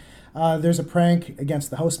 Anyways, there's a prank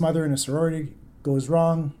against the house mother in a sorority, goes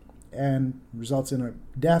wrong, and results in a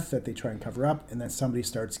death that they try and cover up, and then somebody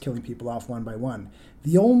starts killing people off one by one.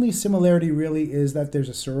 The only similarity really is that there's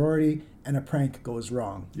a sorority and a prank goes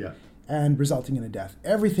wrong. Yeah. And resulting in a death.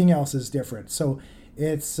 Everything else is different. So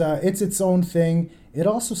it's its own thing. It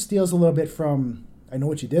also steals a little bit from I Know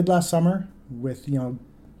What You Did Last Summer, with, you know,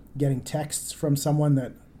 getting texts from someone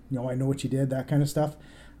that, you know, I know what you did, that kind of stuff.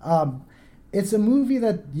 It's a movie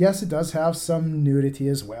that, yes, it does have some nudity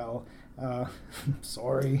as well.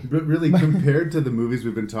 Sorry. But really, compared to the movies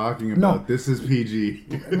we've been talking about, this is PG.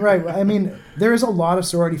 Right. I mean, there is a lot of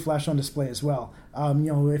sorority flesh on display as well. You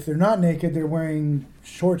know, if they're not naked, they're wearing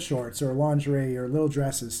short shorts or lingerie or little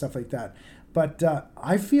dresses, stuff like that. But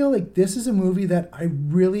I feel like this is a movie that I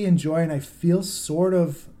really enjoy, and I feel sort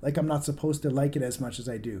of like I'm not supposed to like it as much as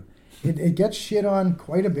I do. It gets shit on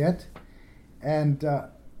quite a bit, and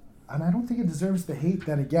I don't think it deserves the hate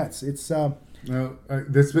that it gets. It's No,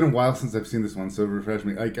 it's been a while since I've seen this one, so refresh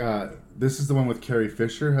me. Like, this is the one with Carrie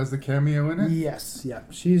Fisher has the cameo in it? Yes, yeah.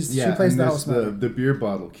 She plays the house mother. The beer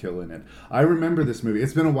bottle kill in it. I remember this movie.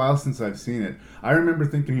 It's been a while since I've seen it. I remember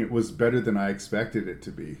thinking it was better than I expected it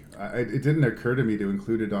to be. It didn't occur to me to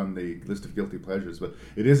include it on the list of guilty pleasures, but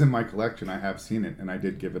it is in my collection. I have seen it, and I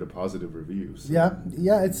did give it a positive review. So.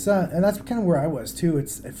 Yeah. It's and that's kind of where I was too. It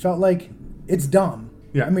felt like it's dumb.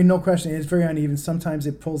 Yeah. I mean, no question. It's very uneven. Sometimes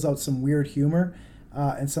it pulls out some weird humor,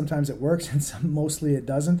 and sometimes it works, and mostly it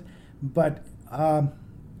doesn't. But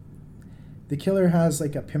the killer has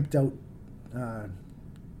like a pimped out,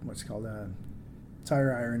 what's it called,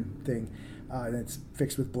 tire iron thing, and it's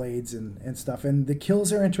fixed with blades and stuff. And the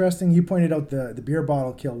kills are interesting. You pointed out the beer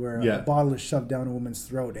bottle kill where a bottle is shoved down a woman's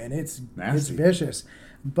throat, and it's nasty. It's vicious.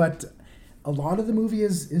 But a lot of the movie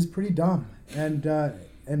is pretty dumb, and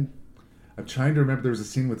I'm trying to remember. There was a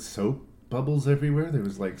scene with soap bubbles everywhere. There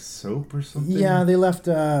was like soap or something. Yeah, they left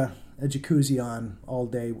a jacuzzi on all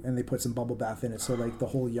day, and they put some bubble bath in it, so like the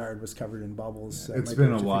whole yard was covered in bubbles. It's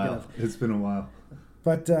been a while. It's been a while.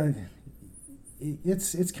 But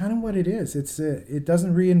it's kind of what it is. It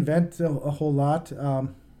doesn't reinvent a whole lot. Trying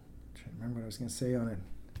to remember what I was going to say on it.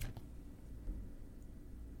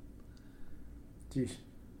 Geez.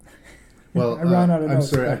 Well, I ran out of I'm notes,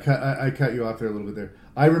 sorry, but- I cut you off there a little bit there.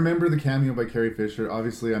 I remember the cameo by Carrie Fisher.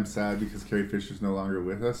 Obviously, I'm sad because Carrie Fisher's no longer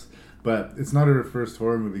with us, but it's not her first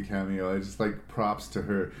horror movie cameo. I just like props to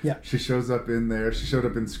her. Yeah. She shows up in there. She showed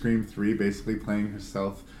up in Scream 3, basically playing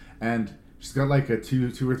herself, and she's got like a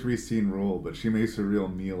two or three scene role, but she makes a real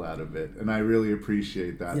meal out of it, and I really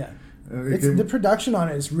appreciate that. Yeah. The production on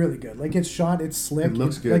it is really good. Like, it's shot, it's slick. It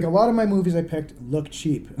looks good. Like, a lot of my movies I picked look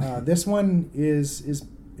cheap. This one is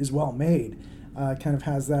well made. Kind of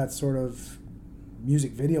has that sort of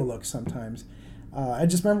music video look sometimes. I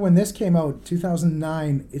just remember when this came out,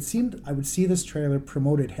 2009, it seemed I would see this trailer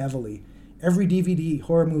promoted heavily. Every DVD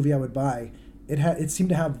horror movie I would buy, it seemed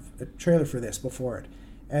to have a trailer for this before it.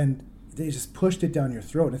 And they just pushed it down your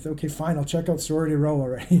throat. And I thought, okay, fine, I'll check out Sorority Row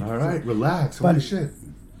already. All right, relax. But- Holy shit.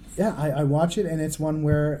 Yeah, I watch it, and it's one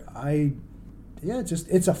where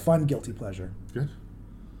it's a fun guilty pleasure. Good.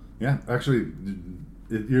 Yeah, actually,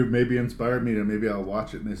 you maybe inspired me to maybe I'll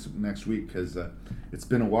watch it next week because it's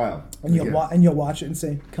been a while. And you'll watch it and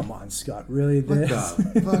say, "Come on, Scott, really this?"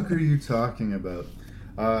 What the fuck are you talking about?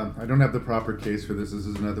 I don't have the proper case for this. This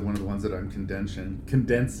is another one of the ones that I'm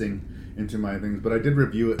condensing into my things. But I did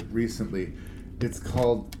review it recently. It's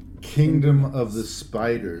called Kingdom of the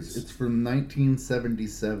Spiders. It's from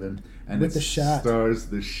 1977, and With it the Shat. stars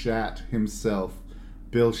the Shat himself,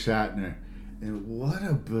 Bill Shatner. And what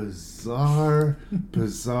a bizarre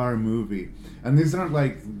bizarre movie. And these aren't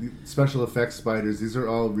like special effects spiders. These are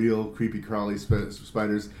all real creepy crawly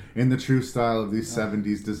spiders in the true style of these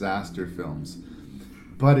 70s disaster films.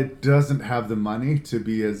 But it doesn't have the money to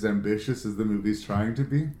be as ambitious as the movie's trying to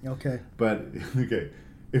be. Okay. But, okay,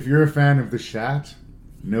 if you're a fan of The Shat,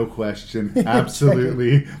 no question,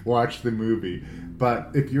 absolutely watch the movie.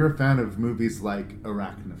 But if you're a fan of movies like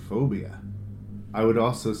Arachnophobia, I would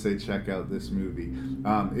also say check out this movie.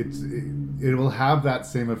 It will have that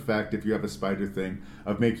same effect if you have a spider thing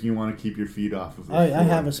of making you want to keep your feet off of it. I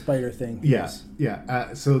have a spider thing. Yes,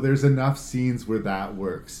 yeah. So there's enough scenes where that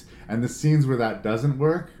works. And the scenes where that doesn't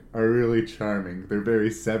work are really charming. They're very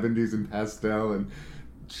 70s and pastel, and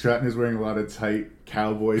Shatner's wearing a lot of tight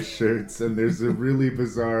cowboy shirts, and there's a really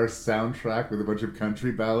bizarre soundtrack with a bunch of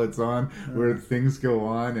country ballads on where things go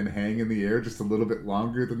on and hang in the air just a little bit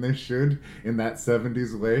longer than they should in that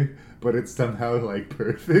 70s way, but it's somehow like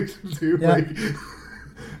perfect too. Yeah. Like,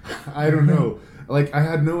 I don't know. Like, I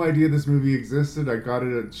had no idea this movie existed. I got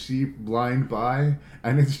it at cheap blind buy,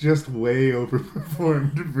 and it's just way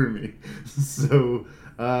overperformed for me. So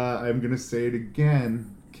I'm gonna say it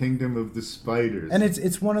again. Kingdom of the Spiders. And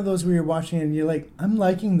it's one of those where you're watching it and you're like, I'm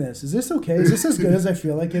liking this. Is this okay? Is this as good as I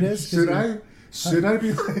feel like it is? Should I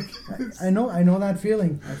be like this? I know that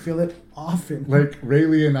feeling. I feel it often. Like,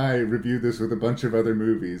 Rayleigh and I reviewed this with a bunch of other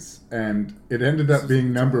movies, and it ended up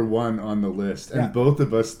being number one on the list. And both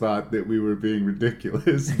of us thought that we were being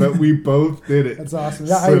ridiculous, but we both did it. That's awesome.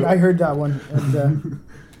 Yeah, So, I heard that one. And,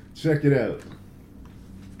 check it out.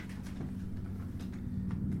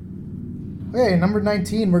 okay, number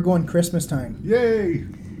 19, we're going Christmas time. Yay!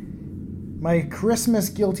 My Christmas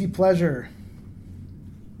guilty pleasure.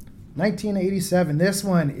 1987. This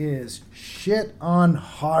one is shit on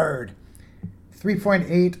hard.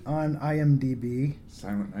 3.8 on IMDb.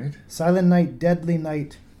 Silent Night? Silent Night, Deadly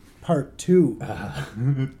Night, Part 2.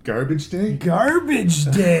 Garbage Day? Garbage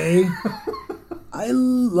Day? I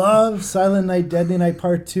love Silent Night, Deadly Night,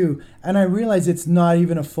 Part 2. And I realize it's not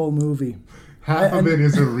even a full movie. Half of it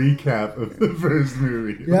is a recap of the first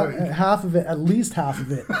movie. Yeah, Like, half of it, at least half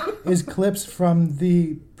of it, is clips from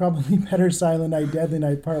the probably better Silent Night, Deadly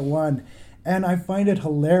Night Part 1. And I find it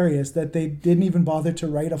hilarious that they didn't even bother to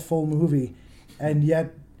write a full movie. And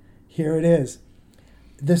yet, here it is.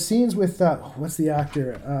 The scenes with, what's the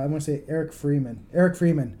actor? I want to say Eric Freeman. Eric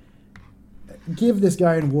Freeman. Give this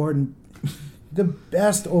guy an award and the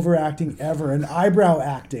best overacting ever, and eyebrow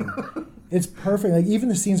acting. It's perfect. Like, even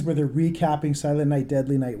the scenes where they're recapping Silent Night,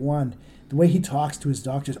 Deadly Night 1, the way he talks to his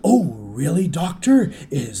doctors. Oh, really, doctor?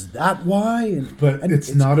 Is that why? And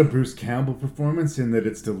it's not a Bruce Campbell performance in that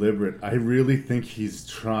it's deliberate. I really think he's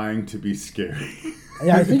trying to be scary.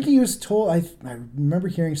 Yeah, I think he was told, I remember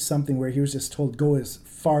hearing something where he was just told, go as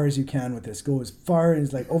far as you can with this. Go as far, and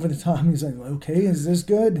he's like, over the top. He's like, okay, is this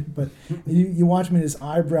good? But you watch him in his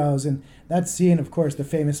eyebrows, and that scene, of course, the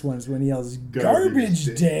famous one is when he yells, Garbage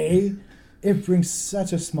Day. it brings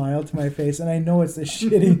such a smile to my face, and I know it's a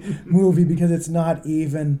shitty movie because it's not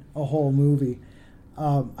even a whole movie.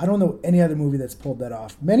 I don't know any other movie that's pulled that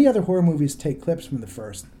off. Many other horror movies take clips from the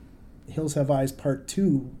first. Hills Have Eyes Part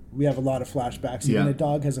 2, we have a lot of flashbacks. Even A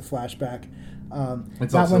Dog has a flashback.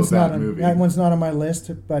 It's that also one's a bad not movie. That one's not on my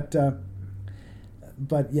list, but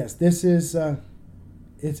yes, this is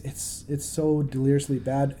it's so deliriously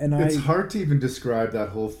bad, and it's hard to even describe that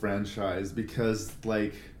whole franchise because,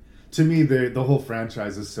 like, to me, the whole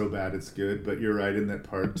franchise is so bad it's good. But you're right in that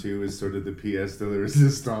Part 2 is sort of the pièce de la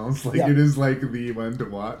résistance. Like, it is like the one to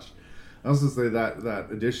watch. I also say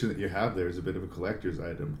that edition that you have there is a bit of a collector's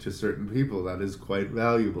item to certain people. That is quite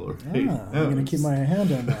valuable. Right? I'm going to keep my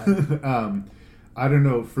hand on that. I don't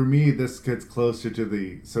know. For me, this gets closer to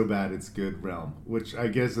the so bad it's good realm, which I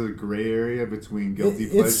guess is a gray area between guilty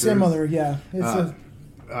pleasures. It's similar, yeah.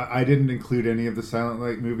 I didn't include any of the Silent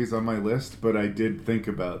Night movies on my list, but I did think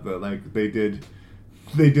about that. Like, they did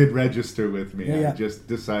register with me. Yeah. I just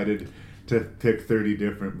decided to pick 30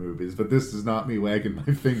 different movies, but this is not me wagging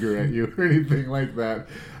my finger at you or anything like that.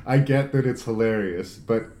 I get that it's hilarious,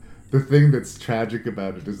 but the thing that's tragic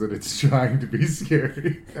about it is that it's trying to be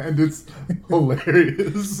scary, and it's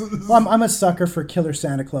hilarious. Well, I'm a sucker for killer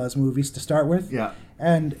Santa Claus movies to start with. Yeah.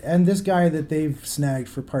 And this guy that they've snagged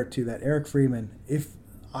for Part 2, that Eric Freeman, if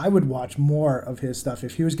I would watch more of his stuff,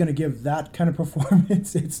 if he was going to give that kind of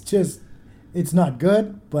performance, it's not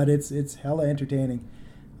good, but it's hella entertaining.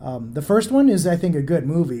 The first one is, I think, a good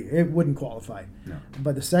movie. It wouldn't qualify. No.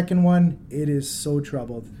 But the second one, it is so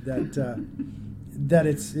troubled that that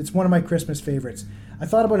it's one of my Christmas favorites. I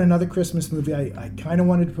thought about another Christmas movie I kind of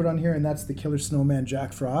wanted to put on here, and that's The Killer Snowman,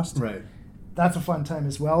 Jack Frost. Right. That's a fun time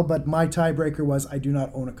as well, but my tiebreaker was I do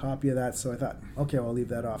not own a copy of that, so I thought, okay, I'll leave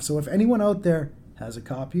that off. So if anyone out there has a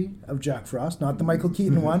copy of Jack Frost, not the Michael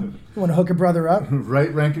Keaton one, you want to hook a brother up?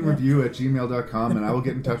 Write ranknreview@gmail.com, and I will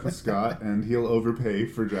get in touch with Scott, and he'll overpay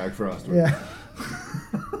for Jack Frost. Yeah.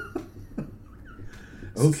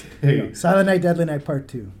 Okay. Silent Night, Deadly Night Part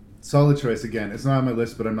 2. Solid choice again. It's not on my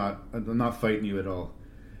list, but I'm not fighting you at all.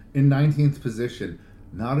 In 19th position,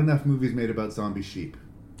 not enough movies made about zombie sheep.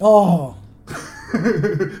 Oh.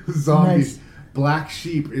 Zombies. Nice. Black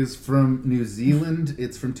Sheep is from New Zealand.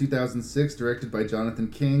 It's from 2006, directed by Jonathan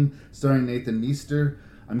King, starring Nathan Meester.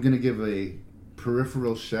 I'm going to give a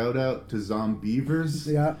peripheral shout out to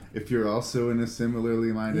Zombievers. Yeah. If you're also in a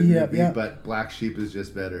similarly minded movie, but Black Sheep is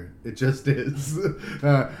just better. It just is.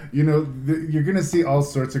 You're going to see all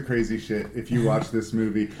sorts of crazy shit if you watch this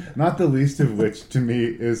movie. Not the least of which, to me,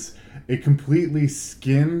 is a completely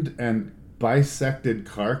skinned and bisected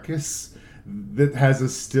carcass that has a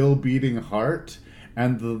still beating heart,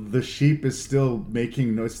 and the sheep is still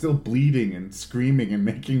making noise, still bleeding and screaming and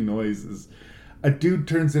making noises. A dude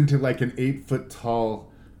turns into like an 8-foot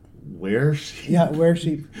tall were-sheep. Yeah,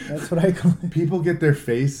 were-sheep. That's what I call it. People get their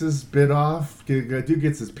faces bit off. A dude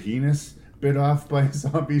gets his penis bit off by a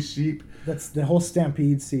zombie sheep. That's the whole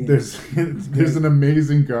stampede scene. There's an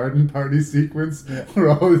amazing garden party sequence where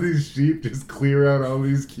all of these sheep just clear out all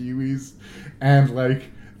these kiwis, and like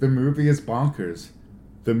the movie is bonkers.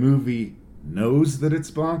 The movie knows that it's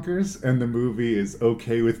bonkers, and the movie is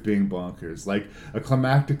okay with being bonkers. Like, a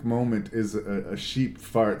climactic moment is a sheep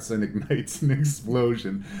farts and ignites an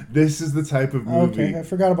explosion. This is the type of movie. Okay, I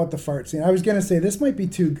forgot about the fart scene. I was gonna say this might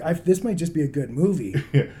might just be a good movie,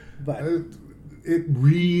 but it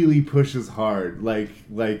really pushes hard. Like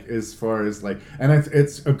as far as like, and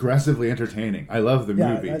it's aggressively entertaining. I love the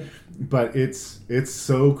movie, but it's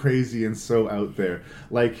so crazy and so out there.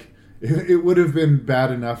 Like, it would have been bad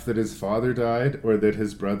enough that his father died or that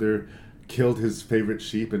his brother killed his favorite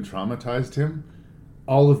sheep and traumatized him.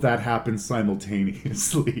 All of that happens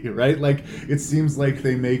simultaneously, right? Like, it seems like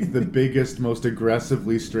they make the biggest, most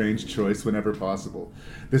aggressively strange choice whenever possible.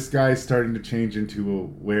 This guy's starting to change into a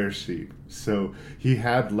were-sheep. So he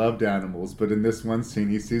had loved animals, but in this one scene,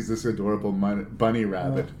 he sees this adorable bunny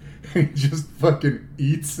rabbit. And he just fucking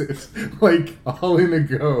eats it, like, all in a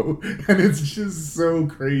go. And it's just so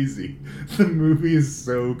crazy. The movie is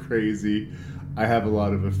so crazy. I have a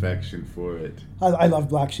lot of affection for it. I love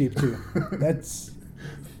Black Sheep, too. That's...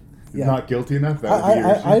 Yeah. Not guilty enough?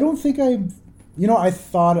 I don't think I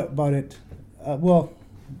thought about it. We'll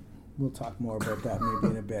talk more about that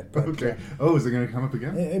maybe in a bit. But, okay. Is it going to come up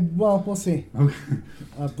again? Well, we'll see. Okay.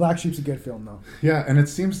 Black Sheep's a good film, though. Yeah, and it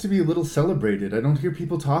seems to be a little celebrated. I don't hear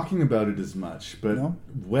people talking about it as much. But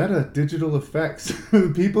Weta Digital Effects,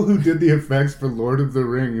 the people who did the effects for Lord of the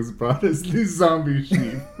Rings brought us these zombie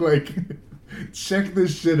sheep. Like, check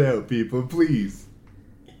this shit out, people, please.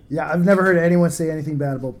 Yeah, I've never heard anyone say anything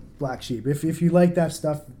bad about Black Sheep. If you like that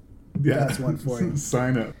stuff, that's one for you.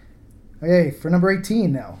 Sign up. Okay, for number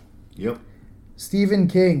 18 now. Yep. Stephen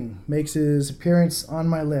King makes his appearance on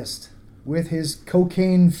my list with his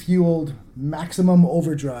cocaine-fueled Maximum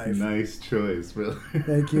Overdrive. Nice choice, really.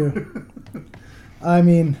 Thank you. I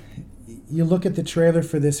mean, you look at the trailer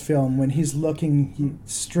for this film, when he's looking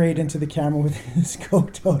straight into the camera with his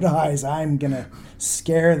coked-out eyes, I'm going to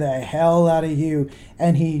scare the hell out of you.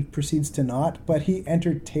 And he proceeds to not, but he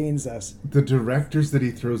entertains us. The directors that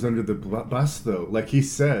he throws under the bus, though, like he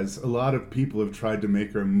says, a lot of people have tried to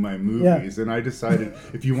make my movies, and I decided,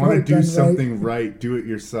 if you want to do something right, do it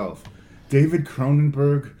yourself. David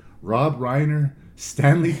Cronenberg, Rob Reiner,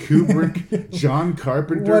 Stanley Kubrick, John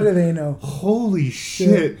Carpenter. What do they know? Holy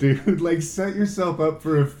shit, dude. Like, set yourself up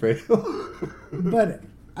for a fail. But,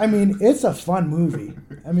 I mean, it's a fun movie.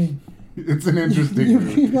 I mean... It's an interesting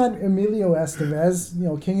movie. You've got Emilio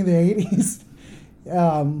Estevez, king of the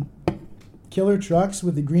 80s. Killer Trucks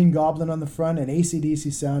with the Green Goblin on the front, and AC/DC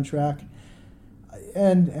soundtrack.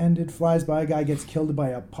 And it flies by, a guy gets killed by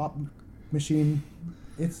a pop machine.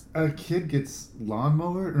 It's a kid gets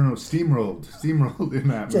steamrolled in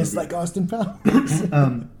that movie. Just like Austin Powers.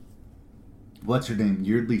 What's her name?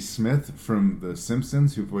 Yeardley Smith from The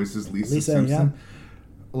Simpsons, who voices Lisa Simpson. Yeah.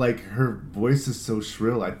 Like, her voice is so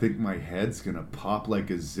shrill, I think my head's gonna pop like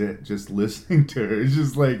a zit just listening to her. It's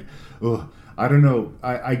just like, oh, I don't know.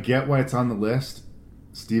 I get why it's on the list.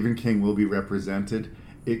 Stephen King will be represented.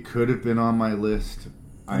 It could have been on my list.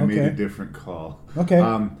 I made a different call. Okay.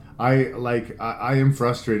 I am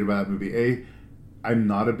frustrated by that movie. I'm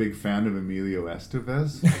not a big fan of Emilio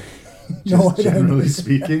Estevez, generally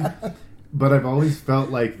speaking. But I've always felt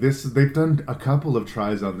like they've done a couple of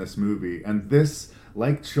tries on this movie, and this,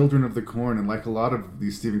 like Children of the Corn and like a lot of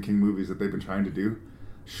these Stephen King movies that they've been trying to do,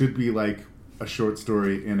 should be like a short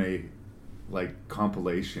story in a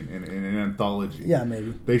compilation, in an anthology. Yeah,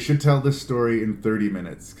 maybe. They should tell this story in 30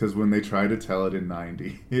 minutes, because when they try to tell it in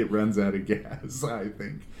 90, it runs out of gas, I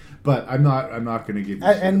think. But I'm not going to give you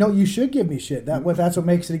shit. And no, you should give me shit. That's what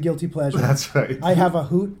makes it a guilty pleasure. That's right. I have a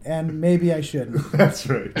hoot, and maybe I shouldn't. That's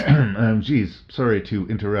right. Geez, sorry to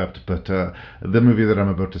interrupt, but the movie that I'm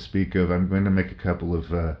about to speak of, I'm going to make a couple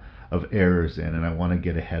of errors in, and I want to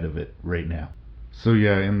get ahead of it right now. So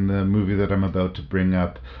yeah, in the movie that I'm about to bring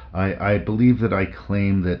up, I believe that I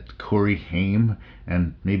claim that Corey Haim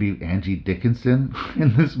and maybe Angie Dickinson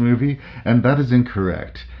in this movie, and that is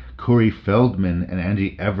incorrect. Corey Feldman and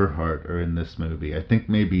Angie Everhart are in this movie. I think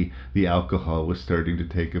maybe the alcohol was starting to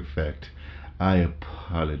take effect. I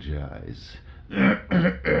apologize.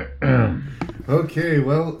 Okay,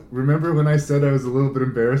 well, remember when I said I was a little bit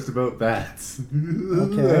embarrassed about that?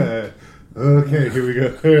 Okay, here we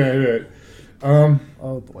go. All right.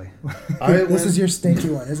 Oh boy. This is your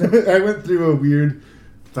stinky one, isn't it? I went through a weird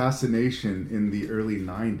fascination in the early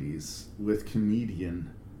 90s with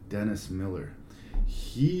comedian Dennis Miller.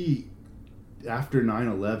 He, after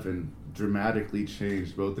 9/11, dramatically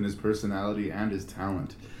changed both in his personality and his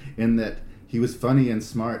talent, in that he was funny and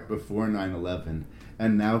smart before 9/11,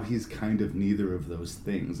 and now he's kind of neither of those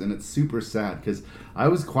things. And it's super sad, because I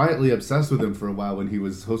was quietly obsessed with him for a while when he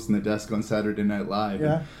was hosting the desk on Saturday Night Live.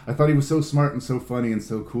 Yeah. And I thought he was so smart and so funny and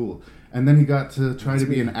so cool. And then he got to try to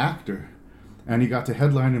be an actor, and he got to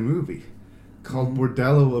headline a movie called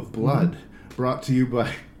Bordello of Blood, brought to you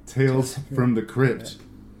by Tales from the Crypt.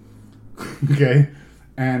 Okay?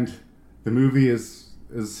 And the movie is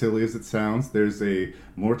as silly as it sounds. There's a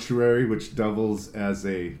mortuary which doubles as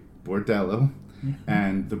a bordello,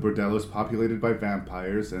 and the bordello is populated by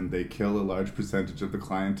vampires, and they kill a large percentage of the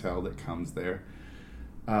clientele that comes there.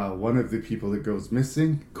 One of the people that goes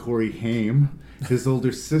missing, Corey Haim, his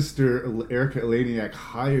older sister, Erica Eleniak,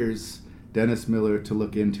 hires Dennis Miller to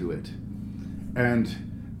look into it.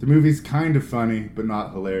 And the movie's kind of funny, but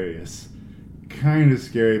not hilarious. Kind of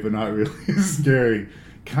scary, but not really scary.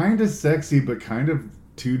 Kind of sexy, but kind of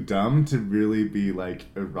too dumb to really be, like,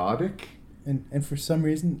 erotic. And for some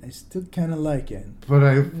reason, I still kind of like it. But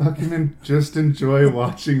I fucking just enjoy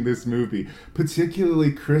watching this movie.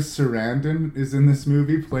 Particularly Chris Sarandon is in this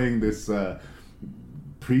movie playing this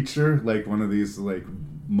preacher, like one of these, like,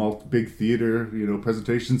 big theater,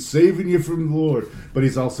 presentations, saving you from the Lord. But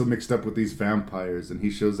he's also mixed up with these vampires, and he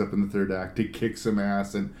shows up in the third act. He kicks some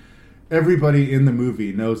ass, and everybody in the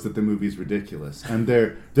movie knows that the movie's ridiculous, and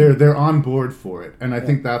they're on board for it. And I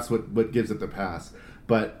think that's what gives it the pass.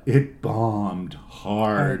 But it bombed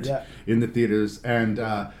hard in the theaters, and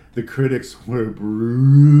the critics were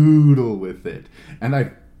brutal with it. And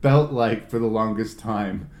I felt like, for the longest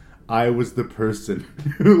time, I was the person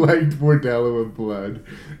who liked Bordello of Blood.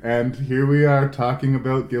 And here we are talking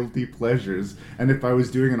about guilty pleasures. And if I was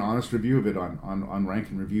doing an honest review of it on Rank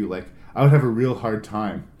and Review, like, I would have a real hard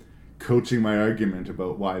time coaching my argument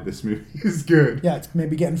about why this movie is good. Yeah, it's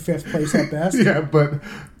maybe getting 5th place at best. Yeah, but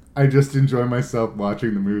I just enjoy myself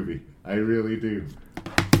watching the movie. I really do.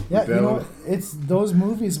 Yeah, you know, it's those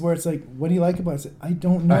movies where it's like, what do you like about it? It's like, I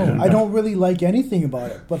don't know. I don't really like anything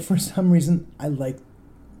about it, but for some reason, I like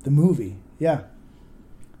the movie. Yeah.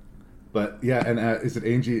 But yeah, and is it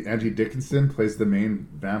Angie Dickinson plays the main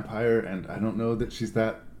vampire, and I don't know that she's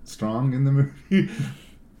that strong in the movie.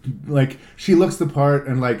 Like, she looks the part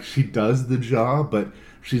and like she does the job, but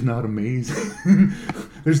she's not amazing.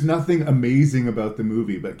 There's nothing amazing about the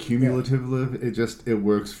movie, but cumulatively, it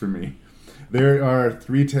works for me. There are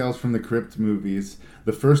 3 Tales from the Crypt movies.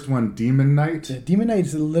 The first one, Demon Knight. Yeah, Demon Knight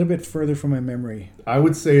is a little bit further from my memory. I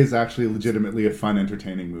would say is actually legitimately a fun,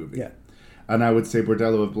 entertaining movie. Yeah. And I would say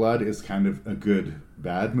Bordello of Blood is kind of a good,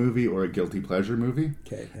 bad movie or a guilty pleasure movie.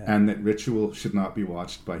 Okay. Yeah. And that Ritual should not be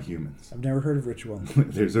watched by humans. I've never heard of Ritual.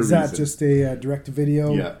 There's a reason. Is that just a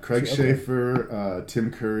direct-to-video? Yeah. Craig Schaefer,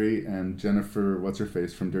 Tim Curry, and Jennifer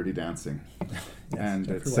What's-Her-Face from Dirty Dancing. Yes, and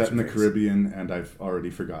Jennifer it's set in the Caribbean, and I've already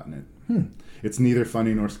forgotten it. It's neither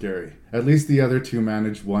funny nor scary. At least the other 2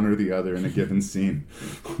 manage one or the other in a given scene.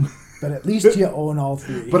 But at least you own all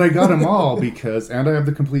 3. But I got them all and I have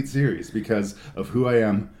the complete series because of who I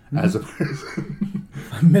am as a person.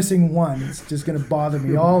 I'm missing one. It's just going to bother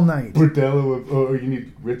me all night. Bordello you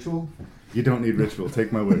need Ritual? You don't need Ritual.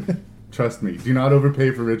 Take my word. Trust me. Do not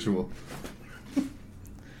overpay for Ritual.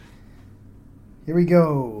 Here we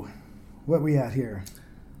go. What we at here?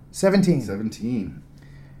 17.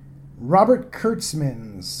 Robert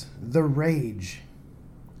Kurtzman's The Rage.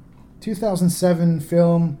 2007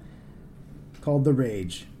 film called The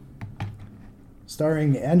Rage.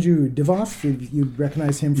 Starring Andrew Divoff, if you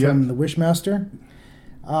recognize him from The Wishmaster.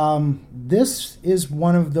 This is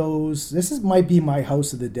one of those... might be my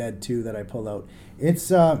House of the Dead, too, that I pulled out.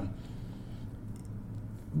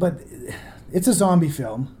 But it's a zombie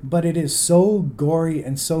film, but it is so gory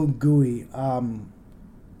and so gooey.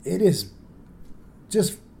 It is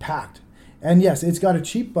just packed. And yes, it's got a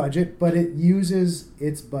cheap budget, but it uses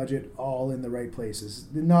its budget all in the right places.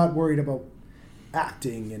 They're not worried about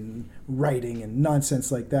acting and writing and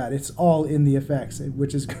nonsense like that. It's all in the effects,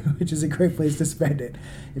 which is a great place to spend it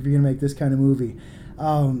if you're going to make this kind of movie.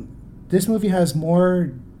 This movie has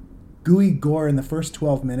more gooey gore in the first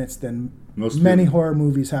 12 minutes than many horror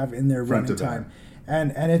movies have in their running time.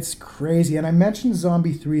 And it's crazy. And I mentioned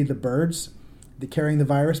Zombie 3, The Birds, the carrying the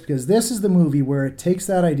virus, because this is the movie where it takes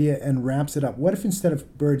that idea and ramps it up. What if instead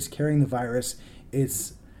of birds carrying the virus,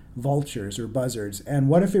 it's vultures or buzzards? And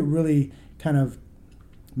what if it really kind of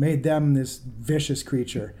made them this vicious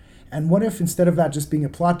creature? And what if instead of that just being a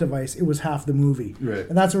plot device, it was half the movie? Right.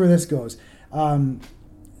 And that's where this goes.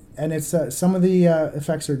 And it's some of the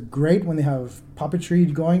effects are great when they have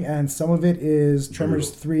puppetry going, and some of it is Tremors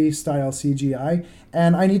 3 style CGI.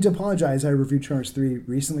 And I need to apologize. I reviewed Tremors 3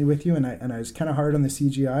 recently with you, and I was kind of hard on the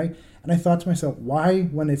CGI. And I thought to myself, why,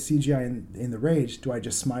 when it's CGI in The Rage, do I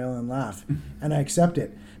just smile and laugh? And I accept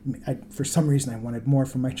it. For some reason, I wanted more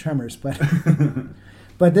from my Tremors, but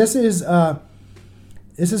but this is a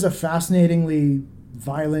fascinatingly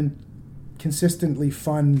violent, consistently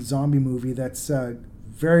fun zombie movie that's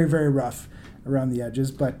very, very rough around the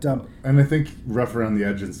edges, but and I think rough around the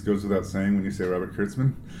edges goes without saying when you say Robert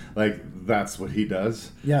Kurtzman. Like, that's what he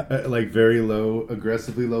does. Yeah. Like, very low,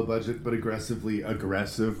 aggressively low budget, but aggressively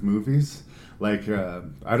aggressive movies. Like,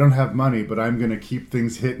 I don't have money, but I'm going to keep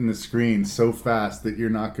things hitting the screen so fast that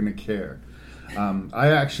you're not going to care. I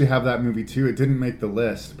actually have that movie too. It didn't make the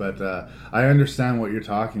list, but I understand what you're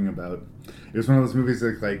talking about. It was one of those movies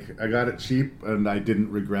that, like, I got it cheap and I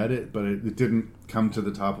didn't regret it, but it didn't come to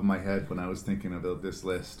the top of my head when I was thinking about this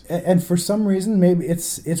list. And for some reason, maybe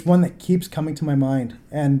it's one that keeps coming to my mind.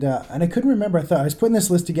 And I couldn't remember. I was putting this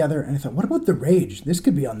list together and I thought, what about The Rage? This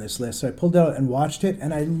could be on this list. So I pulled it out and watched it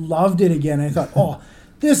and I loved it again. I thought, oh,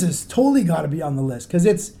 this has totally got to be on the list because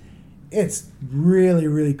it's really,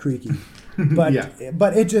 really creaky. But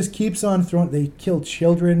but it just keeps on throwing. They kill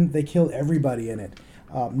children. They kill everybody in it.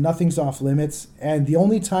 Nothing's off limits. And the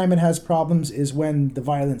only time it has problems is when the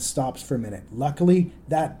violence stops for a minute. Luckily,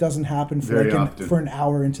 that doesn't happen for an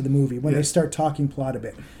hour into the movie when they start talking plot a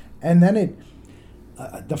bit. And then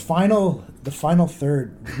the final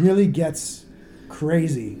third really gets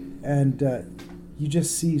crazy. And you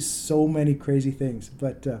just see so many crazy things.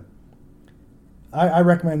 But I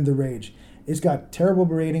recommend The Rage. It's got terrible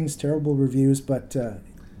ratings, terrible reviews, but...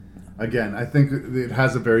 Again, I think it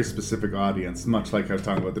has a very specific audience, much like I was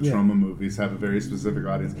talking about the trauma movies have a very specific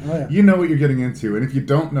audience. Oh, yeah. You know what you're getting into, and if you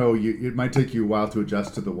don't know, it might take you a while to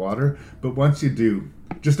adjust to the water, but once you do,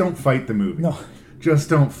 just don't fight the movie. No. Just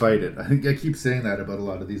don't fight it. I think I keep saying that about a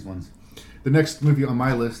lot of these ones. The next movie on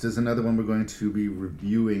my list is another one we're going to be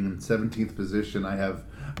reviewing. In 17th position, I have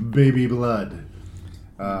Baby Blood.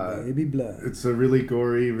 Baby Blood. It's a really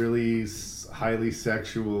gory, really highly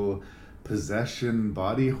sexual possession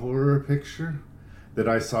body horror picture that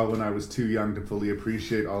I saw when I was too young to fully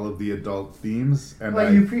appreciate all of the adult themes. And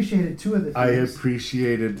you appreciated two of the themes. I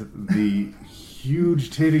appreciated the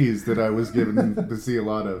huge titties that I was given to see a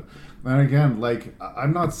lot of. And again, like,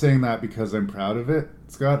 I'm not saying that because I'm proud of it,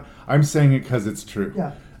 Scott. I'm saying it because it's true.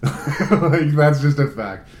 Yeah. Like, that's just a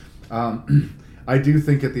fact. I do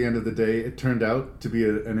think at the end of the day, it turned out to be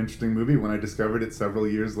an interesting movie when I discovered it several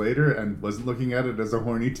years later and wasn't looking at it as a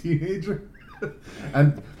horny teenager.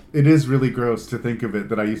 And it is really gross to think of it,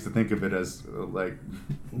 that I used to think of it as, like,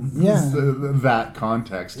 that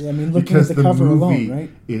context. Yeah, I mean, looking at the cover alone, right?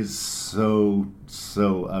 Is so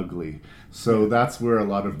ugly. So that's where a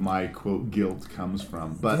lot of my, quote, guilt comes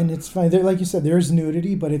from. But and it's fine. There, like you said, there's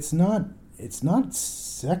nudity, but it's not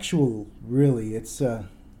sexual, really. It's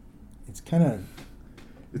kind of...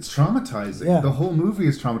 It's traumatizing. Yeah. The whole movie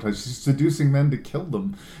is traumatizing. She's seducing men to kill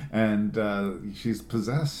them, and she's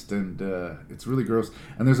possessed, and it's really gross.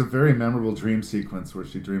 And there's a very memorable dream sequence where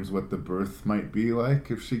she dreams what the birth might be like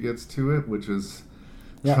if she gets to it, which is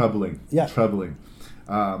troubling. Yeah. Troubling.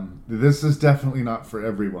 This is definitely not for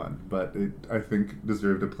everyone, but it, I think,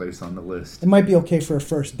 deserved a place on the list. It might be okay for a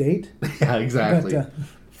first date. Yeah, exactly. But,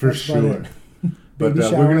 for sure. But we're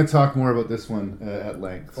going to talk more about this one at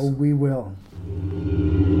length. Oh, we will.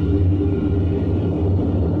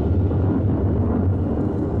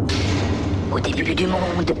 Au début du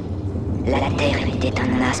monde, la Terre était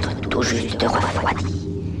un astre tout juste refroidi,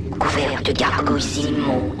 couvert de gargouilles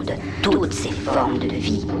immondes. Toutes ces formes de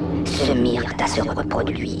vie se mirent à se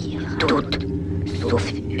reproduire, toutes,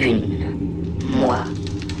 sauf une. Moi,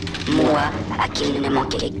 à qui il ne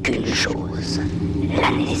manquait qu'une chose,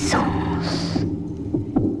 la naissance.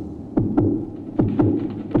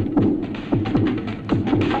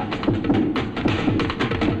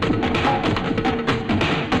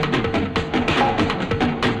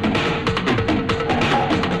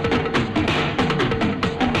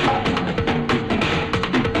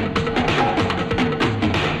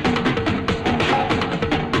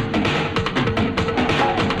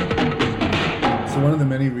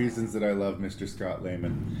 Mr. Scott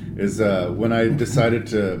Lehman is when I decided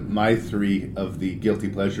to my 3 of the guilty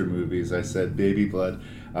pleasure movies, I said Baby Blood.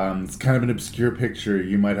 It's kind of an obscure picture.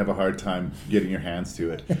 You might have a hard time getting your hands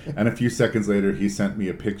to it. And a few seconds later, he sent me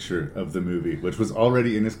a picture of the movie, which was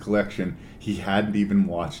already in his collection. He hadn't even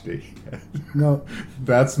watched it yet. No.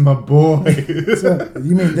 That's my boy. So,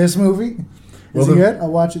 you mean this movie? Is it good?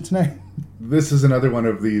 I'll watch it tonight. This is another one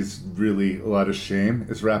of these really, a lot of shame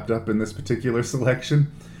is wrapped up in this particular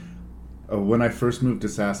selection. When I first moved to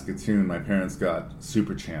Saskatoon, my parents got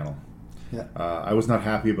Super Channel. Yeah. I was not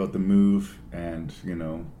happy about the move, and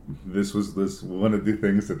this was one of the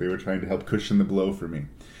things that they were trying to help cushion the blow for me.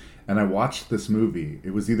 And I watched this movie.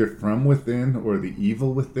 It was either From Within or The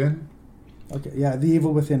Evil Within. Okay, yeah, The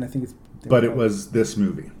Evil Within. I think it's. But it was this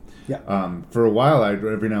movie. Yeah. For a while, I'd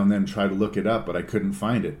every now and then try to look it up, but I couldn't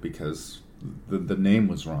find it because the name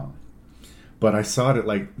was wrong. But I saw it at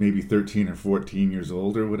like maybe 13 or 14 years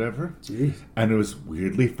old or whatever. Jeez. And I was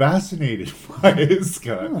weirdly fascinated by it,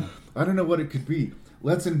 Scott. Huh. I don't know what it could be.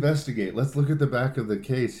 Let's investigate. Let's look at the back of the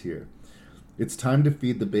case here. It's time to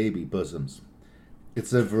feed the baby bosoms.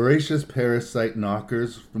 It's a voracious parasite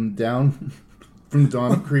knockers from dawn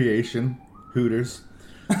of creation, Hooters,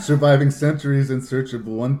 surviving centuries in search of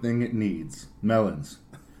one thing it needs, melons.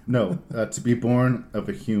 No, to be born of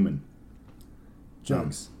a human.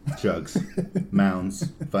 Jugs.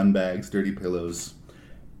 Mounds, fun bags, dirty pillows,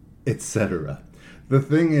 etc. The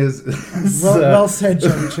thing is... well said,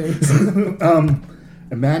 Johnny Chase.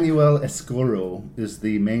 Emmanuel Escoro is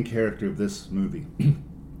the main character of this movie.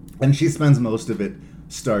 And she spends most of it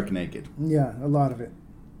stark naked. Yeah, a lot of it.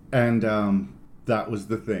 And that was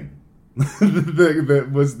the thing. That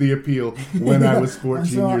was the appeal when I was 14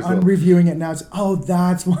 years old. I'm reviewing it now.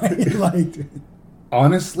 That's why you liked it.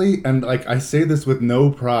 Honestly, and like I say this with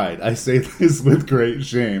no pride, I say this with great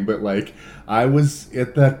shame, but like I was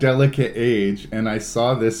at that delicate age and I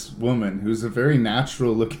saw this woman who's a very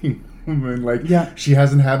natural looking woman, like she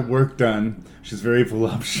hasn't had work done, she's very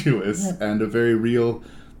voluptuous and a very real,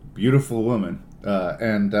 beautiful woman,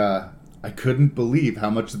 and I couldn't believe how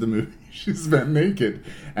much of the movie she spent naked,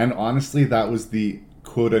 and honestly that was the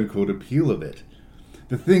quote unquote appeal of it.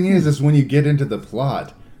 The thing is when you get into the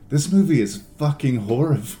plot, this movie is fucking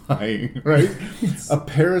horrifying, right? A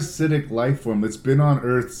parasitic life form that's been on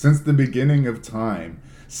Earth since the beginning of time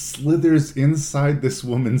slithers inside this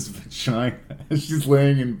woman's vagina as she's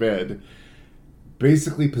laying in bed,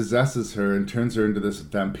 basically possesses her and turns her into this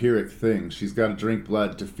vampiric thing. She's got to drink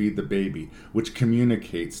blood to feed the baby, which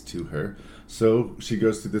communicates to her. So she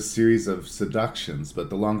goes through this series of seductions, but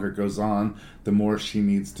the longer it goes on, the more she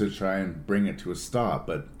needs to try and bring it to a stop.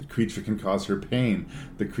 But the creature can cause her pain.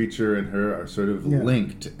 The creature and her are sort of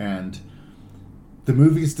linked, and the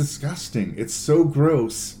movie's disgusting. It's so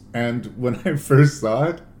gross, and when I first saw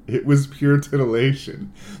it, it was pure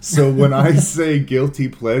titillation. So when I say guilty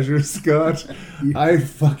pleasure, Scott, I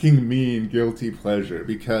fucking mean guilty pleasure,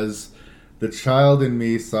 because the child in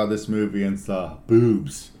me saw this movie and saw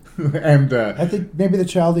boobs. And I think maybe the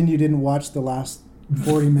child in you didn't watch the last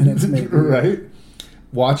 40 minutes, maybe. Right?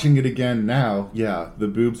 Watching it again now, yeah, the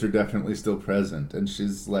boobs are definitely still present. And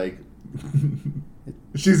she's like...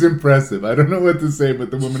 she's impressive. I don't know what to say,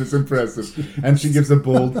 but the woman is impressive. And she gives a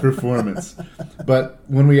bold performance. But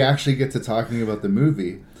when we actually get to talking about the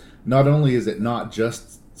movie, not only is it not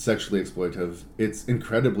just sexually exploitive, it's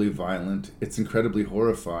incredibly violent, it's incredibly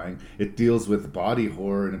horrifying, it deals with body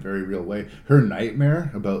horror in a very real way. Her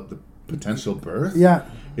nightmare about the potential birth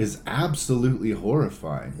is absolutely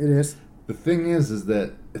horrifying. It is. The thing is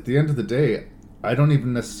that at the end of the day, I don't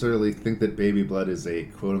even necessarily think that Baby Blood is a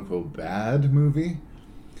quote-unquote bad movie.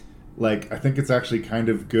 Like, I think it's actually kind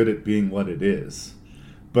of good at being what it is.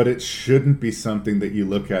 But it shouldn't be something that you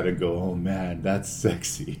look at and go, oh man, that's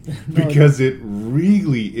sexy. Because it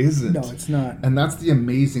really isn't. No, it's not. And that's the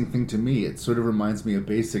amazing thing to me. It sort of reminds me of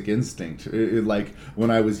Basic Instinct. Like, when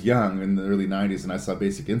I was young in the early 90s and I saw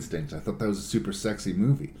Basic Instinct, I thought that was a super sexy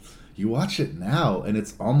movie. You watch it now and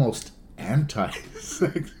it's almost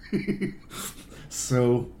anti-sexy.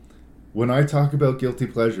 So, when I talk about guilty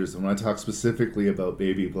pleasures, and when I talk specifically about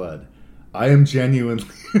Baby Blood, I am genuinely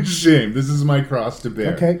ashamed. This is my cross to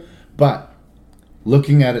bear. Okay. But,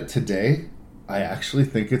 looking at it today, I actually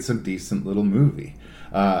think it's a decent little movie.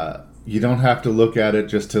 You don't have to look at it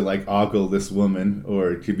just to, like, ogle this woman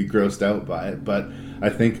or to be grossed out by it. But I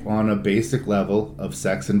think on a basic level of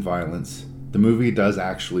sex and violence, the movie does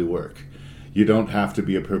actually work. You don't have to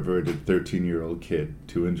be a perverted 13-year-old kid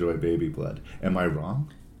to enjoy Baby Blood. Am I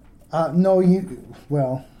wrong? No,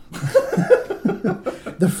 well...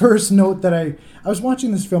 The first note that I was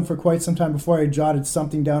watching this film for quite some time before I jotted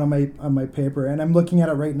something down on my paper, and I'm looking at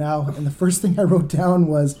it right now, and the first thing I wrote down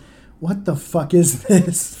was, what the fuck is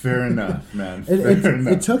this? Fair enough, man.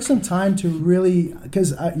 It took some time to really,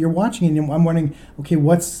 because you're watching it and I'm wondering, okay,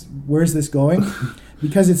 where's this going?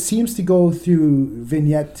 Because it seems to go through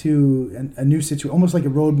vignette to a new situation, almost like a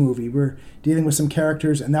road movie. We're dealing with some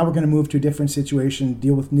characters, and now we're going to move to a different situation,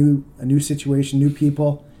 deal with a new situation, new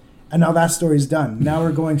people, and now that story's done. Now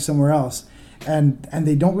we're going somewhere else, and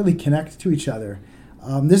they don't really connect to each other.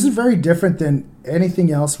 This is very different than anything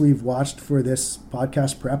else we've watched for this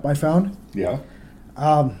podcast prep, I found. Yeah.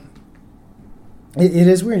 It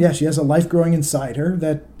is weird. Yeah, she has a life growing inside her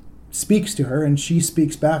that speaks to her, and she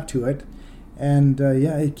speaks back to it. And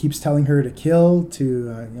it keeps telling her to kill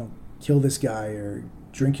this guy or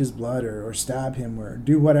drink his blood or stab him or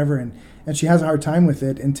do whatever. And she has a hard time with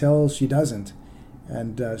it until she doesn't.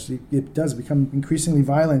 And it does become increasingly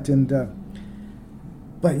violent.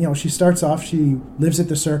 But she starts off, she lives at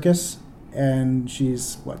the circus, and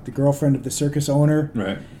she's the girlfriend of the circus owner.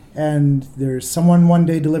 Right. And there's someone one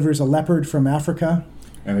day delivers a leopard from Africa.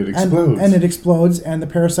 And it explodes. And it explodes, and the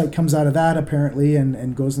parasite comes out of that, apparently,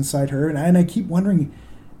 and goes inside her. And I keep wondering,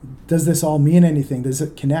 does this all mean anything? Does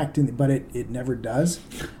it connect? But it never does.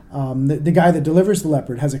 The guy that delivers the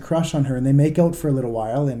leopard has a crush on her, and they make out for a little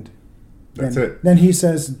while, and then he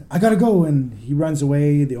says, I gotta go, and he runs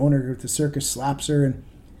away. The owner of the circus slaps her,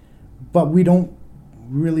 but we don't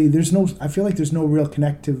really, I feel like there's no real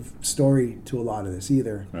connective story to a lot of this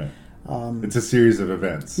either. Right. It's a series of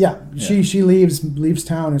events. Yeah. She leaves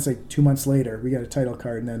town. It's like 2 months later. We got a title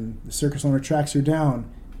card, and then the circus owner tracks her down.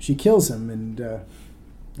 She kills him, and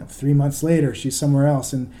 3 months later, she's somewhere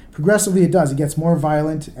else. And progressively, it does. It gets more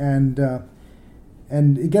violent, and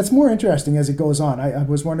it gets more interesting as it goes on. I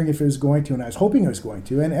was wondering if it was going to, and I was hoping it was going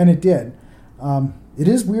to, and it did. It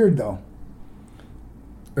is weird, though.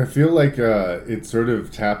 I feel like it sort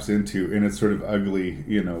of taps into, in its sort of ugly,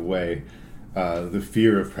 way, the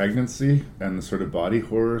fear of pregnancy and the sort of body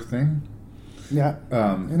horror thing. Yeah.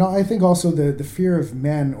 I think also the fear of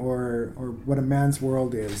men or what a man's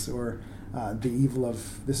world is, or the evil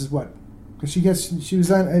of, this is what, because she was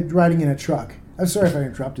riding in a truck. I'm sorry if I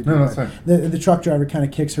interrupted you. No, that's fine. The truck driver kind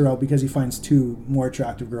of kicks her out because he finds 2 more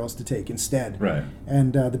attractive girls to take instead. Right.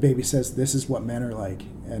 And the baby says, this is what men are like.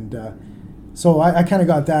 And so I kind of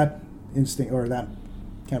got that instinct, or that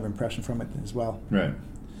kind of impression from it as well. Right.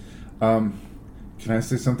 Can I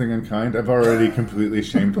say something unkind? I've already completely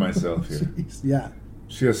shamed myself here. Jeez, yeah.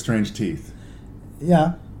 She has strange teeth.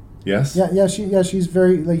 Yeah. Yes? Yeah, she's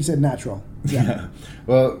very, like you said, natural. Yeah.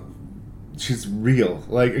 Well, she's real.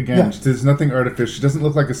 Like, again, there's nothing artificial. She doesn't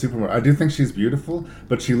look like a supermodel. I do think she's beautiful,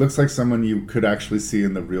 but she looks like someone you could actually see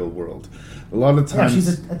in the real world. A lot of times... Yeah,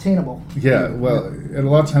 she's attainable. Yeah, well, and a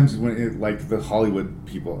lot of times when like the Hollywood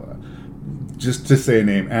people... just to say a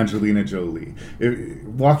name, Angelina Jolie.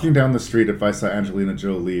 Walking down the street, if I saw Angelina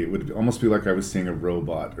Jolie, it would almost be like I was seeing a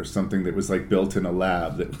robot or something that was like built in a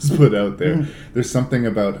lab that was put out there. Mm-hmm. There's something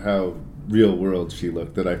about how real world she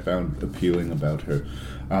looked that I found appealing about her.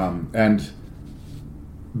 And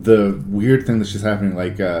the weird thing that's just happening,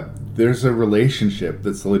 like there's a relationship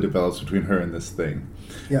that slowly develops between her and this thing.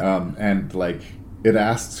 Yeah. And like it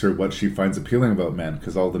asks her what she finds appealing about men,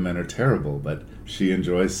 because all the men are terrible, but she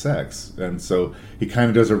enjoys sex. And so he kind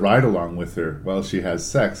of does a ride along with her while she has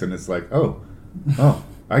sex, and it's like, oh,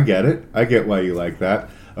 I get it. I get why you like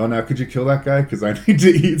that. Oh, now could you kill that guy? Because I need to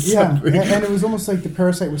eat something. Yeah, and it was almost like the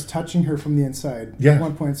parasite was touching her from the inside. Yeah. At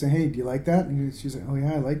one point saying, hey, do you like that? And she's like, oh,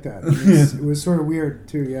 yeah, I like that. It was sort of weird,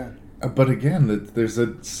 too, yeah. But again, there's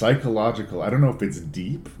a psychological, I don't know if it's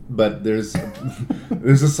deep, but there's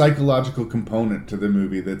a psychological component to the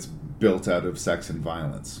movie that's built out of sex and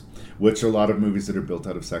violence, which a lot of movies that are built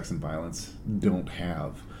out of sex and violence don't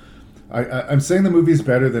have. I'm saying the movie's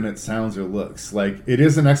better than it sounds or looks. Like, it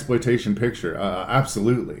is an exploitation picture,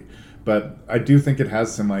 absolutely. But I do think it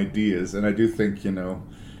has some ideas, and I do think,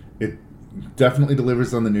 it definitely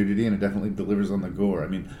delivers on the nudity, and it definitely delivers on the gore. I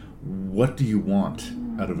mean, what do you want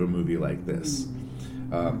out of a movie like this?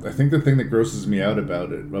 I think the thing that grosses me out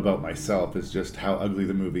about myself, is just how ugly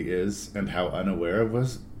the movie is and how unaware I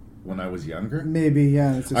was when I was younger. Maybe,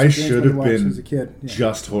 yeah. It's I should have been as a kid. Yeah.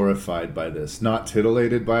 Just horrified by this, not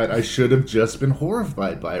titillated by it. I should have just been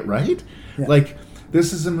horrified by it, right? Yeah. Like,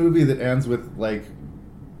 this is a movie that ends with, like,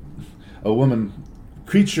 a woman,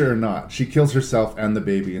 creature or not, she kills herself and the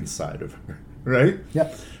baby inside of her, right?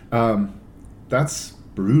 Yep. That's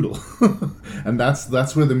brutal. And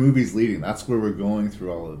that's where the movie's leading. That's where we're going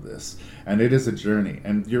through all of this. And it is a journey.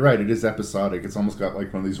 And you're right, it is episodic. It's almost got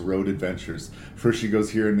like one of these road adventures. First she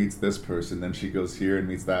goes here and meets this person, then she goes here and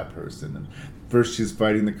meets that person. And first she's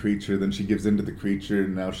fighting the creature, then she gives in to the creature,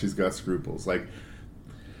 and now she's got scruples. Like,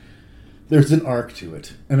 there's an arc to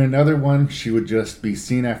it. And another one, she would just be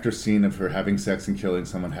scene after scene of her having sex and killing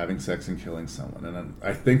someone, having sex and killing someone. And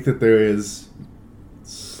I think that there is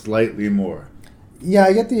slightly more. Yeah,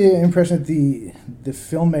 I get the impression that the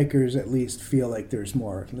filmmakers at least feel like there's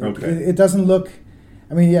more. Like, okay. It doesn't look...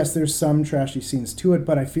 I mean, yes, there's some trashy scenes to it,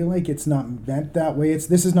 but I feel like it's not meant that way.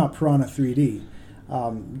 This is not Piranha 3D.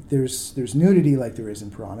 There's nudity like there is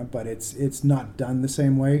in Piranha, but it's not done the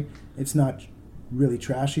same way. It's not really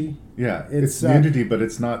trashy. Yeah, it's nudity, but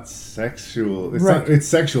it's not sexual. It's right. not. It's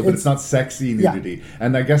sexual, but it's not sexy nudity. Yeah.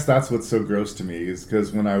 And I guess that's what's so gross to me, is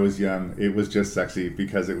because when I was young, it was just sexy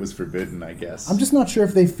because it was forbidden, I guess. I'm just not sure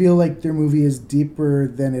if they feel like their movie is deeper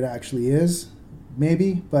than it actually is.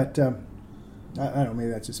 Maybe, but I don't know.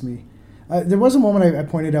 Maybe that's just me. There was a moment I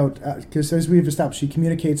pointed out, because as we've established, she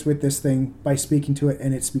communicates with this thing by speaking to it,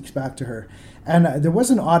 and it speaks back to her. And there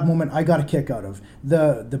was an odd moment I got a kick out of.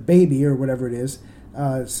 The baby, or whatever it is,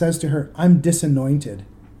 says to her, "I'm disanointed."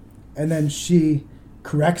 And then she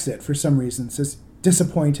corrects it for some reason, says,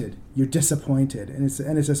 "Disappointed. You're disappointed." And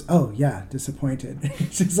it says, "Oh, yeah, disappointed."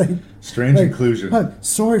 It's just like... Strange inclusion.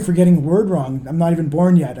 Sorry for getting a word wrong. I'm not even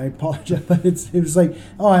born yet. I apologize. But it was like,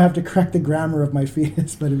 oh, I have to correct the grammar of my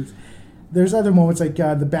fetus. But it was... There's other moments like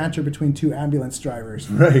the banter between two ambulance drivers.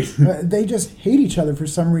 Right. They just hate each other for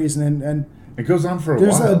some reason, and it goes on for a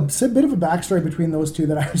while. There's a bit of a backstory between those two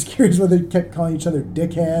that I was curious whether they kept calling each other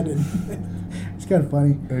dickhead, and it's kind of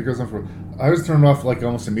funny. And it goes on for... I was turned off like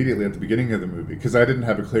almost immediately at the beginning of the movie because I didn't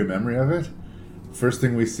have a clear memory of it. First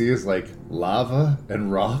thing we see is like lava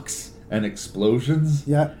and rocks and explosions.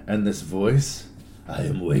 Yeah. And this voice... I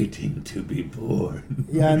am waiting to be born.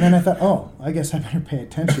 Yeah, and then I thought, oh, I guess I better pay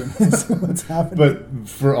attention to what's happening. But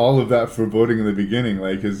for all of that foreboding in the beginning,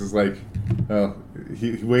 like, it's just like, oh,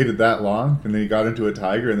 he waited that long, and then he got into a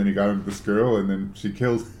tiger, and then he got into this girl, and then she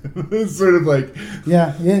killed him. It's sort of like...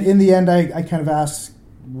 Yeah, in the end, I kind of asked,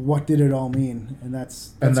 what did it all mean? And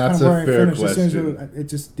that's kind of where a fair I finished. question. As soon as it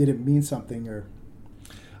just didn't mean something, or...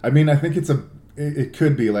 I mean, I think it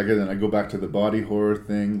could be, like, then I go back to the body horror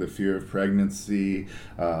thing, the fear of pregnancy,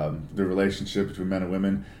 the relationship between men and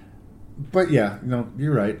women. But yeah,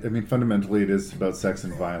 you're right. I mean, fundamentally it is about sex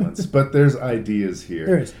and violence, but there's ideas here.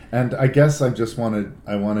 There is. And I guess I want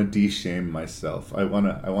to de-shame myself. I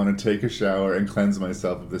want to take a shower and cleanse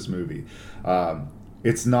myself of this movie.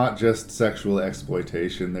 it's not just sexual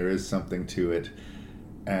exploitation. There is something to it,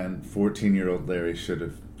 and 14-year-old Larry should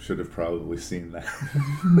have probably seen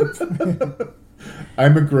that.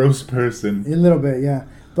 I'm a gross person. A little bit, yeah,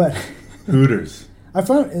 but Hooters. I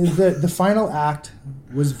found the final act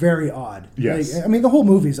was very odd. Yes. Like, I mean, the whole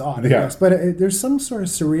movie's odd, I Yeah. guess, but there's some sort of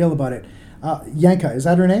surreal about it. Yanka, is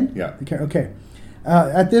that her name? Yeah. Okay.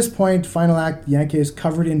 At this point, final act, Yanka is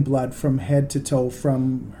covered in blood from head to toe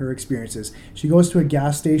from her experiences. She goes to a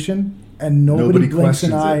gas station and nobody blinks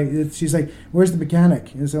an eye. She's like, "Where's the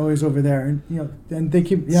mechanic?" It's always over there, and and they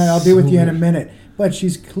keep, I'll be with you in a minute. But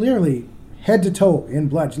she's clearly head to toe in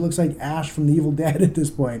blood. She looks like Ash from The Evil Dead at this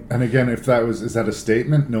point. And again, is that a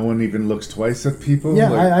statement? No one even looks twice at people?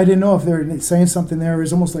 Yeah, I didn't know if they were saying something there. It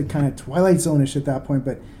was almost like kind of Twilight Zone-ish at that point.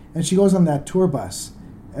 And she goes on that tour bus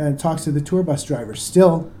and talks to the tour bus driver,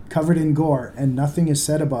 still covered in gore, and nothing is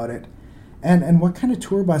said about it. And what kind of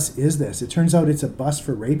tour bus is this? It turns out it's a bus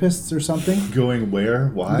for rapists or something. Going where?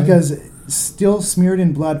 Why? Because still smeared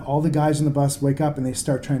in blood, all the guys on the bus wake up and they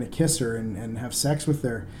start trying to kiss her and have sex with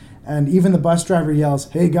her. And even the bus driver yells,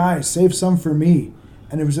 "Hey guys, save some for me."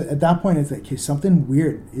 And it was at that point, it's like, okay, something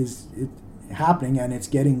weird is happening, and it's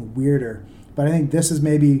getting weirder. But I think this is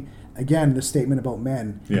maybe, again, the statement about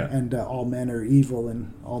men. Yeah. And all men are evil,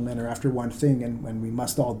 and all men are after one thing, and we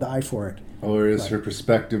must all die for it. Or is her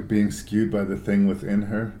perspective being skewed by the thing within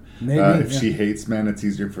her? Maybe. If she hates men, it's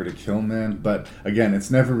easier for her to kill men. But again,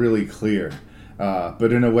 it's never really clear.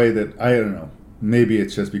 But in a way that, I don't know, maybe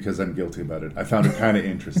it's just because I'm guilty about it. I found it kind of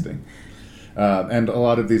interesting. And a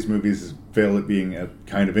lot of these movies fail at being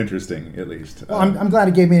kind of interesting, at least. Well, I'm glad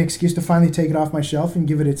it gave me an excuse to finally take it off my shelf and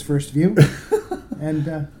give it its first view.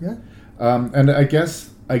 And, yeah. And I guess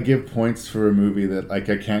I give points for a movie that, like,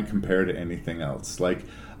 I can't compare to anything else. Like,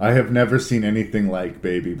 I have never seen anything like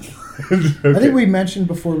Baby Blood. Okay. I think we mentioned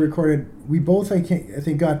before we recorded, we both, I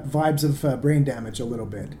think, got vibes of Brain Damage a little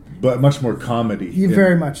bit. But much more comedy.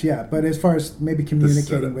 Very much, yeah. But as far as maybe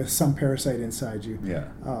communicating with some parasite inside you. Yeah.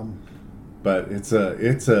 But it's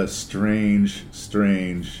a strange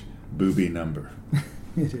booby number.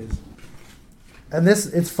 It is. And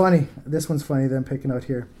it's funny. This one's funny that I'm picking out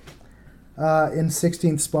here. In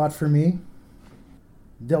 16th spot for me,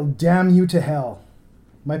 They'll Damn You to Hell.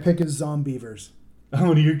 My pick is Zombievers.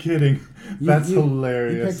 Oh, you're kidding. That's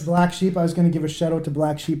hilarious. You picked Black Sheep. I was going to give a shout out to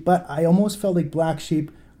Black Sheep, but I almost felt like Black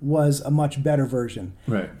Sheep was a much better version.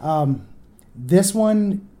 Right. This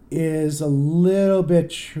one is a little bit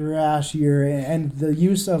trashier, and the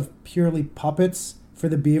use of purely puppets for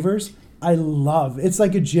the beavers, I love. It's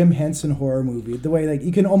like a Jim Henson horror movie. The way, like,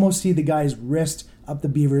 you can almost see the guy's wrist up the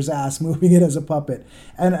beaver's ass moving it as a puppet,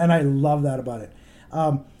 and I love that about it.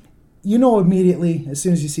 You know immediately, as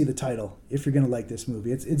soon as you see the title, if you're going to like this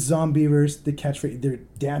movie. It's Zombievers, the catchphrase, they're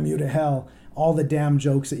damn you to hell, all the damn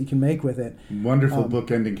jokes that you can make with it. Wonderful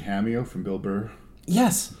book-ending cameo from Bill Burr.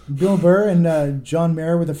 Yes, Bill Burr and John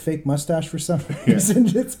Mayer with a fake mustache for some reason.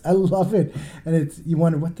 Yeah. I love it. And you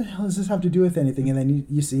wonder, what the hell does this have to do with anything? And then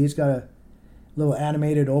you see he's got a little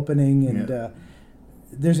animated opening, and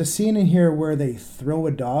there's a scene in here where they throw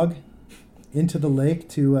a dog into the lake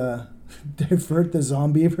to divert the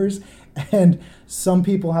zombievers, and some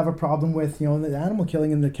people have a problem with the animal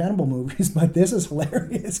killing in the cannibal movies, but this is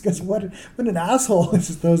hilarious because what an asshole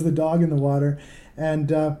just throws the dog in the water.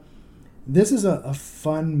 And this is a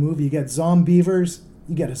fun movie. You get zombievers,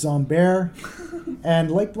 you get a zombear,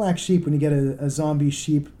 and like Black Sheep, when you get a zombie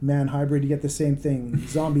sheep man hybrid, you get the same thing.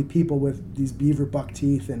 Zombie people with these beaver buck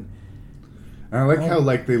teeth. And I like how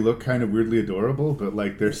they look kind of weirdly adorable, but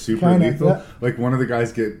they're super lethal. Yeah. Like one of the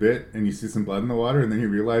guys get bit, and you see some blood in the water, and then you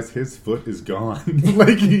realize his foot is gone.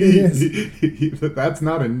 That's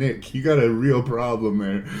not a nick. You got a real problem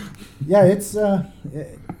there. Yeah, it's.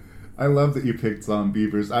 I love that you picked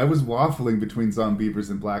Zombievers. I was waffling between Zombievers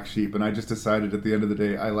and Black Sheep, and I just decided at the end of the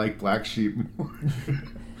day I like Black Sheep more.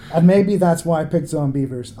 And maybe that's why I picked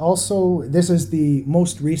Zombievers. Also, this is the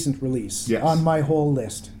most recent release on my whole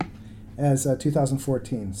list as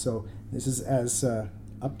 2014. So this is as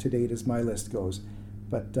up to date as my list goes.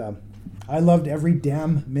 But I loved every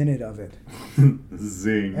damn minute of it.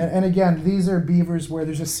 Zing. And again, these are beavers where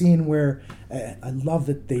there's a scene where I love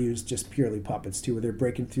that they use just purely puppets too, where they're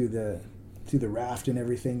breaking through the raft and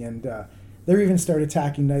everything, and they even start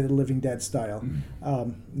attacking Night of the Living Dead style.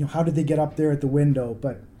 How did they get up there at the window?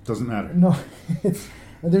 But doesn't matter. No,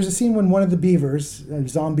 there's a scene when one of the beavers,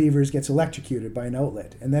 Zombievers, gets electrocuted by an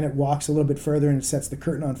outlet, and then it walks a little bit further and it sets the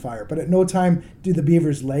curtain on fire. But at no time do the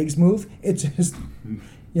beaver's legs move. It's just,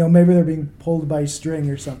 maybe they're being pulled by string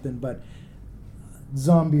or something. But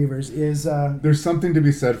Zombievers is... There's something to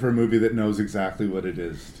be said for a movie that knows exactly what it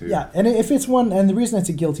is, too. Yeah, and if it's one... And the reason it's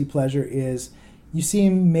a guilty pleasure is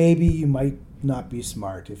maybe you might not be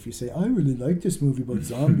smart if you say, I really like this movie about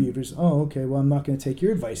Zombievers. Oh, okay, well, I'm not going to take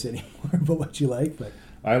your advice anymore about what you like, but...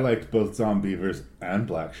 I liked both Zombievers and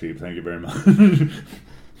Black Sheep, thank you very much.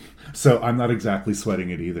 So I'm not exactly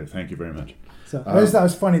sweating it either, thank you very much. So I just thought it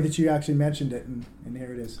was funny that you actually mentioned it, and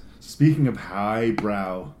here it is. Speaking of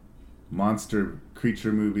highbrow monster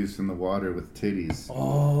creature movies in the water with titties.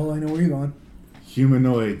 Oh, I know where you're going.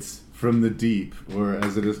 Humanoids from the Deep, or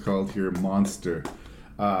as it is called here, Monster.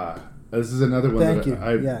 This is another one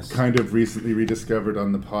I kind of recently rediscovered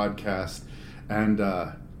on the podcast. And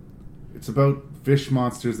it's about fish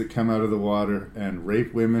monsters that come out of the water and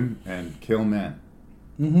rape women and kill men.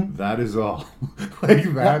 Mm-hmm. That is all.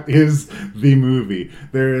 That is the movie.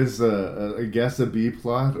 There is, I guess, a B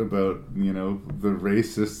plot about, the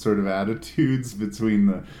racist sort of attitudes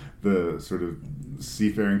between the sort of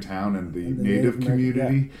seafaring town and the native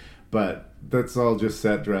community. Yeah. But that's all just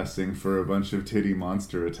set dressing for a bunch of titty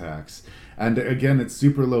monster attacks. And again, it's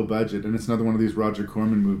super low budget, and it's another one of these Roger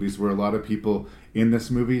Corman movies where a lot of people in this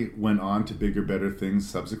movie went on to bigger, better things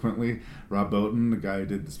subsequently. Rob Bottin, the guy who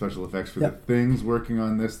did the special effects for The Things, working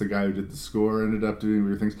on this. The guy who did the score ended up doing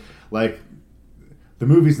weird things. The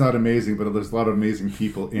movie's not amazing, but there's a lot of amazing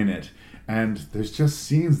people in it. And there's just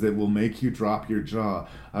scenes that will make you drop your jaw.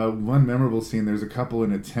 One memorable scene, there's a couple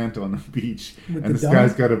in a tent on the beach, and this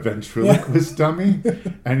guy's got a ventriloquist dummy.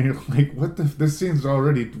 And you're like, what this scene's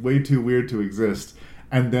already way too weird to exist.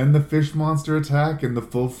 And then the fish monster attack and the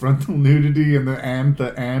full frontal nudity and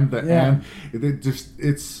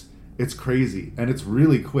it's crazy. And it's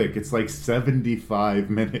really quick. It's like 75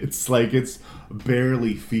 minutes. It's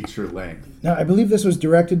barely feature length. Now, I believe this was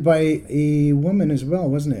directed by a woman as well,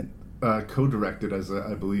 wasn't it? Co-directed,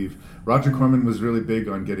 I believe. Roger Corman was really big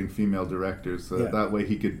on getting female directors, so that way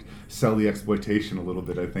he could sell the exploitation a little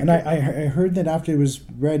bit, I think. And I heard that after it was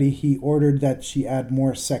ready, he ordered that she add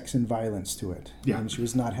more sex and violence to it. Yeah. And she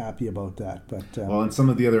was not happy about that. But and some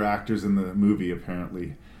of the other actors in the movie,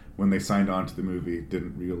 apparently, when they signed on to the movie,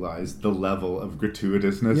 didn't realize the level of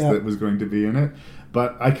gratuitousness that was going to be in it.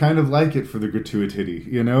 But I kind of like it for the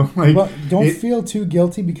gratuity, Well, don't feel too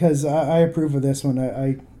guilty, because I approve of this one.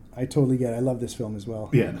 I totally get it. I love this film as well.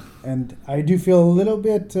 Yeah. And I do feel a little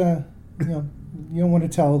bit, you don't want to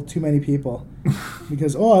tell too many people.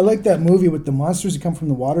 Because, I like that movie with the monsters that come from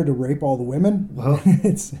the water to rape all the women. Well,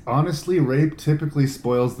 honestly, rape typically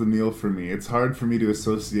spoils the meal for me. It's hard for me to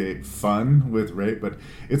associate fun with rape, but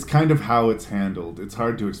it's kind of how it's handled. It's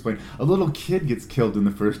hard to explain. A little kid gets killed in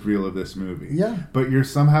the first reel of this movie. Yeah. But you're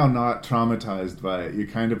somehow not traumatized by it. You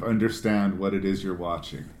kind of understand what it is you're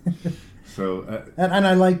watching. So and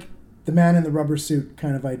I like the man in the rubber suit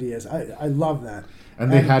kind of ideas. I love that. And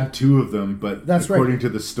they had two of them, but according to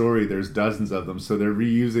the story, there's dozens of them. So they're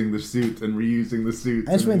reusing the suit and reusing the suit.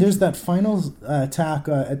 And there's that final attack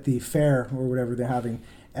at the fair or whatever they're having.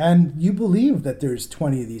 And you believe that there's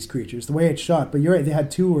 20 of these creatures, the way it's shot. But you're right, they had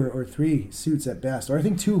 2 or 3 suits at best. Or I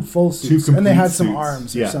think 2 full suits. And they had some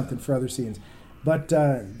arms or something for other scenes. But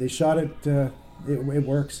they shot it, it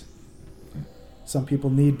works. Some people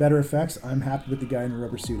need better effects. I'm happy with the guy in the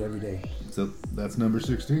rubber suit every day. So that's number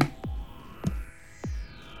 16.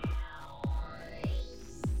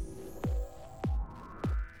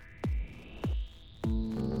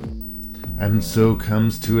 And so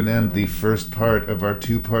comes to an end the first part of our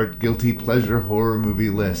 2-part guilty pleasure horror movie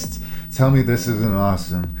list. Tell me this isn't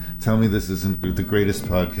awesome. Tell me this isn't the greatest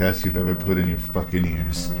podcast you've ever put in your fucking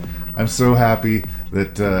ears. I'm so happy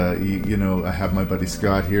that, I have my buddy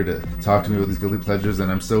Scott here to talk to me about these guilty pleasures, and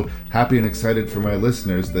I'm so happy and excited for my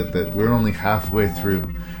listeners that we're only halfway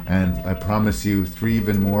through. And I promise you 3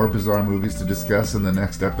 even more bizarre movies to discuss in the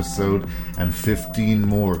next episode, and 15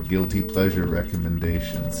 more guilty pleasure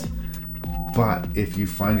recommendations. But if you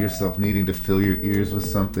find yourself needing to fill your ears with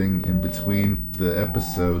something in between the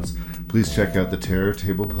episodes, please check out the Terror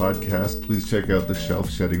Table podcast. Please check out the Shelf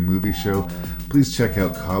Shedding Movie Show. Please check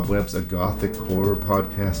out Cobwebs, a gothic horror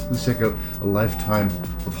podcast. Please check out A Lifetime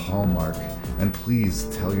of Hallmark. And please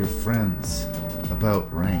tell your friends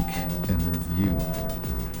about Rank and Review.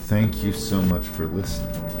 Thank you so much for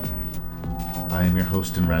listening. I am your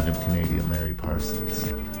host and random Canadian Larry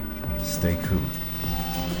Parsons. Stay cool.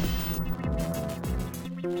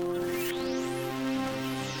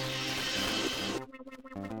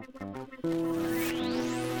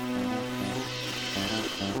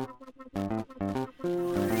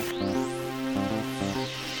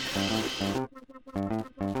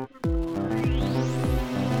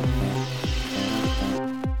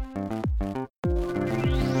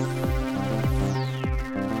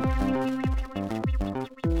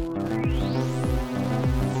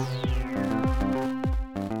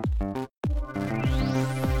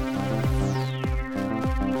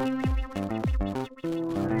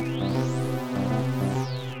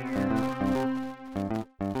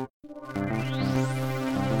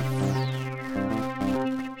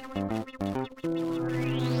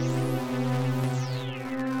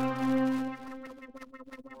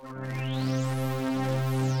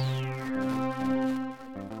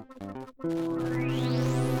 you.